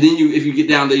 and then if you get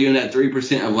down to even that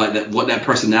 3% of, like, that, what that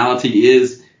personality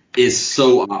is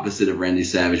so opposite of Randy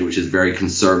Savage, which is very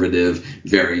conservative,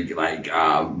 very, like,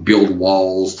 build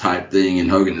walls type thing, and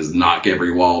Hogan just knock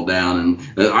every wall down, and,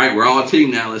 all right, we're all a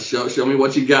team now, let's show me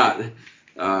what you got,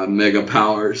 mega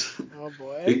powers. Oh,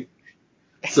 boy.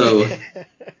 So,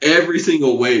 every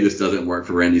single way this doesn't work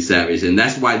for Randy Savage, and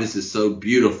that's why this is so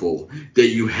beautiful, that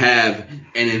you have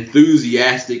an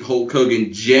enthusiastic Hulk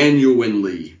Hogan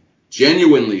genuinely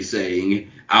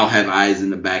saying, I'll have eyes in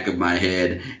the back of my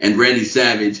head, and Randy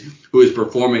Savage, who is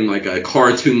performing like a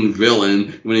cartoon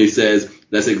villain when he says,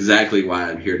 that's exactly why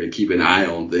I'm here, to keep an eye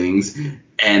on things,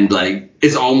 and, like,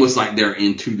 it's almost like they're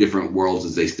in two different worlds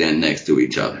as they stand next to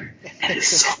each other, and it's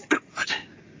so good.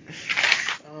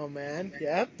 Oh, man,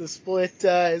 yeah, the split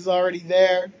is already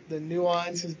there, the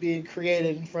nuance is being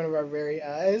created in front of our very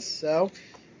eyes, so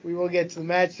we will get to the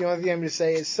match. The only thing I'm going to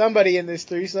say is somebody in this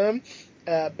threesome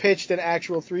pitched an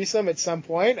actual threesome at some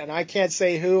point, and I can't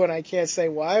say who and I can't say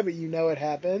why, but you know it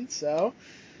happened, so.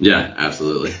 Yeah,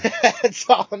 absolutely. That's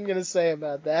all I'm going to say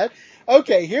about that.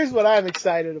 Okay, here's what I'm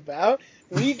excited about.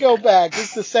 We go back, this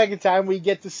is the second time we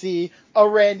get to see a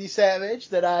Randy Savage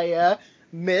that I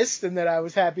missed and that I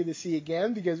was happy to see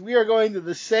again, because we are going to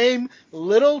the same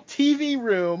little TV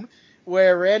room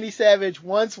where Randy Savage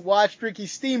once watched Ricky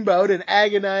Steamboat and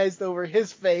agonized over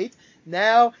his fate.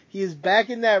 Now he is back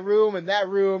in that room, and that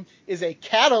room is a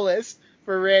catalyst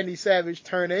for Randy Savage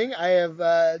turning. I have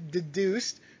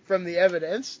deduced from the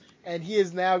evidence, and he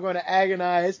is now going to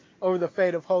agonize over the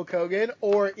fate of Hulk Hogan,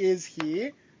 or is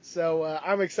he? So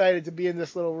I'm excited to be in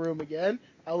this little room again.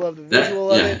 I love the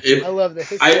visual of it. I love the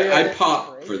history of it. I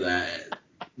pop for that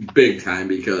big time,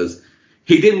 because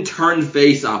he didn't turn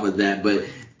face off of that,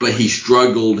 but he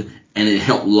struggled, and it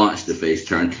helped launch the face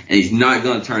turn. And he's not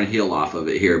going to turn heel off of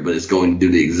it here, but it's going to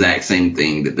do the exact same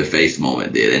thing that the face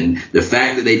moment did. And the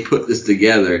fact that they put this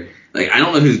together, like, I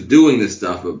don't know who's doing this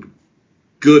stuff, but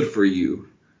good for you.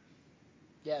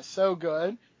 Yeah, so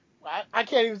good. I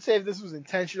can't even say if this was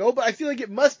intentional, but I feel like it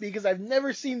must be, because I've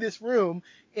never seen this room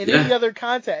in any other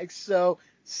context. So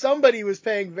somebody was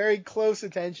paying very close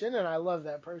attention, and I love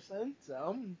that person.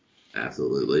 So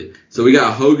Absolutely. So we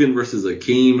got Hogan versus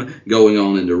Akeem going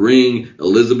on in the ring.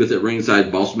 Elizabeth at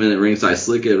ringside, Bossman at ringside,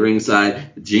 Slick at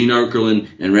ringside, Gene Okerlund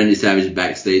and Randy Savage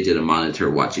backstage at a monitor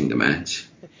watching the match.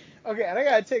 Okay, and I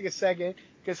gotta take a second,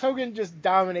 because Hogan just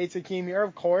dominates Akeem here,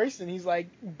 of course, and he's like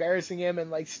embarrassing him and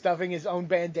like stuffing his own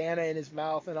bandana in his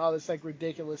mouth and all this like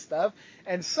ridiculous stuff.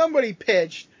 And somebody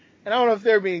pitched, and I don't know if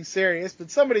they're being serious,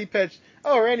 but somebody pitched,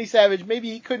 oh, Randy Savage, maybe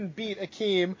he couldn't beat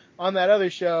Akeem on that other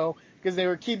show because they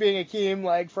were keeping Akeem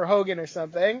like for Hogan or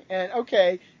something. And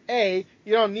okay, A,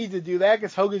 you don't need to do that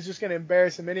because Hogan's just going to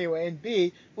embarrass him anyway. And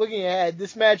B, looking ahead,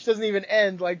 this match doesn't even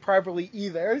end like properly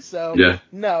either. So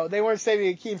no, they weren't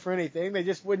saving Akeem for anything. They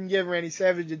just wouldn't give Randy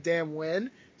Savage a damn win.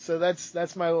 So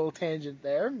that's my little tangent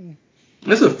there.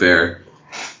 That's a fair,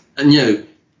 and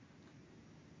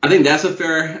I think that's a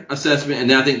fair assessment. And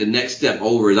then I think the next step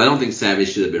over is I don't think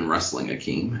Savage should have been wrestling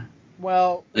Akeem.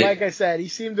 Well, like I said, he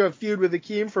seemed to have feuded with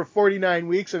Akeem for 49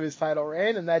 weeks of his title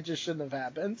reign, and that just shouldn't have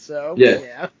happened. So,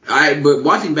 yeah. But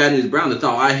watching Bad News Brown, the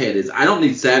thought I had is I don't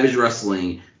need Savage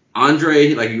wrestling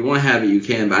Andre. Like, if you want to have it, you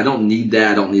can, but I don't need that.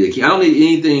 I don't need Akeem. I don't need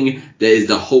anything that is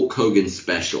the Hulk Hogan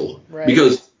special. Right.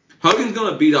 Because Hogan's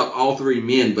going to beat up all three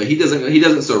men, but he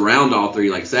doesn't surround all three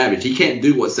like Savage. He can't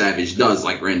do what Savage does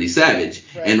like Randy Savage.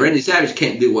 Right. And Randy Savage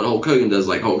can't do what Hulk Hogan does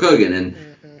like Hulk Hogan. And,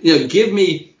 give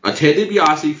me a Ted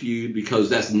DiBiase feud, because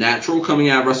that's natural coming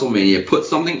out of WrestleMania. Put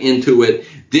something into it.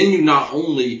 Then you not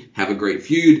only have a great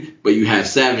feud, but you have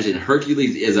Savage and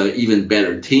Hercules as an even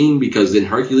better team, because then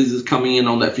Hercules is coming in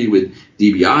on that feud with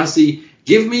DiBiase.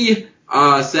 Give me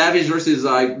Savage versus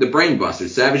the Brainbusters,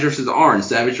 Savage versus Arn,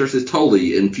 Savage versus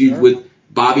Tully, and feud with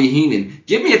Bobby Heenan.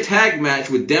 Give me a tag match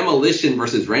with Demolition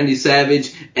versus Randy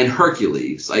Savage and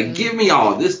Hercules. Give me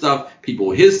all of this stuff.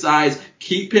 People his size.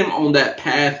 Keep him on that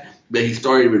path that he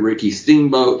started with Ricky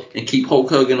Steamboat, and keep Hulk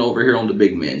Hogan over here on the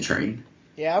big man train.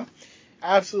 Yeah,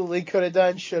 absolutely. Could have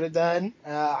done, should have done.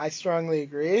 I strongly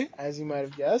agree, as you might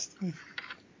have guessed.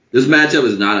 This matchup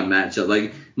is not a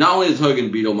matchup. Not only does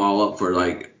Hogan beat them all up for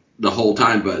the whole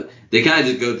time, but they kind of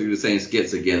just go through the same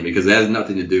skits again, because it has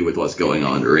nothing to do with what's going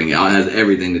on in the ring. It has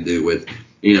everything to do with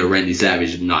Randy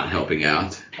Savage not helping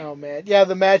out. Oh, man. Yeah,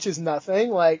 the match is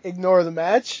nothing. Ignore the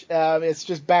match. It's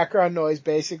just background noise,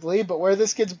 basically. But where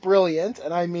this gets brilliant,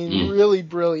 and I mean really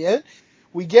brilliant,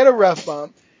 we get a ref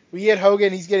bump. We get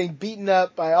Hogan. He's getting beaten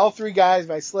up by all three guys,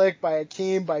 by Slick, by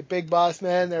Akeem, by Big Boss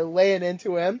Man. They're laying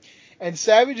into him. And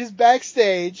Savage is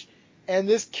backstage, and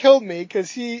this killed me,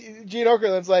 because Gene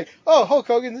Okerlund's like, oh, Hulk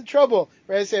Hogan's in trouble.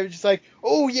 Randy Savage is like,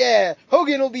 oh, yeah,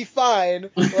 Hogan will be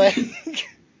fine.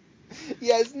 He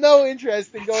has no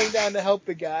interest in going down to help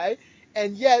the guy,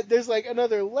 and yet there's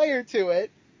another layer to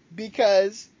it,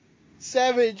 because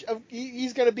Savage,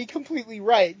 he's going to be completely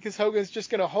right, because Hogan's just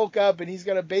going to Hulk up and he's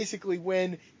going to basically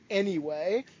win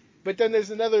anyway. But then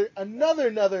there's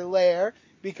another layer,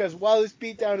 because while this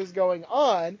beatdown is going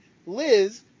on,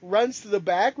 Liz runs to the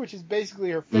back, which is basically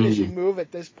her finishing move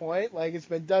at this point. It's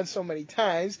been done so many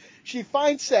times. She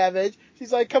finds Savage.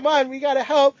 She's like, come on, we gotta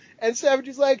help. And Savage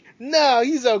is like, no,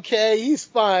 he's okay. He's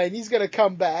fine. He's gonna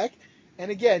come back.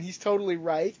 And again, he's totally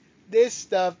right. This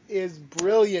stuff is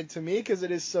brilliant to me, because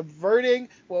it is subverting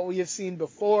what we have seen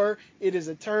before. It is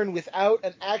a turn without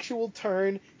an actual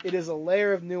turn. It is a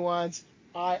layer of nuance.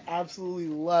 I absolutely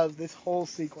love this whole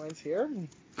sequence here.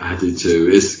 I do too.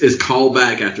 It's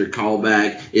callback after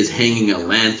callback. It's hanging a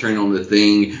lantern on the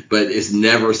thing, but it's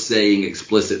never saying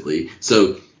explicitly.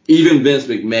 So even Vince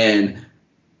McMahon,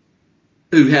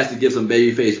 who has to give some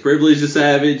babyface privilege to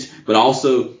Savage, but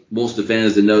also wants the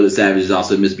fans to know that Savage is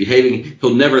also misbehaving,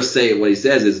 he'll never say it. What he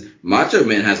says is, Macho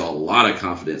Man has a lot of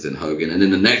confidence in Hogan, and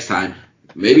then the next time,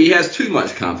 maybe he has too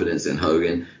much confidence in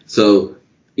Hogan. So,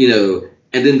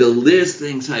 And then the Liz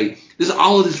thing's like,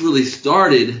 all of this really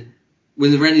started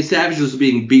when Randy Savage was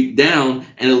being beat down,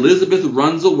 and Elizabeth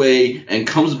runs away and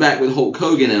comes back with Hulk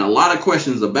Hogan, and a lot of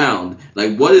questions abound.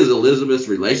 Like, what is Elizabeth's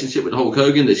relationship with Hulk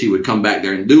Hogan that she would come back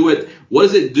there and do it? What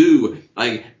does it do?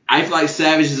 Like, I feel like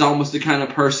Savage is almost the kind of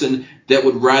person that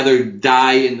would rather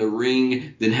die in the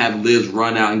ring than have Liz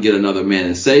run out and get another man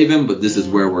and save him. But this is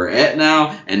where we're at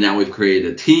now, and now we've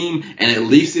created a team, and at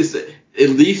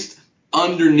least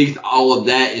underneath all of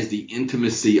that is the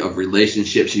intimacy of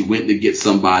relationship. She went to get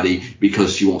somebody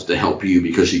because she wants to help you,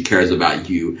 because she cares about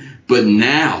you. But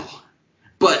now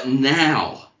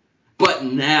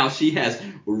she has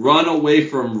run away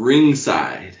from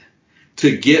ringside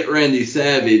to get Randy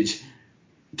Savage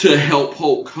to help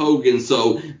Hulk Hogan.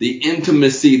 So the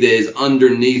intimacy that is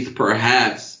underneath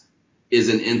perhaps is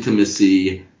an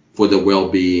intimacy for the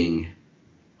well-being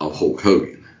of Hulk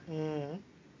Hogan.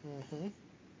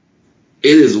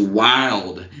 It is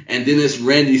wild. And then it's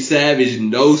Randy Savage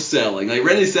no-selling. Like,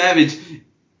 Randy Savage,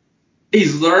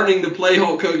 he's learning to play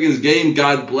Hulk Hogan's game.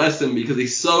 God bless him, because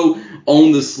he's so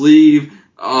on the sleeve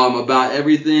about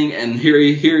everything. And here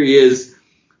he is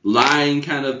lying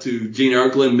kind of to Gene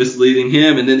Okerlund, misleading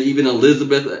him. And then even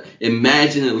Elizabeth,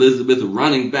 imagine Elizabeth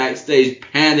running backstage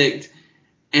panicked,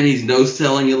 and he's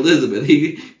no-selling Elizabeth.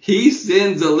 He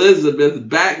sends Elizabeth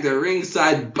back to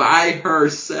ringside by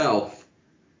herself.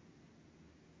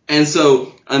 And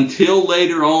so until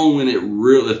later on, when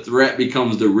the threat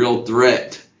becomes the real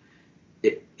threat,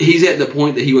 he's at the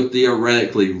point that he would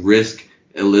theoretically risk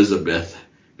Elizabeth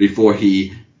before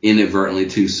he inadvertently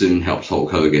too soon helps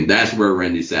Hulk Hogan. That's where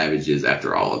Randy Savage is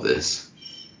after all of this.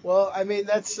 Well, I mean,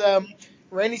 that's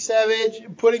Randy Savage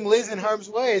putting Liz in harm's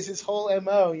way is his whole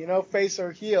MO, face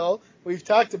or heel. We've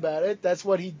talked about it. That's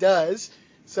what he does.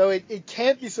 So it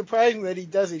can't be surprising that he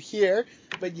does it here.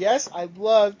 But yes, I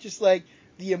love just like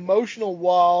the emotional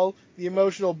wall, the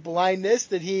emotional blindness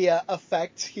that he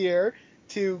affects here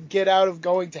to get out of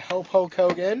going to help Hulk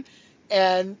Hogan.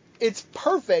 And it's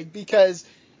perfect because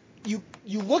you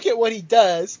look at what he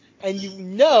does and you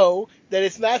know that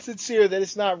it's not sincere, that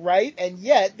it's not right, and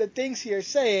yet the things he is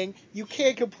saying, you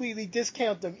can't completely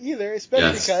discount them either,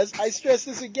 especially because, I stress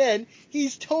this again,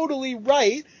 he's totally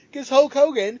right, because Hulk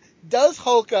Hogan does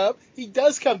Hulk up, he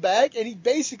does come back, and he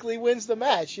basically wins the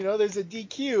match. There's a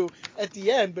DQ at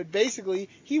the end, but basically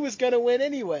he was going to win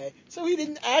anyway. So he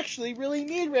didn't actually really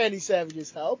need Randy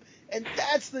Savage's help, and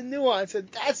that's the nuance, and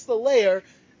that's the layer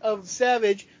of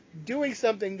Savage doing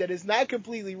something that is not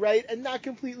completely right and not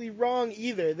completely wrong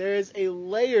either. There is a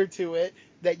layer to it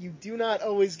that you do not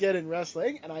always get in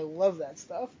wrestling, and I love that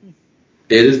stuff.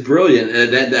 It is brilliant.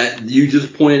 That you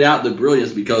just pointed out the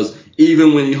brilliance, because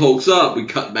even when he hulks up, we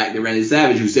cut back to Randy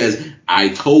Savage, who says, "I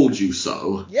told you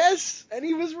so." Yes, and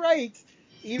he was right.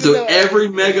 So every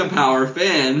Mega Power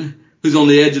fan who's on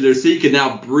the edge of their seat can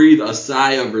now breathe a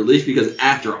sigh of relief, because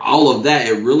after all of that,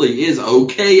 it really is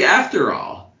okay after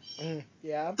all.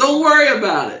 Yeah. Don't worry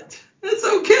about it. It's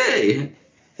okay.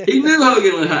 He knew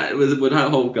Hogan would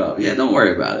Hulk up. Yeah, don't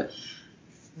worry about it.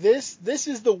 This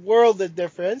is the world of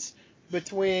difference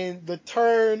between the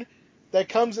turn that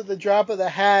comes at the drop of the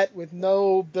hat with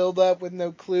no build-up, with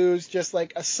no clues, just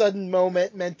like a sudden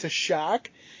moment meant to shock.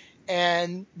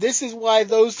 And this is why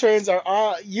those turns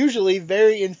are usually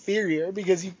very inferior,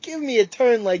 because you give me a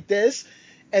turn like this,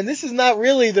 and this is not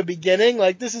really the beginning.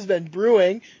 Like, this has been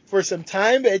brewing for some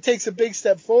time, but it takes a big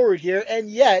step forward here, and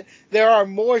yet there are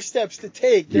more steps to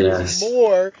take. There is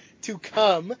more to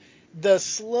come. The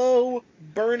slow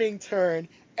burning turn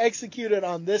executed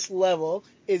on this level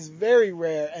is very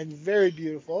rare and very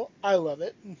beautiful. I love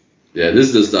it. Yeah, this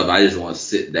is the stuff I just want to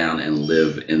sit down and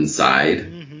live inside.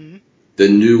 Mm-hmm. The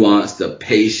nuance, the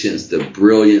patience, the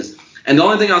brilliance. And the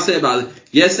only thing I'll say about it,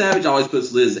 yes, Savage always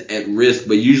puts Liz at risk,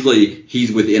 but usually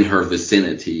he's within her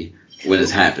vicinity when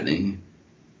it's happening.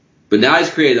 But now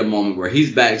he's created a moment where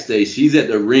he's backstage, she's at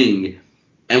the ring,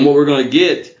 and what we're going to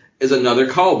get is another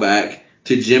callback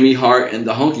to Jimmy Hart and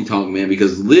the Honky Tonk Man,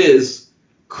 because Liz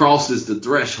crosses the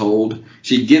threshold.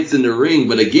 She gets in the ring,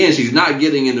 but again, she's not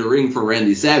getting in the ring for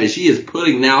Randy Savage. She is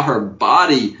putting now her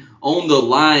body on the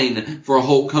line for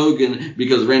Hulk Hogan,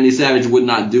 because Randy Savage would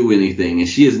not do anything. And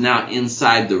she is now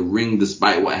inside the ring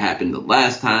despite what happened the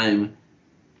last time.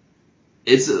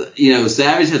 It's,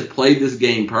 Savage has played this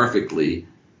game perfectly.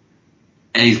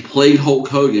 And he's played Hulk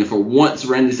Hogan. For once,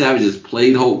 Randy Savage has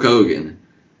played Hulk Hogan.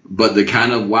 But the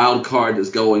kind of wild card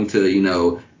that's going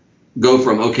to, go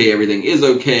from, okay, everything is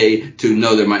okay, to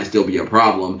no, there might still be a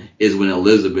problem, is when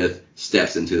Elizabeth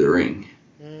steps into the ring.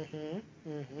 Mm-hmm.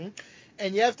 Mm-hmm.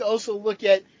 And you have to also look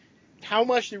at how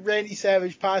much did Randy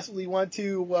Savage possibly want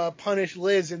to punish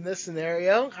Liz in this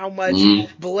scenario? How much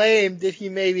blame did he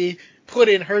maybe put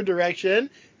in her direction?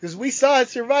 Because we saw at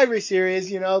Survivor Series,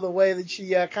 the way that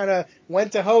she kind of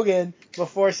went to Hogan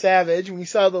before Savage. We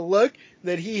saw the look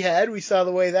that he had. We saw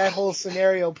the way that whole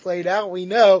scenario played out. We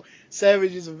know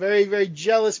Savage is a very, very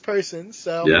jealous person.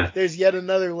 So there's yet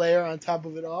another layer on top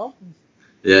of it all.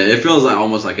 Yeah, it feels like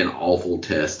almost like an awful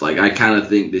test. Like, I kind of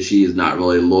think that she is not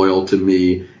really loyal to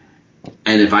me.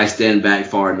 And if I stand back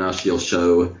far enough, she'll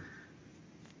show.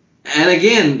 And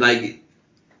again,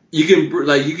 you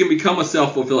can become a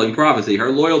self-fulfilling prophecy.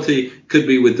 Her loyalty could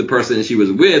be with the person she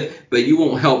was with, but you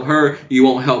won't help her. You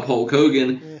won't help Hulk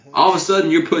Hogan. Mm-hmm. All of a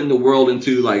sudden, you're putting the world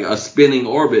into like a spinning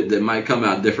orbit that might come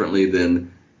out differently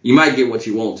than you might get what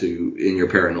you want to in your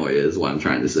paranoia. Is what I'm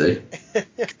trying to say.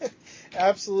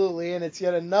 Absolutely, and it's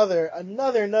yet another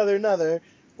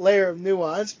layer of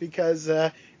nuance, because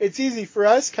it's easy for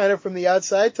us kind of from the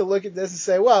outside to look at this and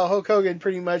say, well, Hulk Hogan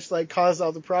pretty much caused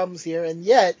all the problems here, and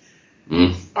yet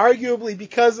arguably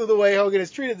because of the way Hogan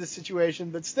has treated the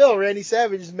situation, but still Randy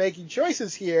Savage is making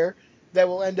choices here that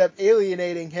will end up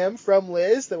alienating him from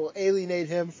Liz, that will alienate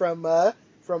him from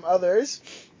others,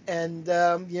 and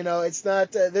it's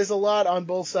not there's a lot on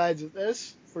both sides of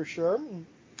this for sure.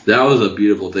 That was a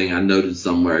beautiful thing I noted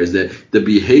somewhere, is that the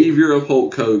behavior of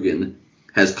Hulk Hogan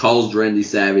has caused Randy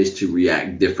Savage to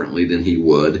react differently than he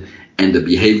would, and the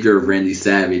behavior of Randy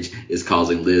Savage is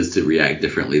causing Liz to react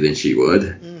differently than she would.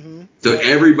 Mm-hmm. So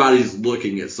everybody's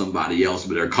looking at somebody else,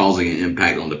 but they're causing an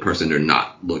impact on the person they're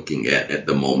not looking at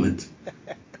the moment.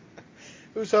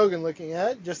 Who's Hogan looking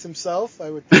at? Just himself,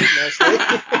 I would think, mostly.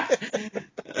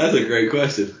 That's a great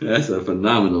question. That's a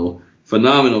phenomenal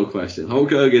question. Hulk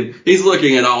Hogan, he's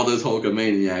looking at all those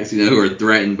Hulkamaniacs, who are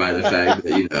threatened by the fact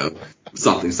that,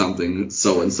 something,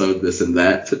 so-and-so, this and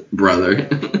that, brother.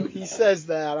 He says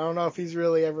that. I don't know if he's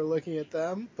really ever looking at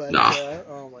them, but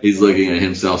he's looking at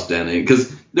himself standing.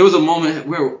 Because there was a moment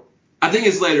where, I think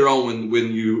it's later on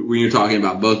when you're talking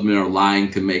about both men are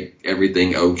lying to make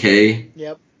everything okay.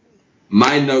 Yep.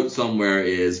 My note somewhere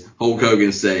is Hulk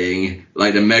Hogan saying,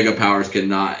 the mega powers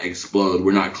cannot explode.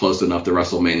 We're not close enough to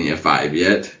WrestleMania 5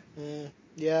 yet.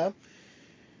 Yeah.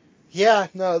 Yeah,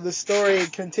 no, the story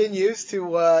continues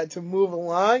to move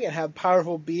along and have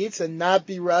powerful beats and not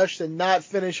be rushed and not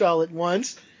finish all at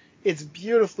once. It's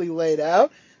beautifully laid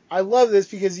out. I love this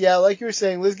because, like you were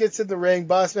saying, Liz gets in the ring,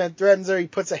 Boss Man threatens her, he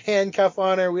puts a handcuff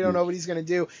on her, we don't know what he's going to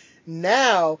do.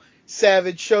 Now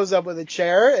Savage shows up with a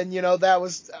chair, and that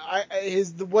was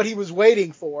what he was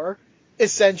waiting for,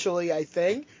 essentially, I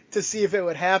think, to see if it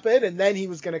would happen, and then he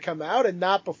was going to come out, and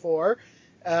not before,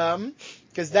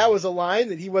 because that was a line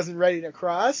that he wasn't ready to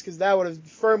cross, because that would have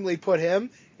firmly put him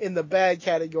in the bad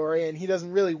category, and he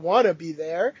doesn't really want to be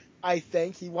there. I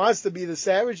think he wants to be the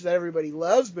Savage that everybody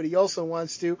loves, but he also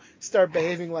wants to start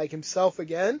behaving like himself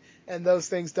again, and those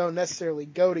things don't necessarily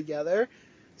go together.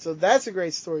 So that's a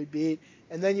great story beat.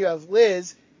 And then you have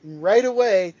Liz, and right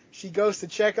away, she goes to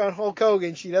check on Hulk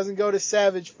Hogan. She doesn't go to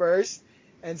Savage first,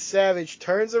 and Savage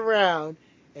turns around,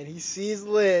 and he sees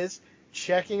Liz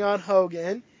checking on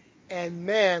Hogan, and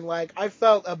man, I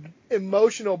felt an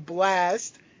emotional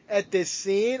blast at this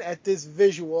scene, at this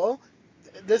visual.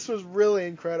 This was really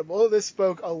incredible. This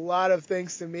spoke a lot of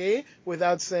things to me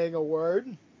without saying a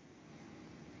word.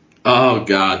 Oh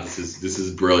God, this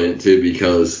is brilliant too,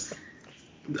 because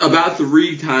about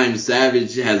 3 times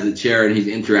Savage has the chair and he's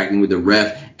interacting with the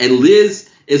ref, and Liz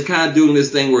is kind of doing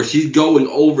this thing where she's going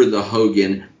over the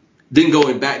Hogan, then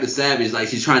going back to Savage, like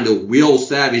she's trying to will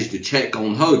Savage to check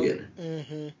on Hogan.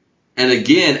 Mm-hmm. And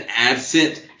again,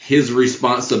 absent his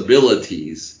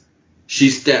responsibilities, she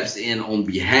steps in on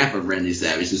behalf of Randy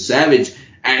Savage. So Savage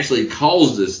actually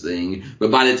caused this thing,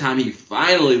 but by the time he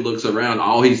finally looks around,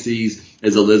 all he sees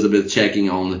is Elizabeth checking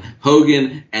on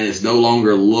Hogan, and it's no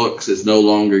longer looks, it's no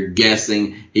longer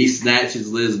guessing. He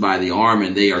snatches Liz by the arm,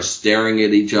 and they are staring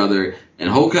at each other. And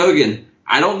Hulk Hogan,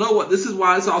 I don't know what, this is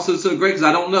why it's also so great, because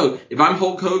I don't know. If I'm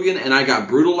Hulk Hogan and I got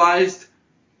brutalized,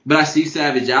 but I see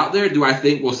Savage out there, do I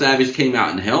think, well, Savage came out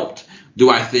and helped? Do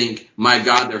I think, my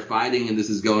God, they're fighting and this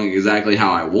is going exactly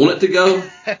how I want it to go?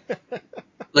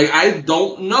 I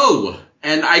don't know.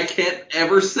 And I can't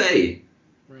ever say.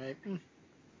 Right.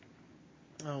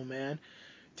 Oh, man.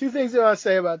 2 things I want to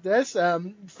say about this.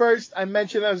 First, I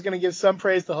mentioned I was going to give some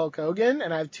praise to Hulk Hogan,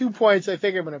 and I have 2 points I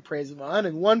think I'm going to praise him on.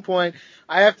 And 1 point,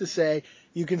 I have to say,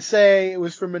 you can say it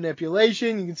was for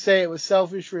manipulation, you can say it was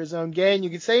selfish for his own gain, you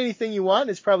can say anything you want,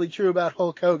 it's probably true about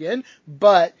Hulk Hogan,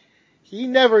 but he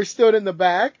never stood in the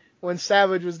back when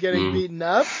Savage was getting beaten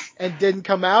up and didn't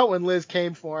come out when Liz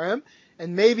came for him.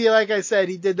 And maybe, like I said,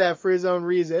 he did that for his own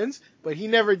reasons, but he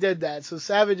never did that. So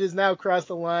Savage has now crossed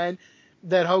the line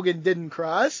that Hogan didn't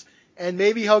cross. And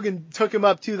maybe Hogan took him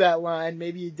up to that line.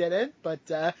 Maybe he didn't, but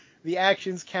the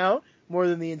actions count more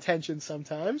than the intentions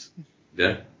sometimes.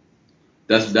 Yeah.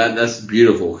 That's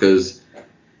beautiful, because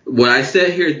what I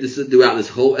said here throughout this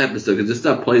whole episode, because this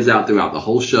stuff plays out throughout the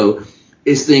whole show,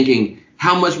 is thinking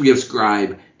how much we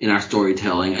ascribe in our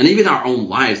storytelling and even our own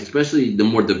lives, especially the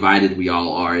more divided we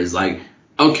all are, is like,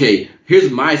 okay, here's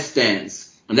my stance.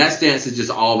 And that stance is just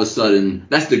all of a sudden,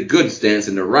 that's the good stance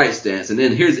and the right stance. And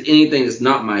then here's anything that's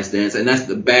not my stance, and that's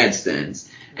the bad stance.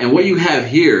 And what you have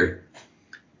here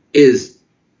is,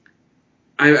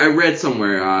 I read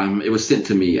somewhere, it was sent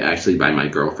to me actually by my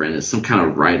girlfriend. It's some kind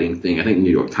of writing thing. I think New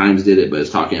York Times did it, but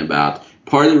it's talking about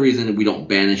part of the reason that we don't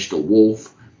banish the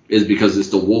wolf is because it's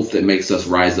the wolf that makes us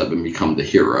rise up and become the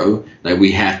hero. Like,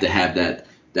 we have to have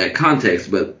that context.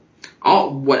 But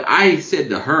what I said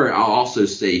to her, I'll also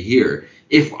say here.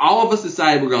 If all of us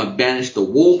decide we're going to banish the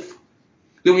wolf,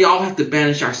 then we all have to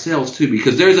banish ourselves too,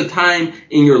 because there's a time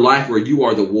in your life where you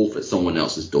are the wolf at someone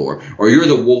else's door, or you're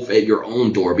the wolf at your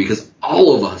own door, because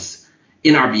all of us,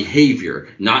 in our behavior,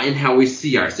 not in how we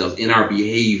see ourselves, in our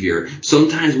behavior,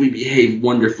 sometimes we behave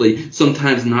wonderfully,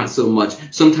 sometimes not so much,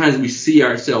 sometimes we see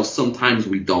ourselves, sometimes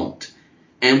we don't.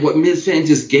 And what Ms. Fan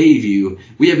just gave you,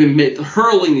 we have been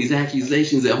hurling these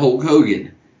accusations at Hulk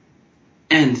Hogan,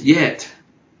 and yet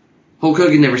Hulk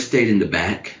Hogan never stayed in the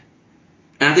back.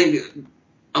 And I think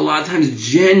a lot of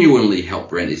times genuinely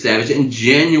helped Randy Savage and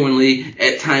genuinely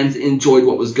at times enjoyed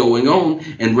what was going on.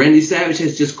 And Randy Savage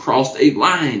has just crossed a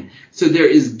line. So there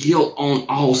is guilt on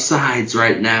all sides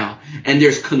right now. And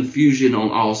there's confusion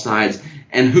on all sides.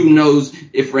 And who knows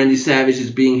if Randy Savage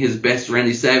is being his best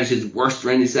Randy Savage, his worst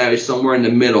Randy Savage, somewhere in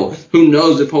the middle. Who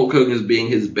knows if Hulk Hogan is being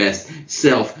his best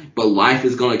self. But life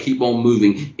is going to keep on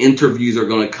moving. Interviews are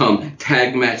going to come.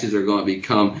 Tag matches are going to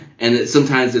become. And that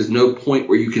sometimes there's no point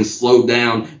where you can slow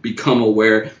down, become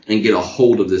aware, and get a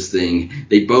hold of this thing.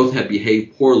 They both have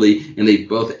behaved poorly, and they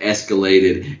both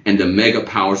escalated. And the mega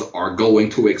powers are going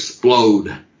to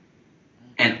explode.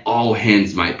 And all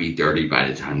hands might be dirty by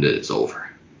the time that it's over.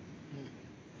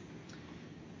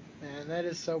 That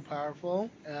is so powerful.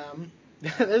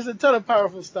 There's a ton of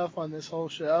powerful stuff on this whole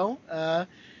show.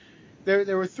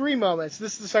 There were three moments.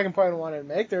 This is the second point I wanted to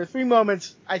make. There were three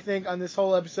moments, I think, on this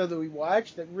whole episode that we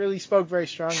watched that really spoke very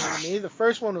strongly to me. The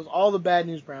first one was all the Bad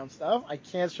News Brown stuff. I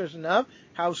can't stress enough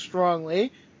how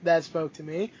strongly that spoke to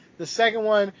me. The second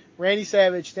one, Randy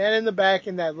Savage standing in the back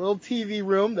in that little TV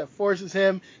room that forces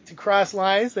him to cross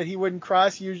lines that he wouldn't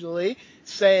cross usually,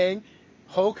 saying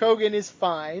Hulk Hogan is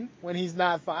fine when he's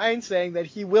not fine, saying that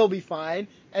he will be fine,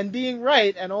 and being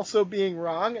right and also being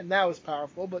wrong, and that was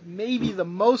powerful. But maybe the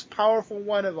most powerful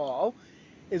one of all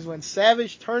is when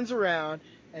Savage turns around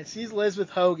and sees Elizabeth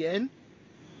Hogan,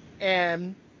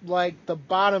 and like the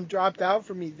bottom dropped out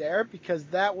for me there, because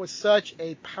that was such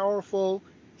a powerful,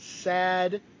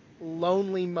 sad,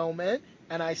 lonely moment.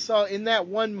 And I saw in that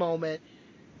one moment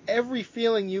every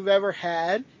feeling you've ever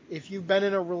had if you've been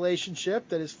in a relationship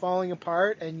that is falling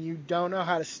apart and you don't know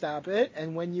how to stop it,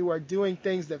 and when you are doing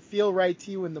things that feel right to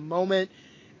you in the moment,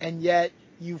 and yet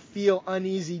you feel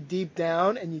uneasy deep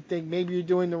down, and you think maybe you're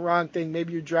doing the wrong thing,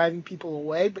 maybe you're driving people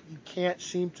away, but you can't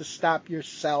seem to stop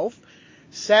yourself.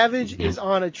 Savage is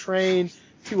on a train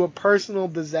to a personal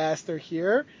disaster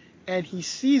here, and he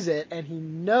sees it, and he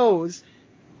knows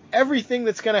everything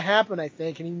that's going to happen, I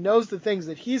think, and he knows the things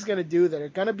that he's going to do that are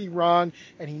going to be wrong,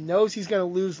 and he knows he's going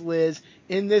to lose Liz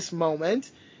in this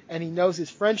moment, and he knows his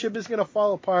friendship is going to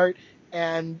fall apart,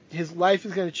 and his life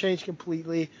is going to change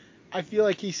completely. I feel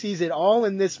like he sees it all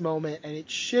in this moment, and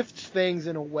it shifts things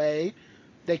in a way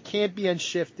that can't be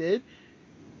unshifted.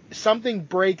 Something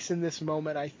breaks in this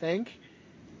moment, I think,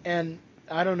 and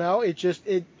I don't know, it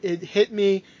hit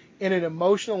me in an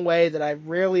emotional way that I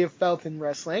rarely have felt in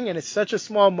wrestling, and it's such a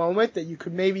small moment that you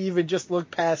could maybe even just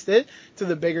look past it to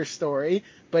the bigger story,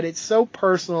 but it's so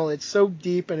personal, it's so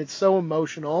deep, and it's so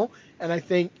emotional, and I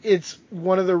think it's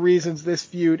one of the reasons this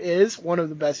feud is one of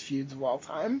the best feuds of all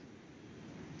time.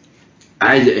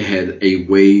 I had a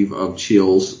wave of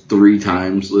chills 3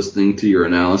 times listening to your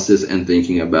analysis and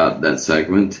thinking about that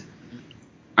segment.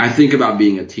 I think about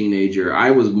being a teenager.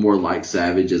 I was more like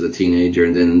Savage as a teenager,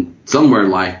 and then somewhere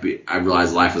in life, I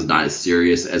realized life was not as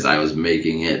serious as I was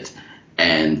making it.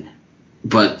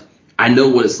 But I know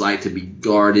what it's like to be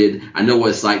guarded. I know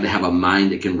what it's like to have a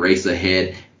mind that can race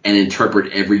ahead and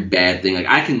interpret every bad thing. Like,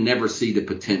 I can never see the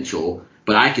potential,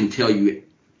 but I can tell you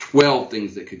 12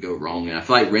 things that could go wrong. And I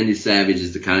feel like Randy Savage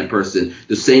is the kind of person,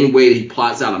 the same way he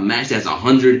plots out a match that has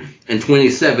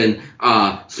 127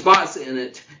 spots in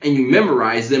it, and you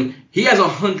memorize them, he has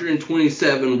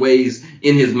 127 ways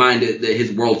in his mind that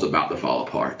his world's about to fall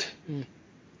apart. And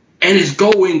it's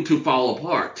going to fall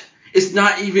apart. It's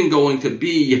not even going to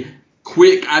be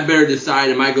quick, I better decide,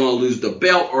 am I going to lose the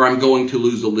belt or I'm going to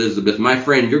lose Elizabeth? My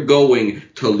friend, you're going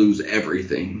to lose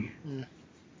everything.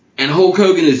 And Hulk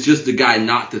Hogan is just the guy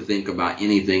not to think about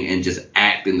anything and just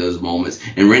act in those moments.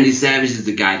 And Randy Savage is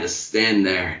the guy to stand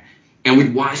there. And we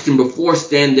watched him before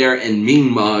stand there and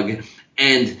mean mug.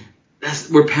 And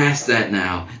we're past that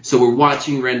now. So we're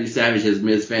watching Randy Savage, as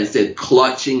Miz Fan said,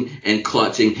 clutching and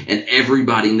clutching. And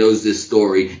everybody knows this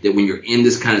story, that when you're in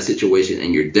this kind of situation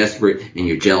and you're desperate and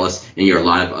you're jealous and you're a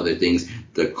lot of other things,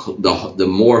 the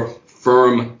more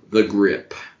firm the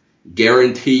grip,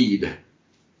 guaranteed,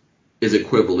 is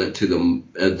equivalent to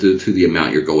the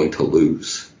amount you're going to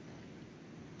lose.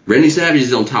 Randy Savage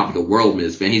is on top of the world,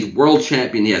 Miz Fan. He's world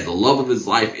champion. He has the love of his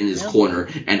life in his corner,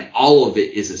 and all of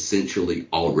it is essentially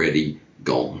already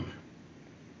gone.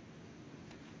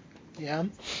 Yeah.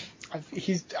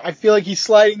 I feel like he's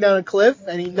sliding down a cliff,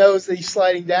 and he knows that he's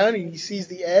sliding down, and he sees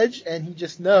the edge, and he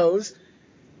just knows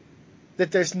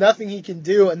that there's nothing he can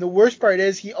do. And the worst part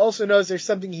is he also knows there's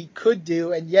something he could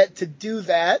do, and yet to do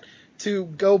that, to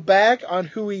go back on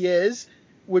who he is,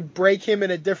 would break him in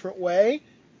a different way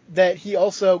that he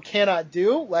also cannot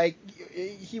do. Like,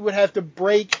 he would have to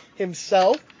break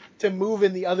himself to move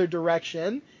in the other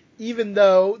direction, even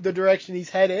though the direction he's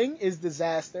heading is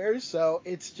disaster. So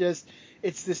it's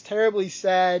this terribly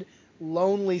sad,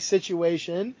 lonely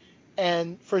situation.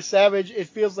 And for Savage, it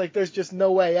feels like there's just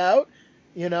no way out,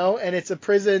 and it's a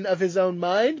prison of his own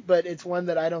mind, but it's one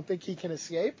that I don't think he can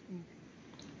escape.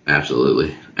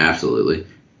 Absolutely. Absolutely.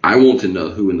 I want to know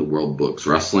who in the world books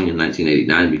wrestling in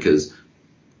 1989, because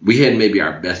we had maybe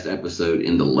our best episode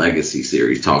in the Legacy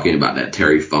series talking about that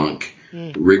Terry Funk,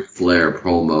 Ric Flair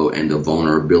promo and the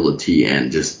vulnerability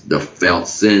and just the felt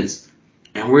sense.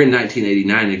 And we're in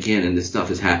 1989 again, and this stuff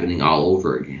is happening all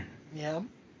over again. Yeah.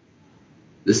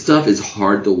 This stuff is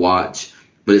hard to watch,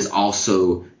 but it's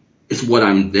what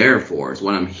I'm there for. It's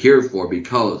what I'm here for,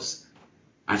 because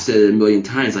I've said it a million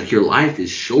times, like, your life is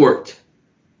short.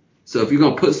 So if you're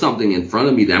going to put something in front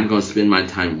of me that I'm going to spend my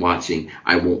time watching,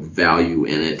 I won't value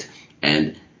in it.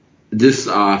 And this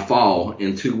fall,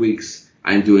 in 2 weeks,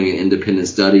 I'm doing an independent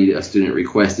study. A student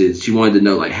requested, she wanted to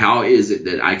know, like, how is it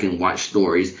that I can watch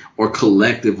stories, or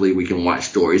collectively we can watch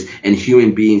stories, and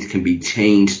human beings can be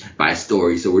changed by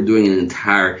stories. So we're doing an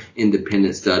entire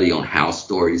independent study on how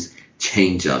stories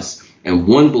change us. And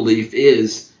one belief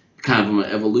is, kind of from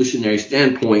an evolutionary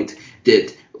standpoint,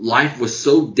 that life was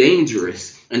so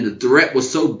dangerous and the threat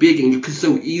was so big and you could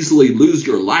so easily lose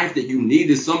your life that you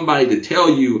needed somebody to tell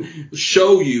you,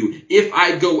 show you, if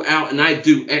I go out and I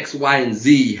do X, Y, and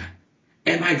Z,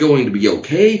 am I going to be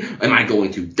okay? Am I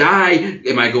going to die?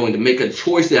 Am I going to make a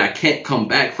choice that I can't come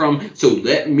back from? So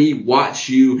let me watch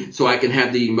you so I can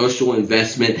have the emotional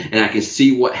investment and I can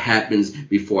see what happens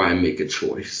before I make a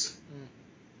choice.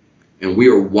 And we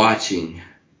are watching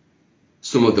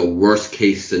some of the worst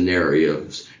case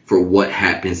scenarios for what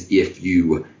happens if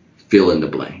you fill in the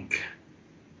blank.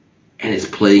 And it's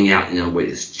playing out in a way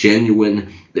that's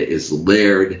genuine, that is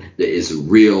layered, that is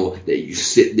real, that you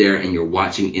sit there and you're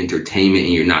watching entertainment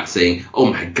and you're not saying,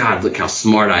 oh my God, look how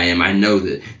smart I am. I know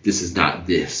that this is not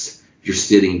this. You're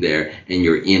sitting there and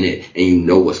you're in it and you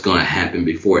know what's going to happen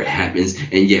before it happens.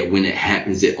 And yet when it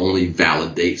happens, it only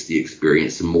validates the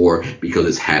experience more because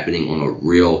it's happening on a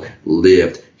real,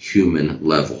 lived, human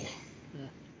level.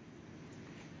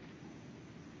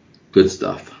 Good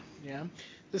stuff. Yeah.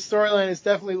 The storyline has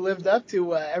definitely lived up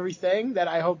to everything that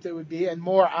I hoped it would be, and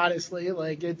more, honestly.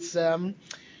 Like, it's a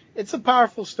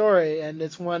powerful story, and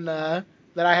it's one that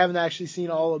I haven't actually seen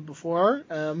all of before.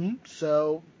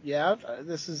 So yeah,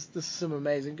 this is some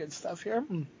amazing good stuff here.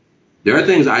 There are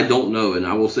things I don't know, and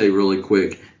I will say really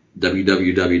quick,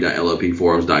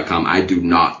 www.lopforums.com. I do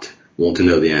not want to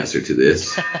know the answer to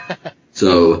this.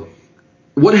 So,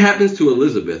 what happens to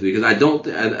Elizabeth? Because I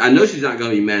know she's not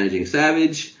going to be managing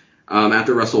Savage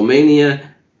after WrestleMania.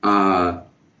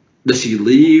 Does she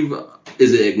leave?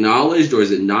 Is it acknowledged or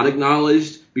is it not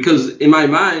acknowledged? Because in my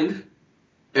mind,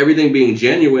 everything being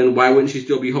genuine, why wouldn't she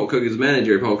still be Hulk Hogan's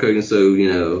manager if Hulk Hogan's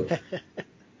so,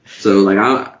 So, like,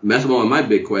 that's one of my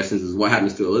big questions is what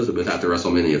happens to Elizabeth after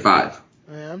WrestleMania 5?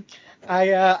 Yeah.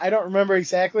 I don't remember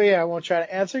exactly. I won't try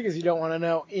to answer because you don't want to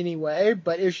know anyway.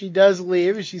 But if she does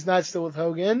leave, if she's not still with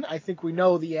Hogan, I think we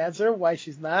know the answer why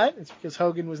she's not. It's because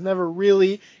Hogan was never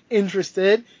really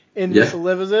interested in Miss Yeah.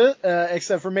 Elizabeth,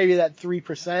 except for maybe that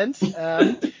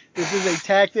 3%. This is a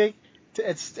tactic.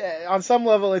 It's on some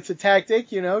level, it's a tactic,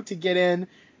 to get in,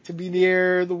 to be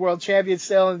near the world champion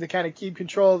still, and to kind of keep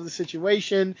control of the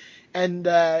situation. And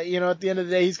at the end of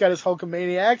the day, he's got his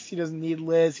Hulkamaniacs. He doesn't need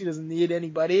Liz. He doesn't need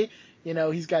anybody.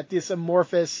 He's got this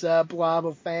amorphous blob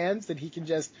of fans that he can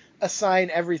just assign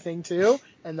everything to,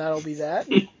 and that'll be that.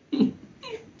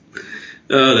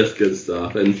 Oh, that's good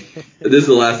stuff. And this is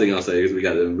the last thing I'll say because we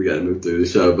got to move through the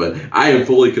show. But I am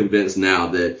fully convinced now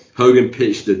that Hogan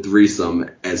pitched a threesome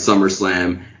at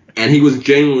SummerSlam, and he was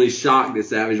genuinely shocked that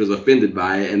Savage was offended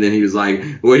by it. And then he was like,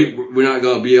 "We're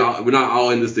not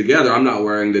all in this together. I'm not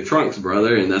wearing the trunks,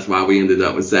 brother." And that's why we ended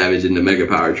up with Savage in the Mega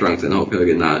Power trunks and Hulk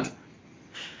Hogan not.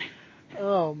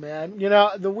 Oh man,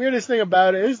 the weirdest thing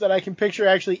about it is that I can picture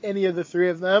actually any of the three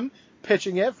of them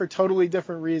pitching it for totally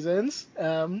different reasons.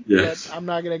 Yes. But I'm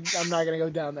not gonna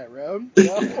go down that road.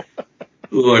 So.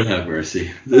 Lord have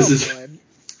mercy. The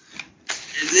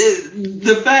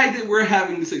fact that we're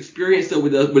having this experience though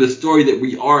with a story that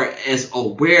we are as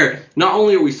aware. Not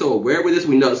only are we so aware with this,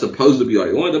 we know it's supposed to be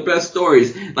like one of the best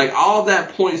stories. Like all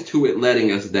that points to it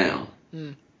letting us down,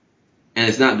 and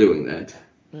it's not doing that.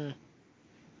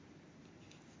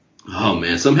 Oh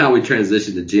man! Somehow we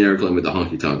transitioned to Gene Okerlund with the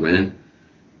honky tonk, man.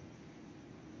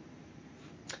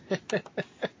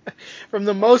 From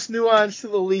the most nuanced to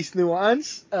the least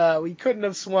nuanced, we couldn't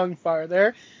have swung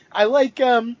farther. I like,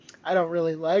 I don't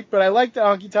really like, but I like that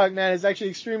Honky Tonk Man is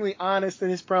actually extremely honest in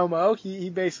his promo. He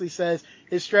basically says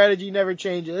his strategy never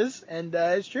changes, and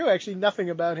it's true. Actually,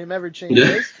 nothing about him ever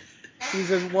changes.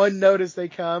 He's as one note as they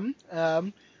come.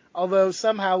 Although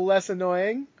somehow less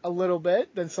annoying a little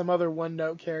bit than some other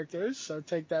one-note characters, so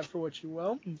take that for what you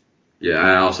will. Yeah,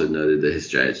 I also noted that his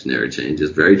strategy never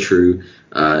changes. Very true.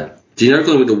 Gene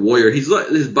Okerlund with the Warrior,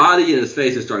 his body and his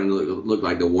face is starting to look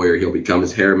like the Warrior he'll become.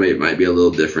 His hair might be a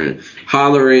little different.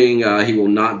 Hollering, he will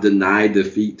not deny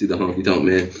defeat to the Honky Tonk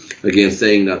Man. Again,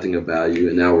 saying nothing of value,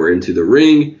 and now we're into the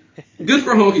ring. Good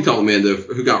for Honky Tonk Man,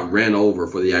 who got ran over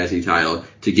for the IC title,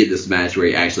 to get this match where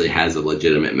he actually has a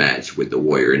legitimate match with the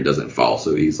Warrior and doesn't fall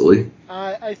so easily.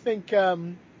 I think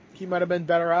he might have been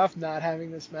better off not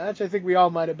having this match. I think we all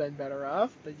might have been better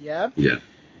off, but yeah. Yeah.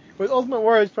 With Ultimate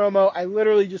Warrior's promo, I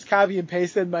literally just copy and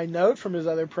pasted my note from his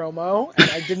other promo, and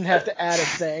I didn't have to add a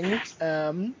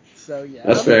thing. So yeah.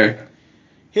 That's fair.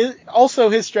 His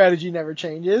strategy never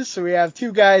changes. So we have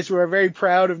two guys who are very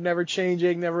proud of never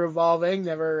changing, never evolving,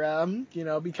 never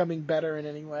becoming better in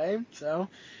any way. So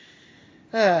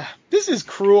this is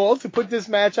cruel to put this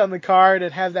match on the card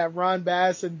and have that Ron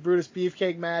Bass and Brutus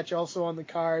Beefcake match also on the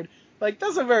card. Like,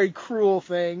 that's a very cruel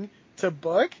thing to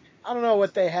book. I don't know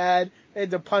what they had. They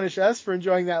had to punish us for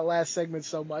enjoying that last segment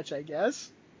so much, I guess.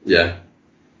 Yeah.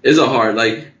 It's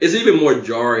it's even more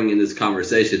jarring in this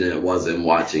conversation than it was in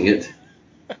watching it.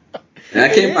 And I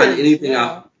can't find anything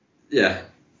out. Yeah.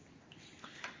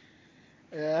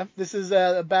 Yeah, this is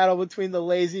a battle between the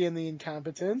lazy and the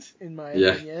incompetent, in my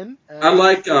opinion. I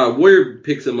like Warrior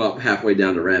picks him up halfway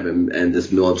down the ramp and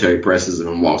just military presses him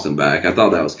and walks him back. I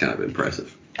thought that was kind of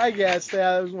impressive. I guess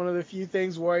that was one of the few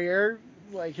things Warrior,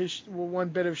 like his one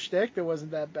bit of shtick that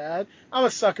wasn't that bad. I'm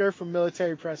a sucker for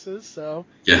military presses, so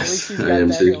at least he's got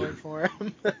that going for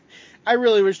him. I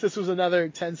really wish this was another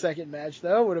 10-second match,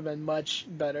 though. It would have been much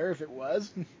better if it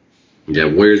was. Yeah,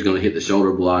 Warrior's going to hit the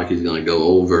shoulder block. He's going to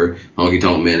go over. Honky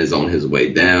Tonk Man is on his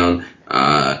way down.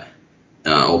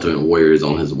 Ultimate Warrior is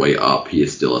on his way up. He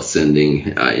is still ascending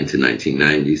into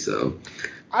 1990. So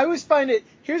I always find it.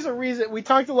 Here's a reason. We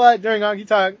talked a lot during Honky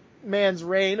Tonk Man's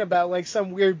reign about like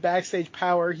some weird backstage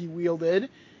power he wielded.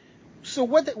 So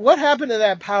what happened to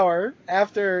that power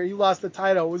after he lost the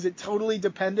title? Was it totally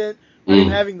dependent on him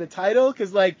having the title?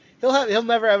 Because like he'll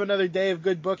never have another day of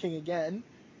good booking again.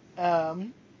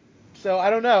 So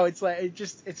I don't know. It's like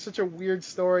it's such a weird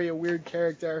story, a weird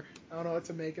character. I don't know what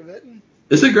to make of it.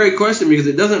 It's a great question because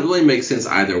it doesn't really make sense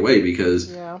either way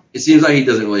because it seems like he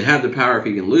doesn't really have the power if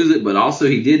he can lose it, but also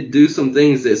he did do some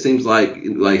things that seems like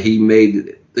he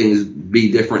made things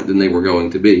be different than they were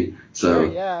going to be. So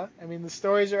sure, yeah. I mean, the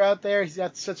stories are out there. He's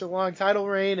got such a long title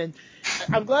reign, and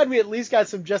I'm glad we at least got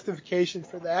some justification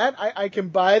for that. I can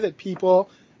buy that people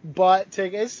bought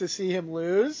tickets to see him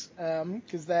lose,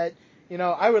 because that,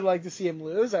 I would like to see him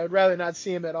lose. I would rather not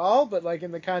see him at all, but like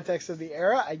in the context of the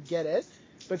era, I get it.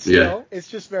 But still, it's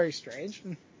just very strange.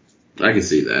 I can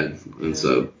see that. And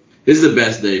so This is the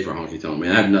best day for Honky Tonk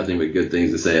Man. I have nothing but good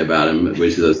things to say about him,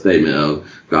 which is a statement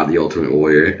about the Ultimate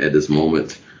Warrior at this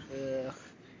moment. Yeah.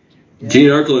 Gene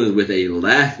Okerlund is with a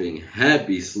laughing,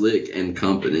 happy Slick and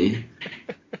company.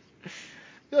 I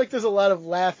feel like there's a lot of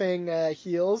laughing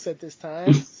heels at this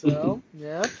time. So,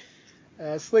 yeah.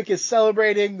 Slick is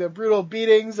celebrating the brutal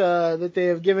beatings that they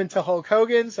have given to Hulk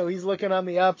Hogan, so he's looking on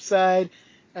the upside.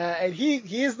 And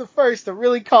he is the first to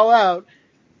really call out.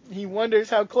 He wonders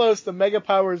how close the Mega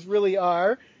Powers really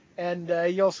are, and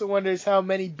he also wonders how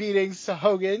many beatings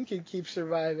Hogan can keep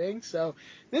surviving. So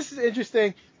this is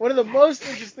interesting. One of the most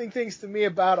interesting things to me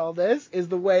about all this is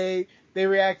the way they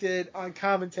reacted on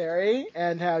commentary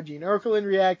and how Gene Okerlund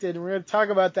reacted, and we're going to talk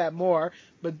about that more.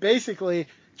 But basically,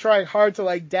 trying hard to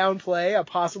downplay a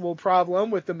possible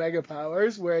problem with the Mega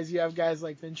Powers, whereas you have guys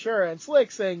like Ventura and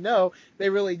Slick saying no, they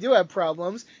really do have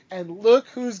problems, and look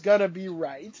who's gonna be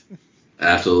right.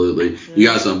 Absolutely. You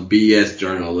got some BS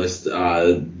journalist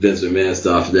Vince McMahon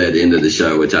stuff at the end of the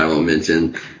show, which I won't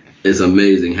mention. It's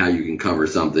amazing how you can cover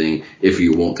something if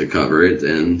you want to cover it,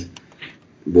 and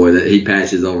boy, he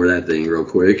patches over that thing real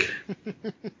quick.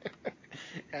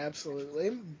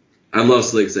 Absolutely. I love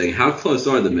Slick saying, how close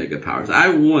are the Mega Powers? I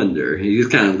wonder. He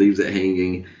just kind of leaves it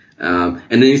hanging. And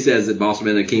then he says that Boss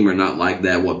Man and Akeem are not like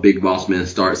that. What Big Boss Man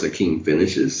starts, Akeem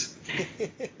finishes.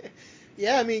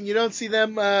 Yeah, I mean, you don't see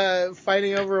them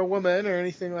fighting over a woman or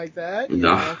anything like that.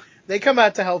 Nah. They come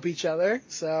out to help each other.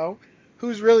 So,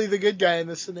 who's really the good guy in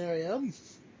this scenario?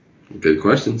 Good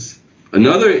questions.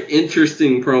 Another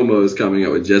interesting promo is coming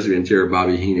up with Jesse Ventura,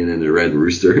 Bobby Heenan, and the Red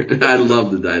Rooster. I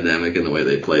love the dynamic and the way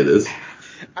they play this.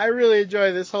 I really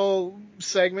enjoy this whole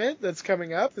segment that's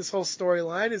coming up. This whole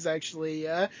storyline is actually,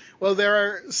 well, there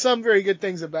are some very good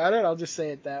things about it. I'll just say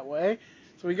it that way.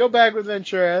 So we go back with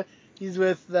Ventura. He's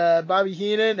with Bobby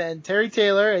Heenan and Terry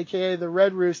Taylor, a.k.a. the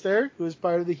Red Rooster, who is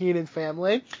part of the Heenan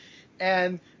family.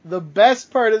 And the best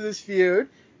part of this feud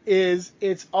is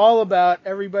it's all about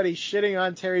everybody shitting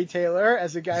on Terry Taylor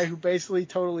as a guy who basically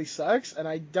totally sucks. And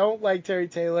I don't like Terry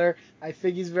Taylor. I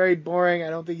think he's very boring. I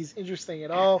don't think he's interesting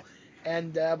at all.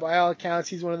 And by all accounts,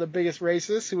 he's one of the biggest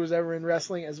racists who was ever in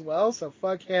wrestling as well. So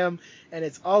fuck him. And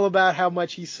it's all about how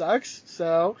much he sucks.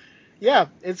 So, yeah,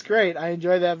 it's great. I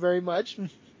enjoy that very much.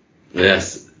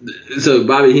 Yes. So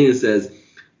Bobby Heenan says,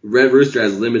 Red Rooster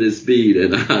has limited speed.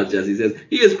 And Jesse says,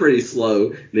 he is pretty slow.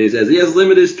 And he says, he has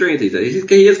limited strength. He says,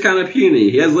 he is kind of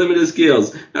puny. He has limited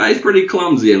skills. He's pretty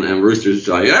clumsy. And Rooster's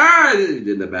like,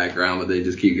 in the background, but they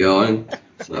just keep going.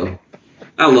 So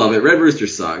I love it. Red Rooster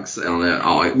sucks.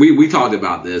 We talked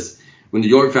about this when the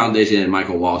York Foundation and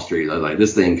Michael Wall Street. I was like,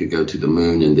 this thing could go to the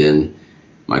moon, and then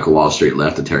Michael Wall Street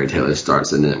left, and Terry Taylor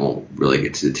starts, and then it won't really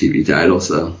get to the TV title.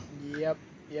 So.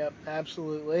 Yep,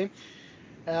 absolutely.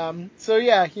 So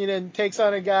yeah, Heenan takes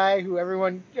on a guy who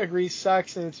everyone agrees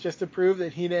sucks, and it's just to prove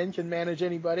that Heenan can manage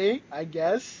anybody, I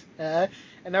guess. And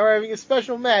now we're having a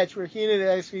special match where Heenan is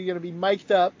actually going to be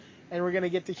mic'd up, and we're going to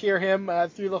get to hear him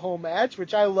through the whole match,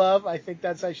 which I love. I think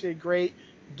that's actually a great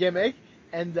gimmick,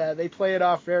 and they play it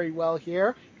off very well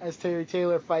here as Terry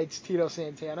Taylor fights Tito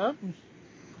Santana.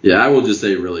 Yeah, I will just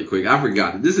say really quick, I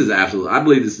forgot. This is absolutely, I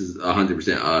believe this is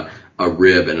 100% a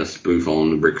rib and a spoof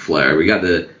on Ric Flair. We got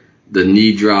the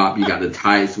knee drop, you got the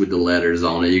tights with the letters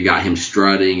on it, you got him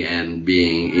strutting and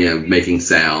being, making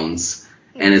sounds.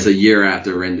 And it's a year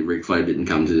after Ric Flair didn't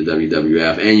come to the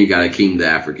WWF. And you got Akeem the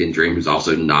African Dream, who's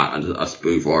also not a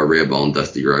spoof or a rib on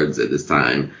Dusty Rhodes at this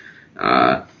time.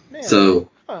 I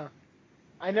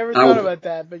never thought about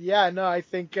that. But yeah, no, I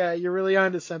think you're really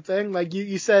onto something. Like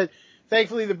you said,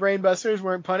 thankfully the Brainbusters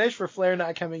weren't punished for Flair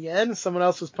not coming in. Someone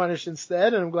else was punished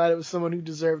instead, and I'm glad it was someone who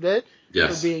deserved it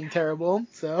for being terrible.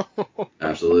 So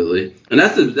absolutely. And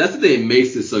that's the thing that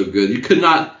makes this so good. You could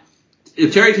not,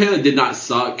 if Terry Taylor did not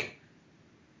suck,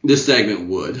 this segment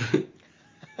would.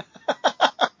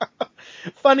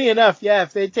 Funny enough, yeah,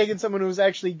 if they'd taken someone who was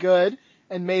actually good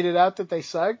and made it out that they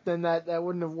sucked, then that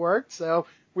wouldn't have worked. So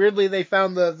weirdly, they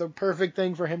found the perfect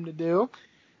thing for him to do.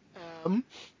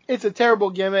 It's a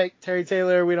terrible gimmick. Terry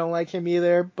Taylor, we don't like him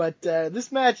either. But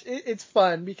this match, it's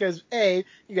fun because, A,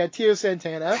 you got Tito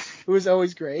Santana, who is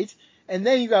always great. And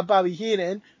then you got Bobby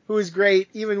Heenan, who is great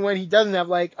even when he doesn't have,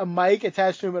 a mic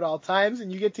attached to him at all times.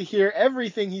 And you get to hear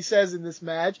everything he says in this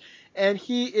match. And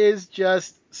he is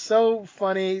just so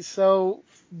funny, so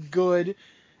good.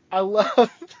 I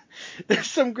love... There's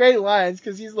some great lines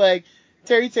because he's like...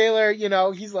 Terry Taylor,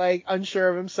 he's, unsure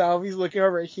of himself. He's looking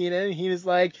over at Heenan, and Heenan's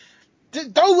like...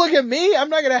 Don't look at me. I'm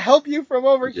not going to help you from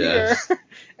over here.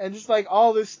 And just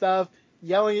all this stuff,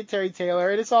 yelling at Terry Taylor.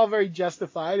 And it's all very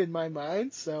justified in my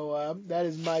mind. So that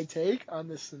is my take on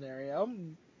this scenario.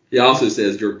 He also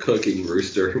says, you're cooking,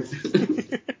 Rooster.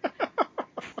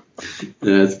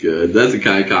 That's good. That's the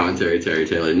kind of commentary Terry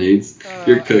Taylor needs.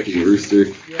 You're cooking, Rooster.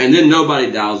 Yeah. And then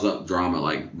nobody dials up drama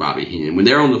like Bobby Heenan. When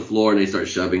they're on the floor and they start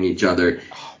shoving each other,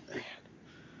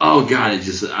 oh God, it's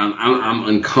just I'm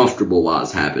uncomfortable while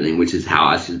it's happening, which is how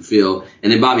I should feel.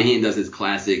 And then Bobby Heenan does his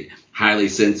classic, highly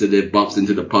sensitive, bumps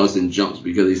into the post and jumps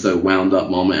because he's so wound up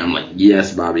moment. I'm like,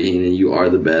 yes, Bobby Heenan, you are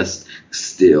the best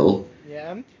still.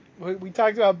 Yeah. We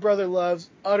talked about Brother Love's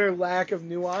utter lack of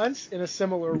nuance in a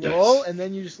similar role, and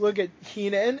then you just look at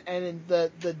Heenan and in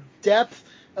the depth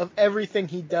of everything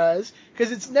he does,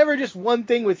 because it's never just one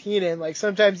thing with Heenan. Like,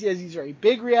 sometimes he has these very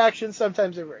big reactions,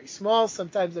 sometimes they're very small,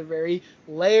 sometimes they're very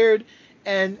layered,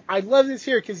 and I love this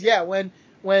here because, yeah,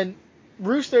 when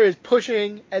Rooster is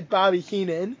pushing at Bobby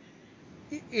Heenan,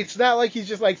 it's not like he's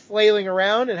just like flailing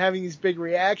around and having these big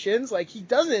reactions. Like, he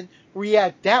doesn't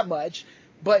react that much,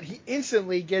 but he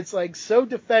instantly gets like so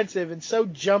defensive and so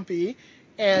jumpy,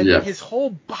 and his whole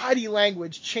body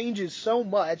language changes so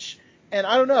much. And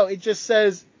I don't know, it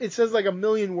says like a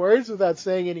million words without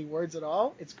saying any words at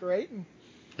all. It's great.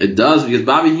 It does, because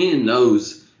Bobby Heenan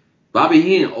knows. Bobby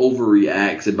Heenan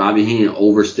overreacts and Bobby Heenan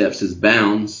oversteps his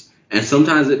bounds. And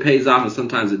sometimes it pays off and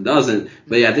sometimes it doesn't.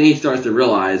 But yeah, I think he starts to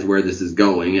realize where this is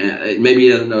going. And maybe he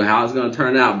doesn't know how it's going to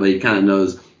turn out, but he kind of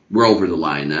knows we're over the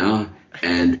line now.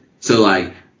 And so,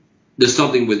 like, there's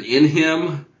something within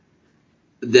him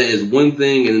that is one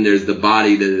thing, and then there's the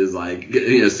body that is, like,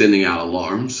 sending out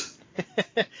alarms.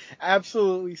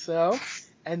 Absolutely so.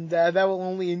 And that will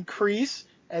only increase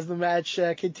as the match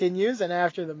continues. And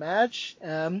after the match,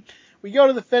 we go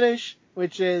to the finish,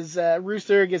 which is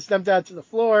Rooster gets dumped out to the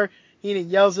floor. Heenan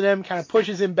yells at him, kind of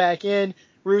pushes him back in.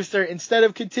 Rooster, instead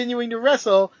of continuing to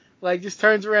wrestle, like, just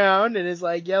turns around and is,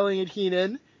 like, yelling at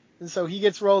Heenan. And so he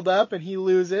gets rolled up and he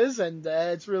loses, and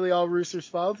it's really all Rooster's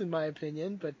fault, in my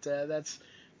opinion. But that's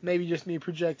maybe just me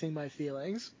projecting my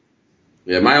feelings.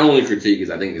 Yeah, my only critique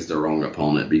is I think it's the wrong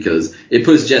opponent, because it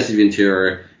puts Jesse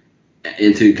Ventura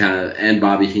into and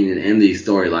Bobby Heenan and the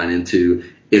storyline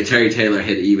into, if Terry Taylor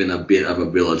had even a bit of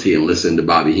ability and listened to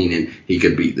Bobby Heenan, he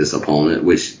could beat this opponent,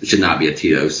 which should not be a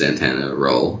Tito Santana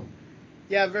role.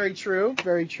 Yeah, very true,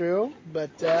 very true.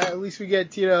 But at least we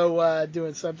get Tito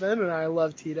doing something, and I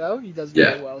love Tito. He does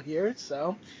very well here.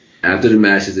 So after the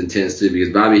match is intense too,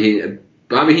 because Bobby Heenan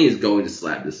is going to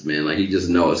slap this man. Like, he just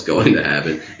knows it's going to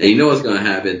happen, and you know what's going to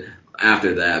happen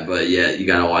after that. But yeah, you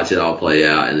gotta watch it all play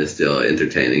out, and it's still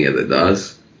entertaining as it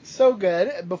does. So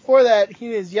good. Before that,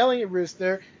 Heenan is yelling at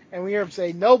Rooster, and we hear him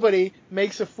say, "Nobody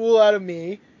makes a fool out of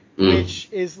me," which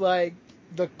is like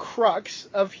the crux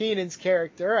of Heenan's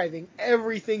character. I think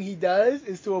everything he does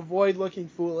is to avoid looking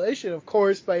foolish, and of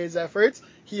course, by his efforts,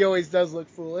 he always does look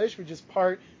foolish, which is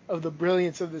part of the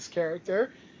brilliance of this character.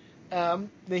 The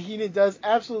Heenan does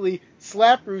absolutely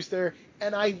slap Rooster,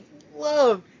 and I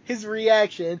love his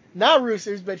reaction, not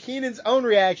Rooster's, but Heenan's own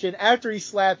reaction after he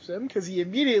slaps him, because he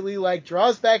immediately, like,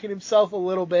 draws back in himself a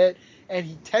little bit, and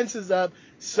he tenses up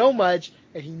so much,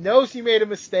 and he knows he made a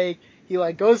mistake. He,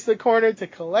 like, goes to the corner to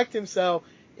collect himself,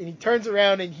 and he turns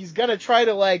around, and he's gonna try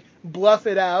to, like, bluster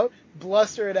it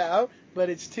out, but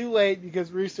it's too late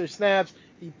because Rooster snaps.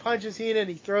 He punches Heenan,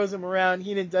 he throws him around.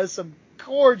 Heenan does some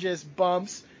gorgeous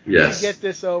bumps to get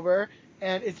this over,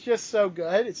 and it's just so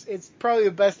good. It's probably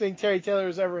the best thing Terry Taylor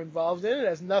was ever involved in. It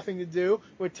has nothing to do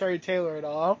with Terry Taylor at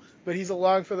all, but he's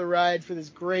along for the ride for this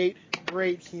great,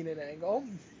 great Heenan angle.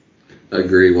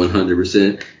 Agree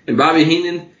 100%. And Bobby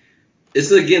Heenan, this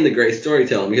is again the great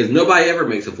storytelling, because nobody ever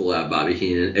makes a fool out of Bobby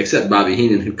Heenan except Bobby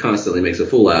Heenan, who constantly makes a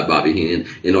fool out of Bobby Heenan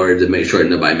in order to make sure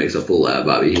nobody makes a fool out of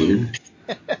Bobby Heenan.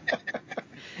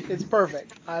 It's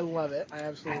perfect. I love it. I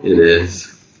absolutely love it. It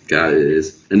is. God, it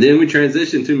is. And then we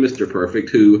transition to Mr. Perfect,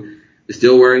 who is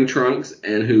still wearing trunks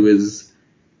and who is...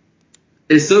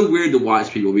 It's so weird to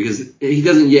watch people, because he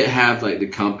doesn't yet have, like, the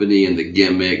company and the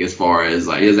gimmick as far as,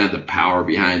 like, he doesn't have the power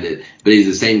behind it. But he's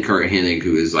the same Kurt Hennig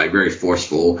who is, like, very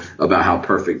forceful about how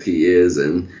perfect he is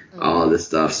and all of this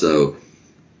stuff. So,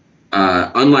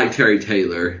 unlike Terry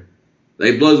Taylor,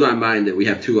 it blows my mind that we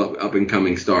have two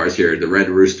up-and-coming stars here, the Red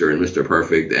Rooster and Mr.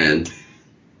 Perfect, and...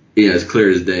 it's clear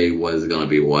as day what is going to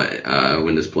be what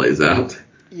when this plays out.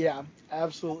 Yeah,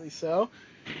 absolutely so.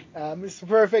 Mr.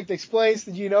 Perfect explains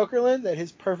to Gene Okerlund that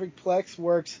his Perfect Plex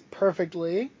works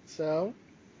perfectly. So,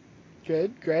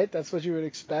 good, great. That's what you would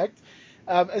expect.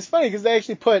 It's funny because they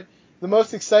actually put the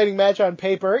most exciting match on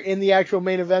paper in the actual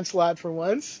main event slot for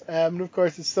once. And of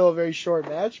course, it's still a very short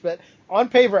match. But on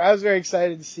paper, I was very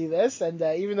excited to see this. And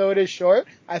even though it is short,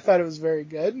 I thought it was very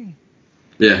good.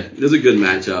 Yeah, it was a good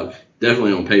matchup.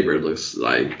 Definitely on paper, it looks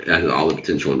like it has all the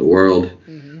potential in the world.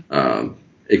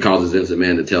 it causes Vince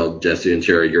McMahon to tell Jesse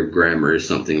Ventura your grammar is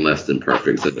something less than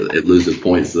perfect, so it loses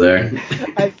points there.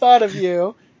 I thought of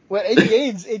you. Well,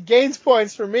 it gains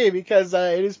points for me because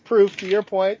it is proof to your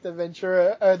point that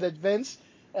that Vince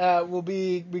will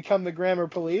become the grammar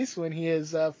police when he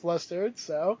is flustered.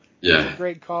 So Yeah. it's a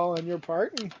great call on your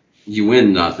part. You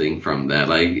win nothing from that.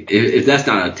 Like if that's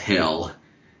not a tell.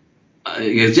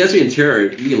 Because Jesse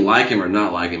Ventura, you can like him or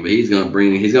not like him, but he's gonna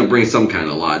bring some kind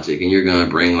of logic, and you're gonna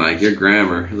bring like your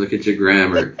grammar. Look at your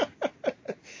grammar.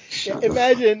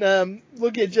 Imagine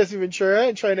looking at Jesse Ventura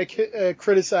and trying to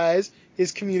criticize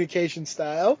his communication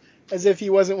style as if he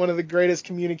wasn't one of the greatest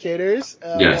communicators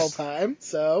of all time.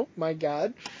 So, my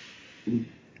God.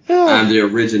 I'm the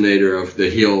originator of the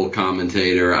heel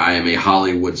commentator. I am a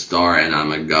Hollywood star, and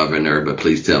I'm a governor, but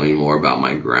please tell me more about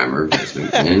my grammar.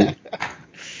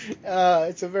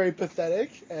 It's a very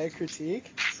pathetic critique.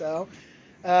 So,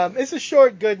 it's a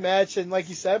short, good match, and like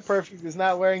you said, Perfect is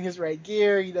not wearing his right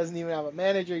gear. He doesn't even have a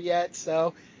manager yet,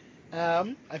 so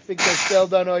I think they still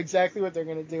don't know exactly what they're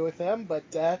going to do with him, but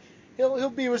he'll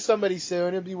be with somebody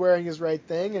soon. He'll be wearing his right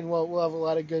thing, and we'll have a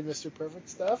lot of good Mr. Perfect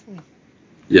stuff.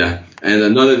 Yeah, and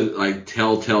another like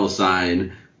telltale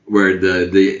sign where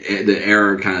the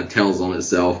error kind of tells on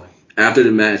itself. After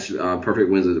the match, Perfect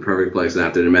wins at the Perfect Place, and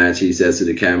after the match, he says to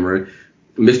the camera,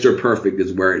 "Mr. Perfect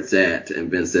is where it's at,"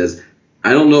 and Vince says,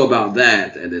 "I don't know about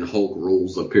that," and then Hulk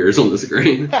Rules appears on the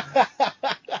screen.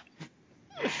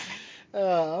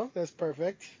 Oh, that's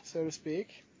perfect, so to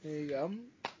speak. There you go.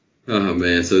 Oh,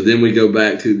 man. So then we go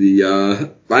back to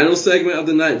the final segment of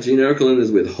the night. Gene Okerlund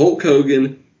is with Hulk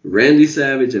Hogan, Randy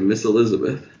Savage, and Miss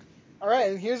Elizabeth. All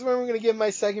right, and here's where we're going to give my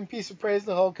second piece of praise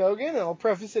to Hulk Hogan, and I'll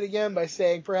preface it again by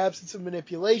saying perhaps it's a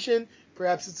manipulation,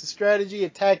 perhaps it's a strategy, a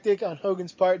tactic on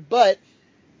Hogan's part, but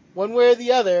one way or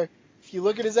the other, if you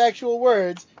look at his actual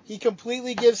words, he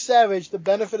completely gives Savage the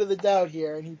benefit of the doubt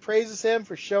here, and he praises him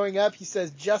for showing up. He says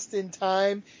just in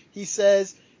time. He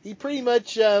says he pretty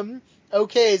much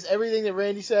okays everything that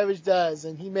Randy Savage does,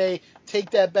 and he may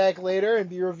take that back later and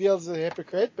be revealed as a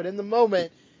hypocrite, but in the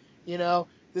moment,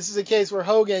 this is a case where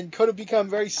Hogan could have become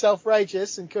very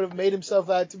self-righteous and could have made himself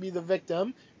out to be the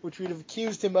victim, which we'd have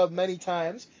accused him of many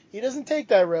times. He doesn't take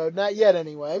that road, not yet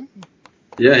anyway.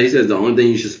 Yeah, he says the only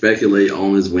thing you should speculate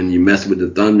on is when you mess with the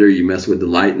thunder, you mess with the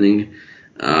lightning.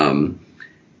 I'm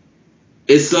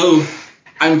so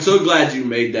glad you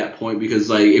made that point because,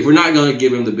 like, if we're not going to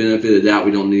give him the benefit of the doubt,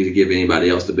 we don't need to give anybody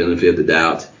else the benefit of the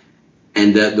doubt.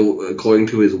 And that, according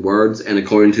to his words and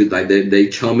according to, like, they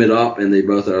chum it up and they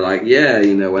both are like, yeah,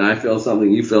 when I feel something,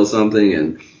 you feel something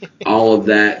and all of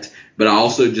that. But I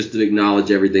also, just to acknowledge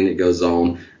everything that goes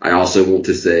on, I also want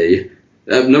to say,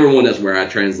 number one, that's where I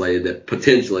translated that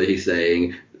potentially he's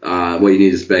saying, what you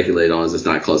need to speculate on is it's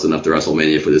not close enough to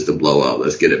WrestleMania for this to blow up.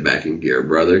 Let's get it back in gear,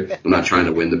 brother. I'm not trying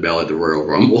to win the belt at the Royal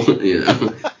Rumble,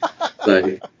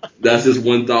 Like, that's just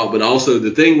one thought. But also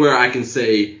the thing where I can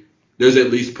say there's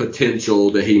at least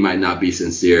potential that he might not be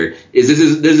sincere is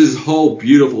there's this whole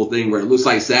beautiful thing where it looks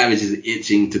like Savage is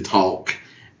itching to talk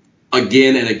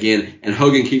again and again, and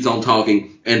Hogan keeps on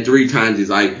talking, and 3 times he's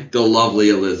like, the lovely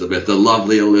Elizabeth, the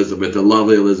lovely Elizabeth, the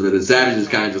lovely Elizabeth, and Savage is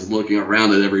kind of just looking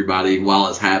around at everybody while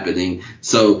it's happening.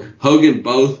 So Hogan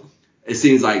it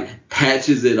seems like,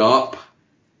 patches it up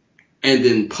and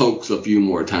then pokes a few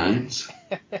more times.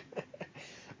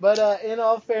 But in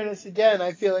all fairness, again,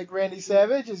 I feel like Randy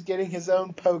Savage is getting his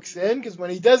own pokes in, because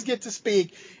when he does get to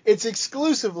speak, it's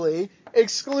exclusively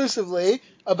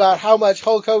about how much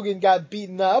Hulk Hogan got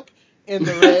beaten up in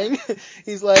the ring.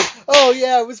 He's like, oh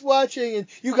yeah, I was watching and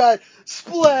you got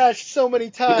splashed so many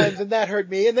times and that hurt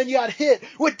me. And then you got hit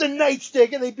with the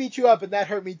nightstick and they beat you up and that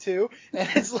hurt me too. And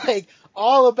it's like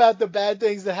all about the bad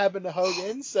things that happened to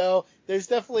Hogan. So there's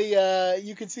definitely,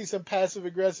 you can see some passive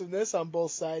aggressiveness on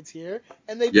both sides here.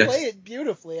 And they play it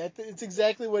beautifully. It's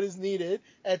exactly what is needed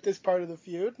at this part of the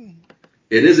feud.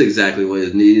 It is exactly what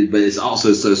is needed, but it's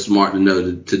also so smart to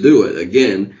know to do it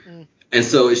again. And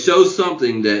so it shows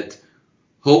something that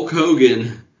Hulk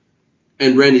Hogan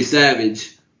and Randy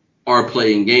Savage are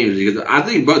playing games, because I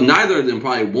think neither of them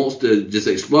probably wants to just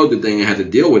explode the thing and have to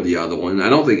deal with the other one. I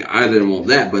don't think either of them want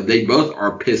that, but they both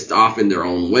are pissed off in their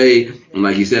own way, and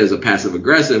like you said, is a passive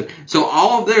aggressive. So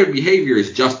all of their behavior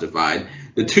is justified.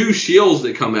 The 2 shields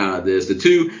that come out of this, the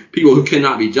 2 people who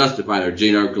cannot be justified, are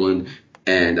Gene Okerlund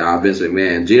and Vince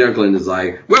McMahon. Gene Okerlund is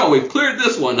like, well, we've cleared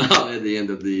this one up at the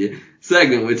end of the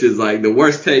segment, which is like the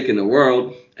worst take in the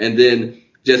world. And then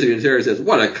Jesse Ventura says,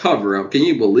 what a cover-up. Can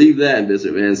you believe that? And Vince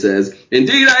McMahon says,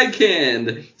 indeed I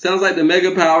can. Sounds like the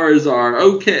Mega Powers are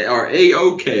okay, or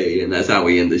A-okay. And that's how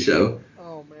we end the show.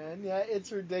 Oh, man. Yeah,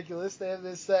 it's ridiculous. They have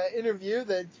this interview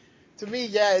that to me,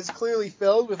 yeah, it's clearly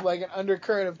filled with like an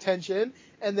undercurrent of tension.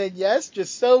 And then, yes,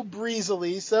 just so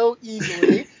breezily, so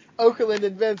easily, Okerlund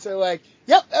and Vince are like,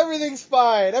 yep, everything's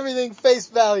fine. Everything face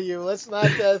value. Let's not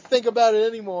think about it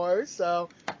anymore. So,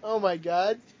 oh my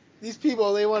God. These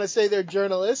people, they want to say they're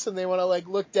journalists and they want to like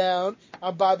look down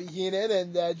on Bobby Heenan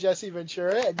and Jesse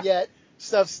Ventura, and yet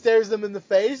stuff stares them in the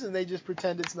face and they just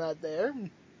pretend it's not there.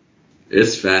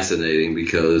 It's fascinating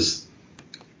because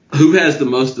who has the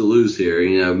most to lose here?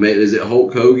 You know, is it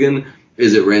Hulk Hogan?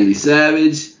 Is it Randy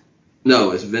Savage?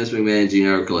 No, it's Vince McMahon and Gene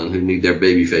Okerlund who need their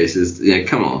baby faces. Yeah,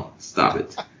 come on, stop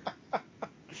it.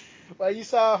 Well, you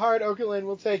saw how hard Okerlund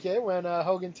will take it when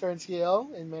Hogan turns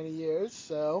heel in many years.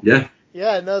 So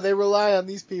yeah, no, they rely on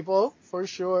these people for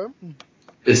sure.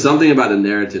 It's something about the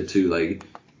narrative too. Like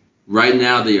right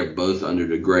now, they are both under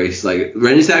the grace. Like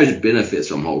Randy Savage benefits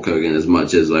from Hulk Hogan as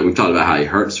much as like we've talked about how he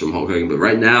hurts from Hulk Hogan, but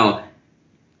right now,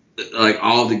 like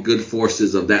all the good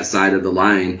forces of that side of the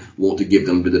line want to give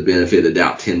them the benefit of the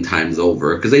doubt 10 times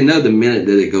over because they know the minute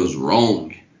that it goes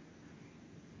wrong.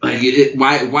 Like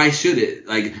why should it?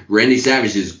 Like Randy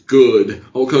Savage is good,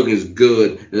 Hulk Hogan is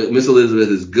good, Miss Elizabeth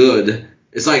is good.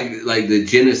 It's like the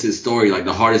Genesis story, like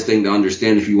the hardest thing to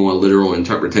understand if you want a literal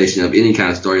interpretation of any kind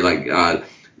of story. Like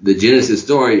the Genesis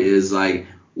story is like,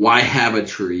 why have a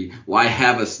tree? Why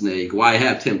have a snake? Why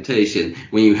have temptation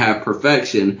when you have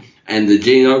perfection? And the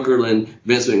Gene Okerlund,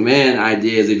 Vince McMahon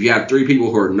idea is if you have three people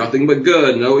who are nothing but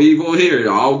good, no evil here,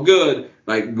 all good.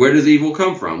 Like, where does evil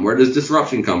come from? Where does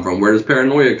disruption come from? Where does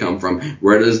paranoia come from?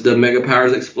 Where does the mega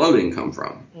powers exploding come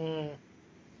from?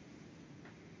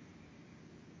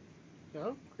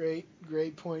 No,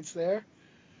 great points there.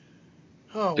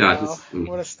 Oh, God, wow.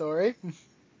 What a story.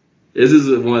 This is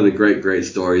one of the great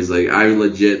stories. Like, I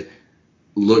legit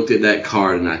looked at that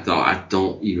card and I thought, I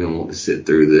don't even want to sit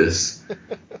through this.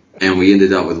 And we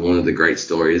ended up with one of the great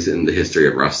stories in the history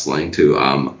of wrestling to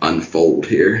unfold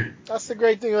here. That's the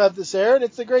great thing about this era, and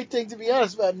it's the great thing, to be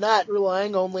honest, about not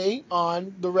relying only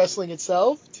on the wrestling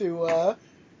itself to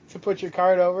put your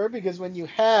card over, because when you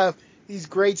have these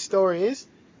great stories,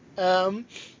 the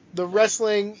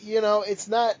wrestling, it's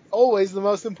not always the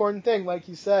most important thing, like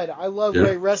you said. I love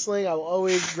great wrestling. I will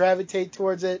always gravitate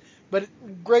towards it, but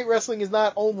great wrestling is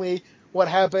not only what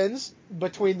happens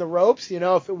between the ropes.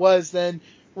 If it was, then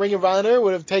Ring of Honor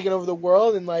would have taken over the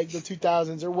world in like the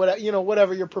 2000s or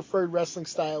whatever your preferred wrestling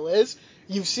style is.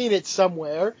 You've seen it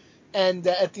somewhere. And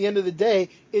at the end of the day,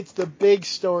 it's the big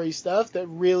story stuff that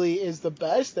really is the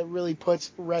best, that really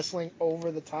puts wrestling over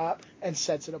the top and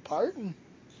sets it apart.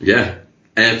 Yeah.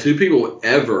 And if two people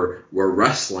ever were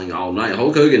wrestling all night,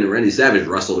 Hulk Hogan and Randy Savage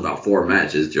wrestled about 4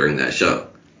 matches during that show.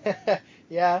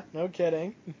 Yeah, no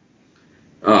kidding.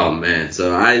 Oh, man.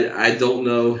 So I don't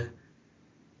know.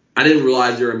 I didn't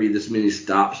realize there were going to be this many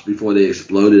stops before they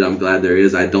exploded. I'm glad there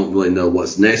is. I don't really know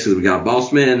what's next because we got a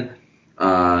Boss Man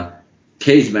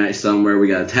cage match somewhere. We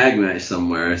got a tag match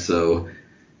somewhere. So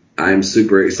I'm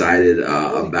super excited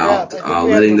about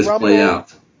letting this play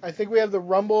out. I think we have the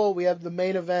Rumble, we have the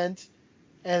main event,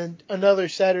 and another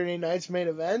Saturday night's main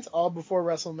event, all before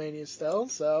WrestleMania still.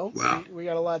 So wow. we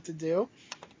got a lot to do.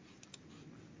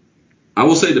 I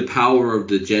will say the power of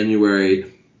the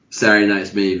January Saturday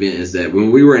night's main event is that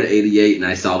when we were in '88 and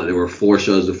I saw that there were 4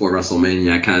 shows before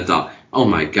WrestleMania, I kind of thought, oh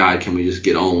my God, can we just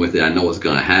get on with it? I know what's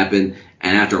going to happen.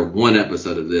 And after one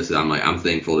episode of this, I'm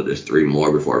thankful that there's 3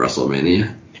 more before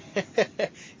WrestleMania.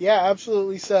 Yeah,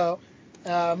 absolutely so.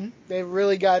 They've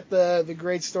really got the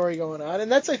great story going on.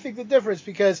 And that's, I think, the difference,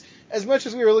 because as much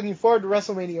as we were looking forward to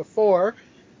WrestleMania 4,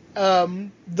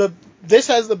 this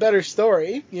has the better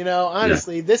story.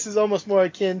 Honestly, This is almost more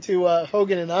akin to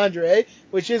Hogan and Andre,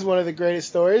 which is one of the greatest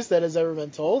stories that has ever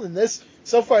been told. And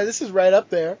so far, this is right up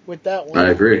there with that one. I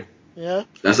agree. Yeah.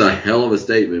 That's a hell of a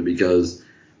statement, because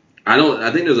I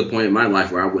think there's a point in my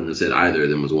life where I wouldn't have said either of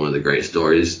them was one of the great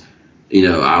stories.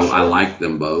 I like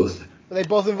them both. Well, they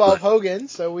both involve Hogan,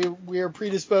 so we are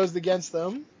predisposed against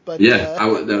them. But yeah,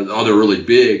 they're really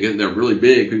big, and they're really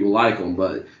big. People like them,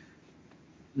 but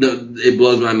it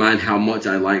blows my mind how much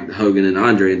I like Hogan and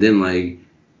Andre. And then, like,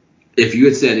 if you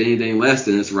had said anything less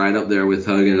than it's right up there with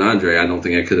Hogan and Andre, I don't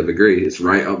think I could have agreed. It's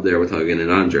right up there with Hogan and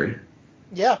Andre.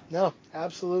 Yeah, no,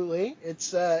 absolutely.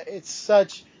 It's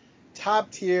such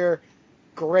top tier,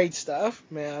 great stuff,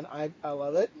 man. I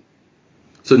love it.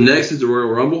 So next is the Royal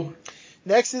Rumble?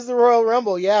 Next is the Royal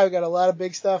Rumble. Yeah, we've got a lot of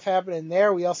big stuff happening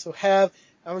there. We also have,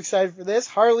 I'm excited for this,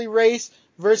 Harley Race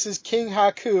versus King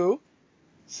Haku.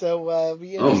 So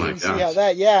be interesting to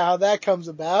see how that comes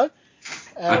about.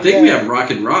 I think we have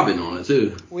Rockin' Robin on it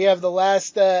too. We have the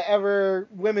last ever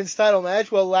women's title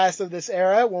match. Well, last of this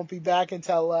era. Won't be back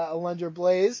until Alundra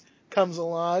Blaze comes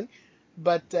along.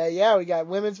 But yeah, we got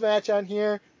women's match on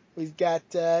here. We've got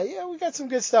we got some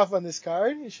good stuff on this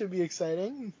card. It should be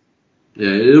exciting. Yeah,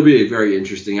 it'll be very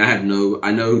interesting. I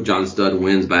know John Studd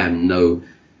wins, but I have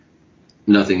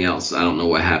nothing else. I don't know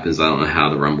what happens. I don't know how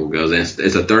the Rumble goes. And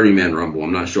it's a 30-man Rumble.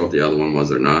 I'm not sure if the other one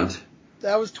was or not.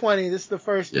 That was 20. This is the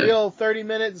first real 30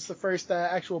 minutes. This is the first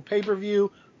actual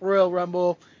pay-per-view Royal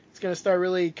Rumble. It's going to start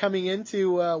really coming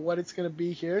into what it's going to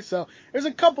be here. So there's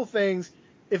a couple things,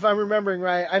 if I'm remembering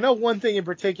right. I know one thing in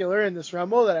particular in this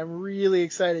Rumble that I'm really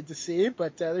excited to see,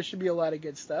 but there should be a lot of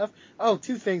good stuff. Oh,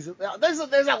 two things. There's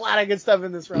a lot of good stuff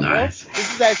in this Rumble. Nice.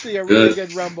 This is actually a really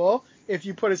good Rumble if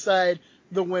you put aside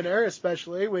the winner,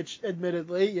 especially, which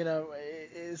admittedly,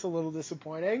 is a little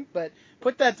disappointing. But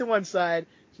put that to one side.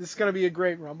 This is going to be a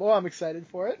great Rumble. I'm excited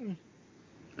for it.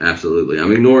 Absolutely.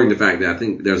 I'm ignoring the fact that I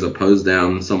think there's a pose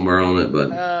down somewhere on it,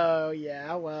 but... Oh,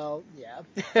 yeah. Well,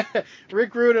 yeah.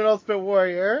 Rick Rude and Ultimate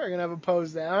Warrior are going to have a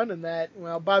pose down, and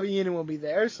Bobby Heenan will be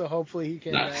there, so hopefully he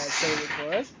can save it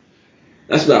for us.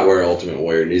 That's about where Ultimate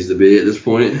Warrior needs to be at this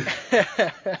point.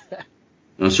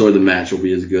 I'm sure the match will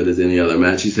be as good as any other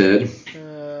match he's had.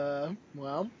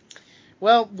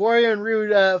 Well, Warrior and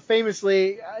Rude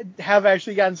famously have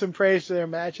actually gotten some praise for their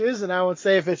matches, and I won't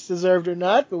say if it's deserved or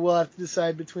not, but we'll have to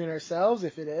decide between ourselves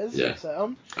if it is. Yeah.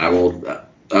 So I will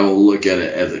look at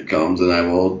it as it comes, and I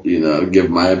will,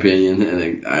 give my opinion.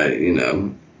 And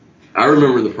I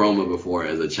remember the promo before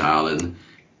as a child, and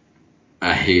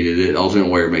I hated it. Ultimate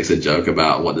Warrior makes a joke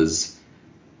about what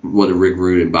do Rick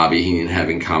Rude and Bobby Heenan have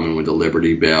in common with the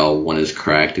Liberty Bell? One is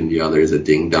cracked and the other is a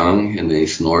ding dong, and then he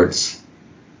snorts.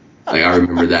 Like, I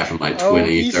remember that from 20,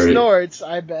 30. He snorts,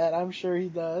 I bet. I'm sure he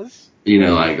does.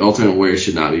 Ultimate Warrior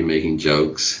should not be making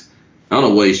jokes. I don't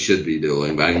know what he should be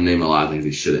doing, but I can name a lot of things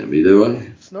he shouldn't be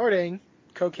doing. Snorting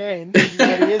cocaine is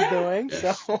what he is doing,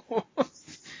 so...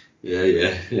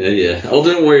 Yeah.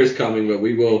 Ultimate Warrior's coming, but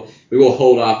we will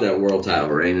hold off that world title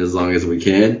reign as long as we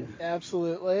can.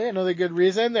 Absolutely. Another good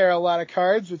reason. There are a lot of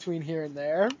cards between here and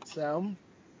there, so...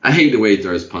 I hate the way he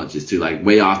throws punches, too. Like,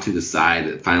 way off to the side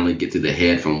that finally get to the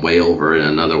head from way over in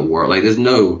another world. Like, there's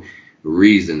no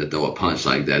reason to throw a punch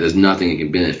like that. There's nothing that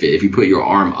can benefit. If you put your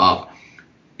arm up,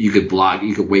 you could block.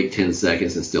 You could wait 10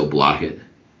 seconds and still block it.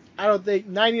 I don't think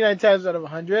 99 times out of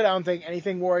 100, I don't think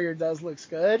anything Warrior does looks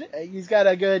good. He's got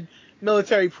a good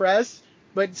military press,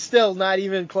 but still not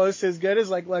even close to as good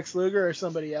as like Lex Luger or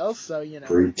somebody else. So,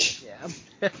 Preach.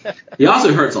 Yeah. He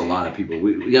also hurts a lot of people.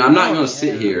 I'm not going to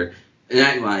sit here and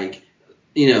act like,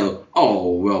 people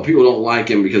don't like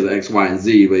him because of X, Y, and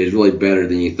Z, but he's really better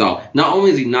than you thought. Not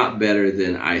only is he not better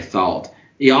than I thought,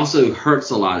 he also hurts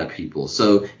a lot of people.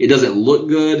 So it doesn't look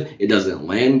good. It doesn't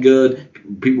land good.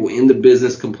 People in the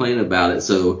business complain about it.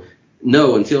 So,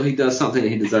 no, until he does something that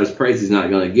he deserves praise, he's not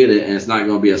going to get it. And it's not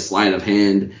going to be a sleight of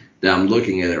hand that I'm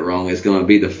looking at it wrong. It's going to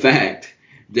be the fact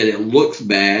that it looks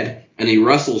bad and he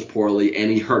wrestles poorly and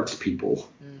he hurts people.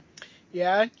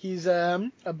 Yeah, he's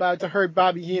about to hurt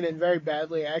Bobby Heenan very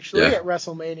badly, actually, at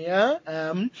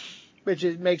WrestleMania, which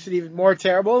makes it even more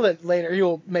terrible that later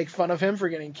he'll make fun of him for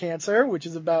getting cancer, which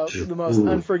is about the most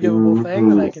unforgivable thing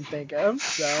that I can think of.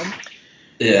 So,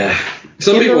 yeah.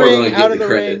 Some people are going to get the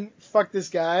credit. Ring, fuck this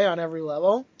guy on every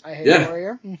level. I hate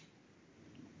Warrior.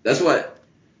 That's what,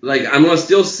 I'm going to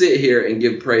still sit here and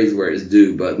give praise where it's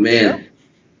due, but man,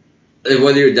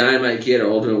 whether you're Dynamite Kid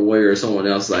or Ultimate Warrior or someone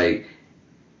else,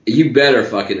 you better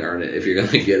fucking earn it if you're going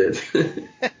to get it.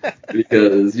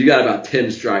 Because you got about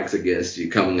 10 strikes against you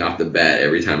coming off the bat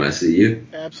every time I see you.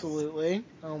 Absolutely.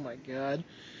 Oh, my God.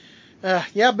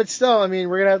 But still, I mean,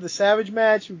 we're going to have the Savage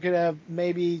match. We could have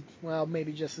maybe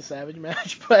just the Savage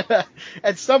match. But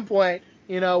at some point,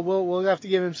 we'll have to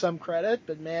give him some credit.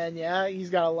 But, man,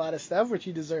 he's got a lot of stuff, which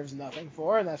he deserves nothing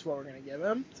for, and that's what we're going to give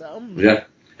him. So yeah.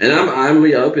 And I'm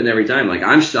open every time.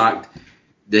 I'm shocked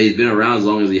that he's been around as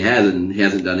long as he has and he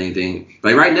hasn't done anything.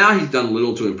 Right now, he's done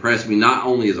little to impress me, not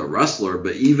only as a wrestler,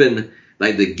 but even,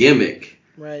 the gimmick.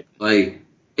 Right.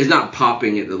 It's not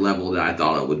popping at the level that I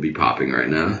thought it would be popping right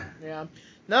now. Yeah.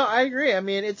 No, I agree. I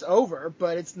mean, it's over,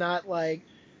 but it's not,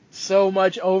 so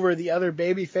much over the other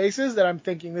baby faces that I'm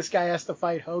thinking this guy has to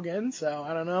fight Hogan, so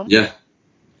I don't know. Yeah.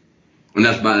 And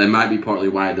that might be partly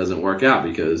why it doesn't work out,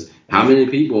 because how many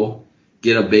people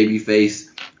get a babyface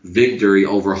victory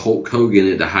over Hulk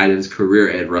Hogan at the height of his career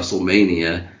at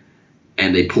WrestleMania,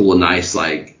 and they pull a nice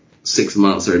 6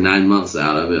 months or 9 months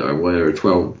out of it, or whatever,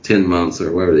 10 months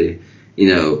or whatever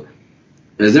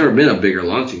there's never been a bigger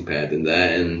launching pad than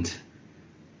that, and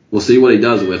we'll see what he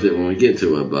does with it when we get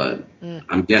to it, but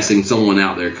I'm guessing someone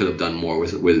out there could have done more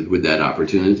with that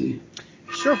opportunity.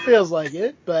 Sure feels like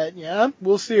it, but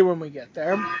we'll see when we get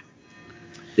there.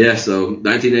 Yeah, so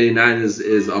 1989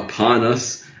 is upon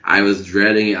us. I was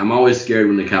dreading it. I'm always scared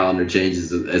when the calendar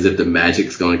changes, as if the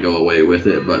magic's going to go away with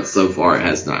it, but so far it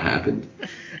has not happened.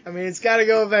 I mean, it's got to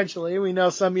go eventually. We know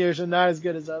some years are not as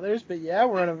good as others, but yeah,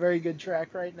 we're on a very good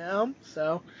track right now.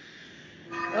 So,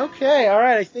 okay, all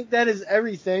right. I think that is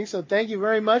everything. So thank you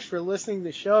very much for listening to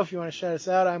the show. If you want to shout us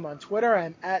out, I'm on Twitter.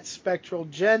 I'm at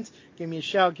SpectralGent. Give me a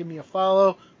shout. Give me a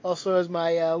follow. Also, as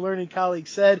my learning colleague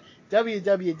said,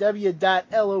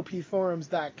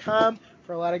 www.lopforums.com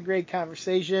for a lot of great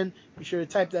conversation. Be sure to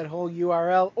type that whole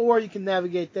URL, or you can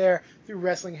navigate there through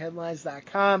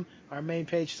WrestlingHeadlines.com, our main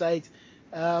page site.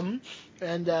 And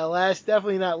last,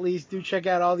 definitely not least, do check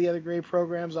out all the other great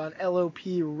programs on LOP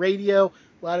Radio.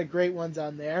 A lot of great ones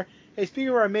on there. Hey, speaking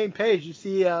of our main page, you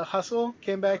see Hustle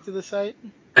came back to the site?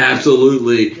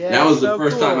 Absolutely. Yeah, that was so the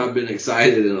first cool. time I've been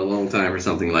excited in a long time for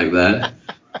something like that.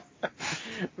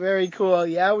 Very cool.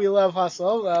 Yeah, we love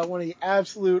Hustle. One of the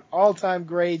absolute all-time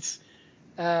greats.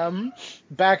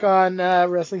 Back on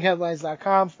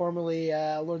WrestlingHeadlines.com, formerly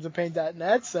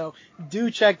LordsOfPain.net. So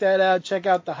do check that out. Check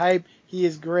out the hype. He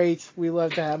is great. We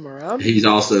love to have him around. He's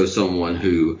also someone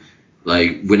who,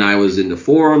 like, when I was in the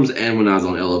forums and when I was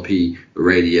on LOP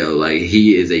Radio, like,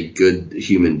 he is a good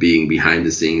human being behind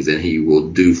the scenes, and he will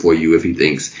do for you if he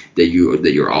thinks that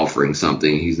you're offering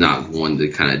something. He's not one to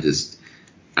kind of just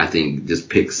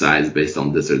pick sides based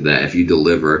on this or that. If you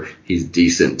deliver, he's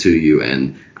decent to you,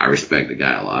 and I respect the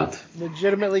guy a lot.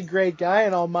 Legitimately great guy,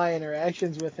 and all my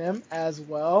interactions with him as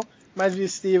well. Reminds me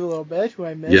of Steve a little bit, who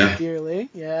I miss dearly.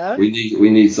 Yeah. We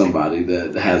need somebody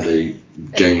that has a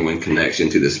genuine connection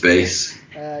to the space.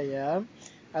 Yeah.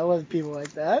 I love people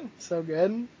like that. So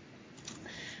good.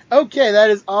 Okay, that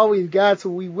is all we've got.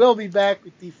 So we will be back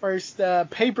with the first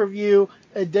pay-per-view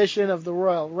edition of the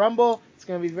Royal Rumble. It's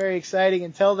going to be very exciting.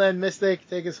 Until then, Mystic,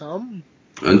 take us home.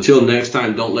 Until next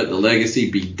time, don't let the legacy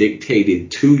be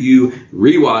dictated to you.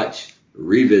 Rewatch,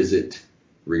 revisit,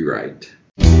 rewrite.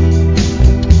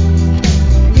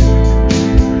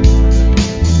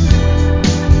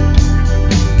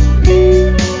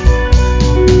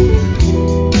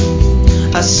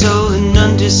 I saw an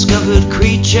undiscovered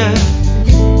creature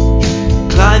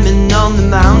climbing on the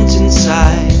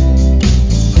mountainside.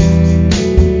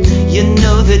 You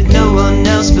know that no one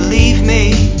else believed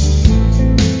me.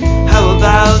 How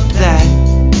about that?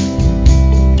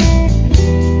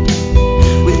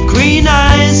 With green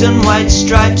eyes and white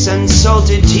stripes and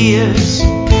salted tears,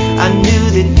 I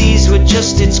knew that these were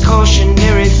just its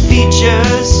cautionary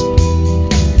features.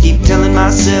 Keep telling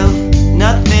myself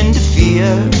nothing to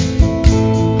fear.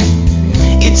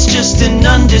 It's just an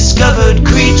undiscovered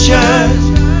creature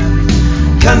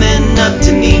coming up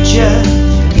to meet you.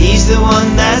 He's the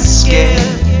one that's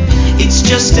scared. It's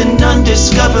just an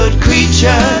undiscovered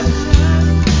creature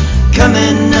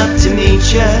coming up to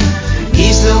meet you.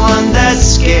 He's the one that's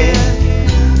scared.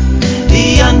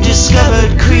 The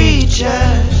undiscovered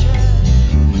creature.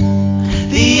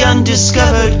 The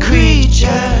undiscovered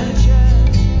creature.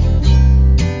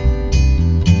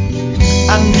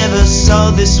 I never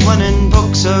saw this one in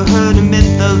books or heard a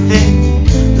myth of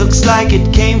it. Looks like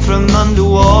it came from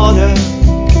underwater.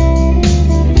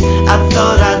 I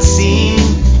thought I'd seen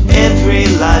every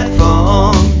life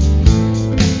form,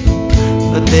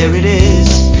 but there it is,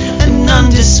 an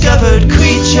undiscovered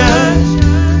creature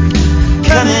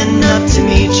coming up to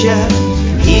meet you.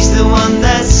 He's the one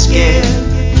that's scared.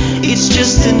 It's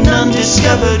just an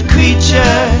undiscovered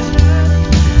creature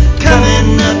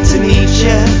coming up to meet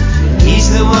you.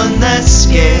 He's the one that's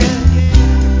scared.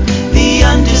 The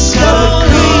undiscovered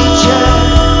creature.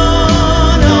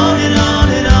 On and on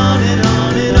and on and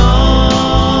on and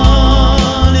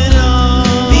on and on.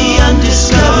 The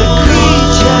undiscovered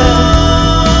creature.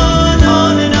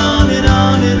 On and on and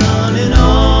on and on and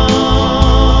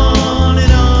on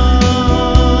and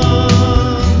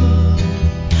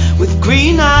on. With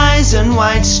green eyes and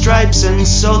white stripes and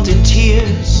salted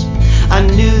tears, I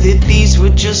knew that these were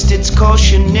just its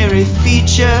cautionary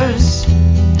features.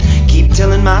 Keep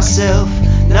telling myself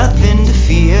nothing to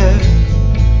fear.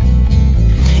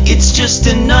 It's just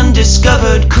an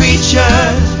undiscovered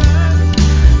creature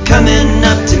coming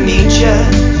up to meet you.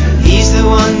 He's the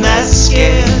one that's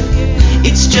scared.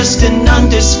 It's just an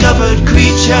undiscovered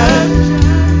creature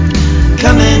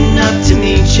coming up to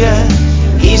meet you.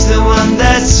 He's the one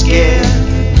that's scared.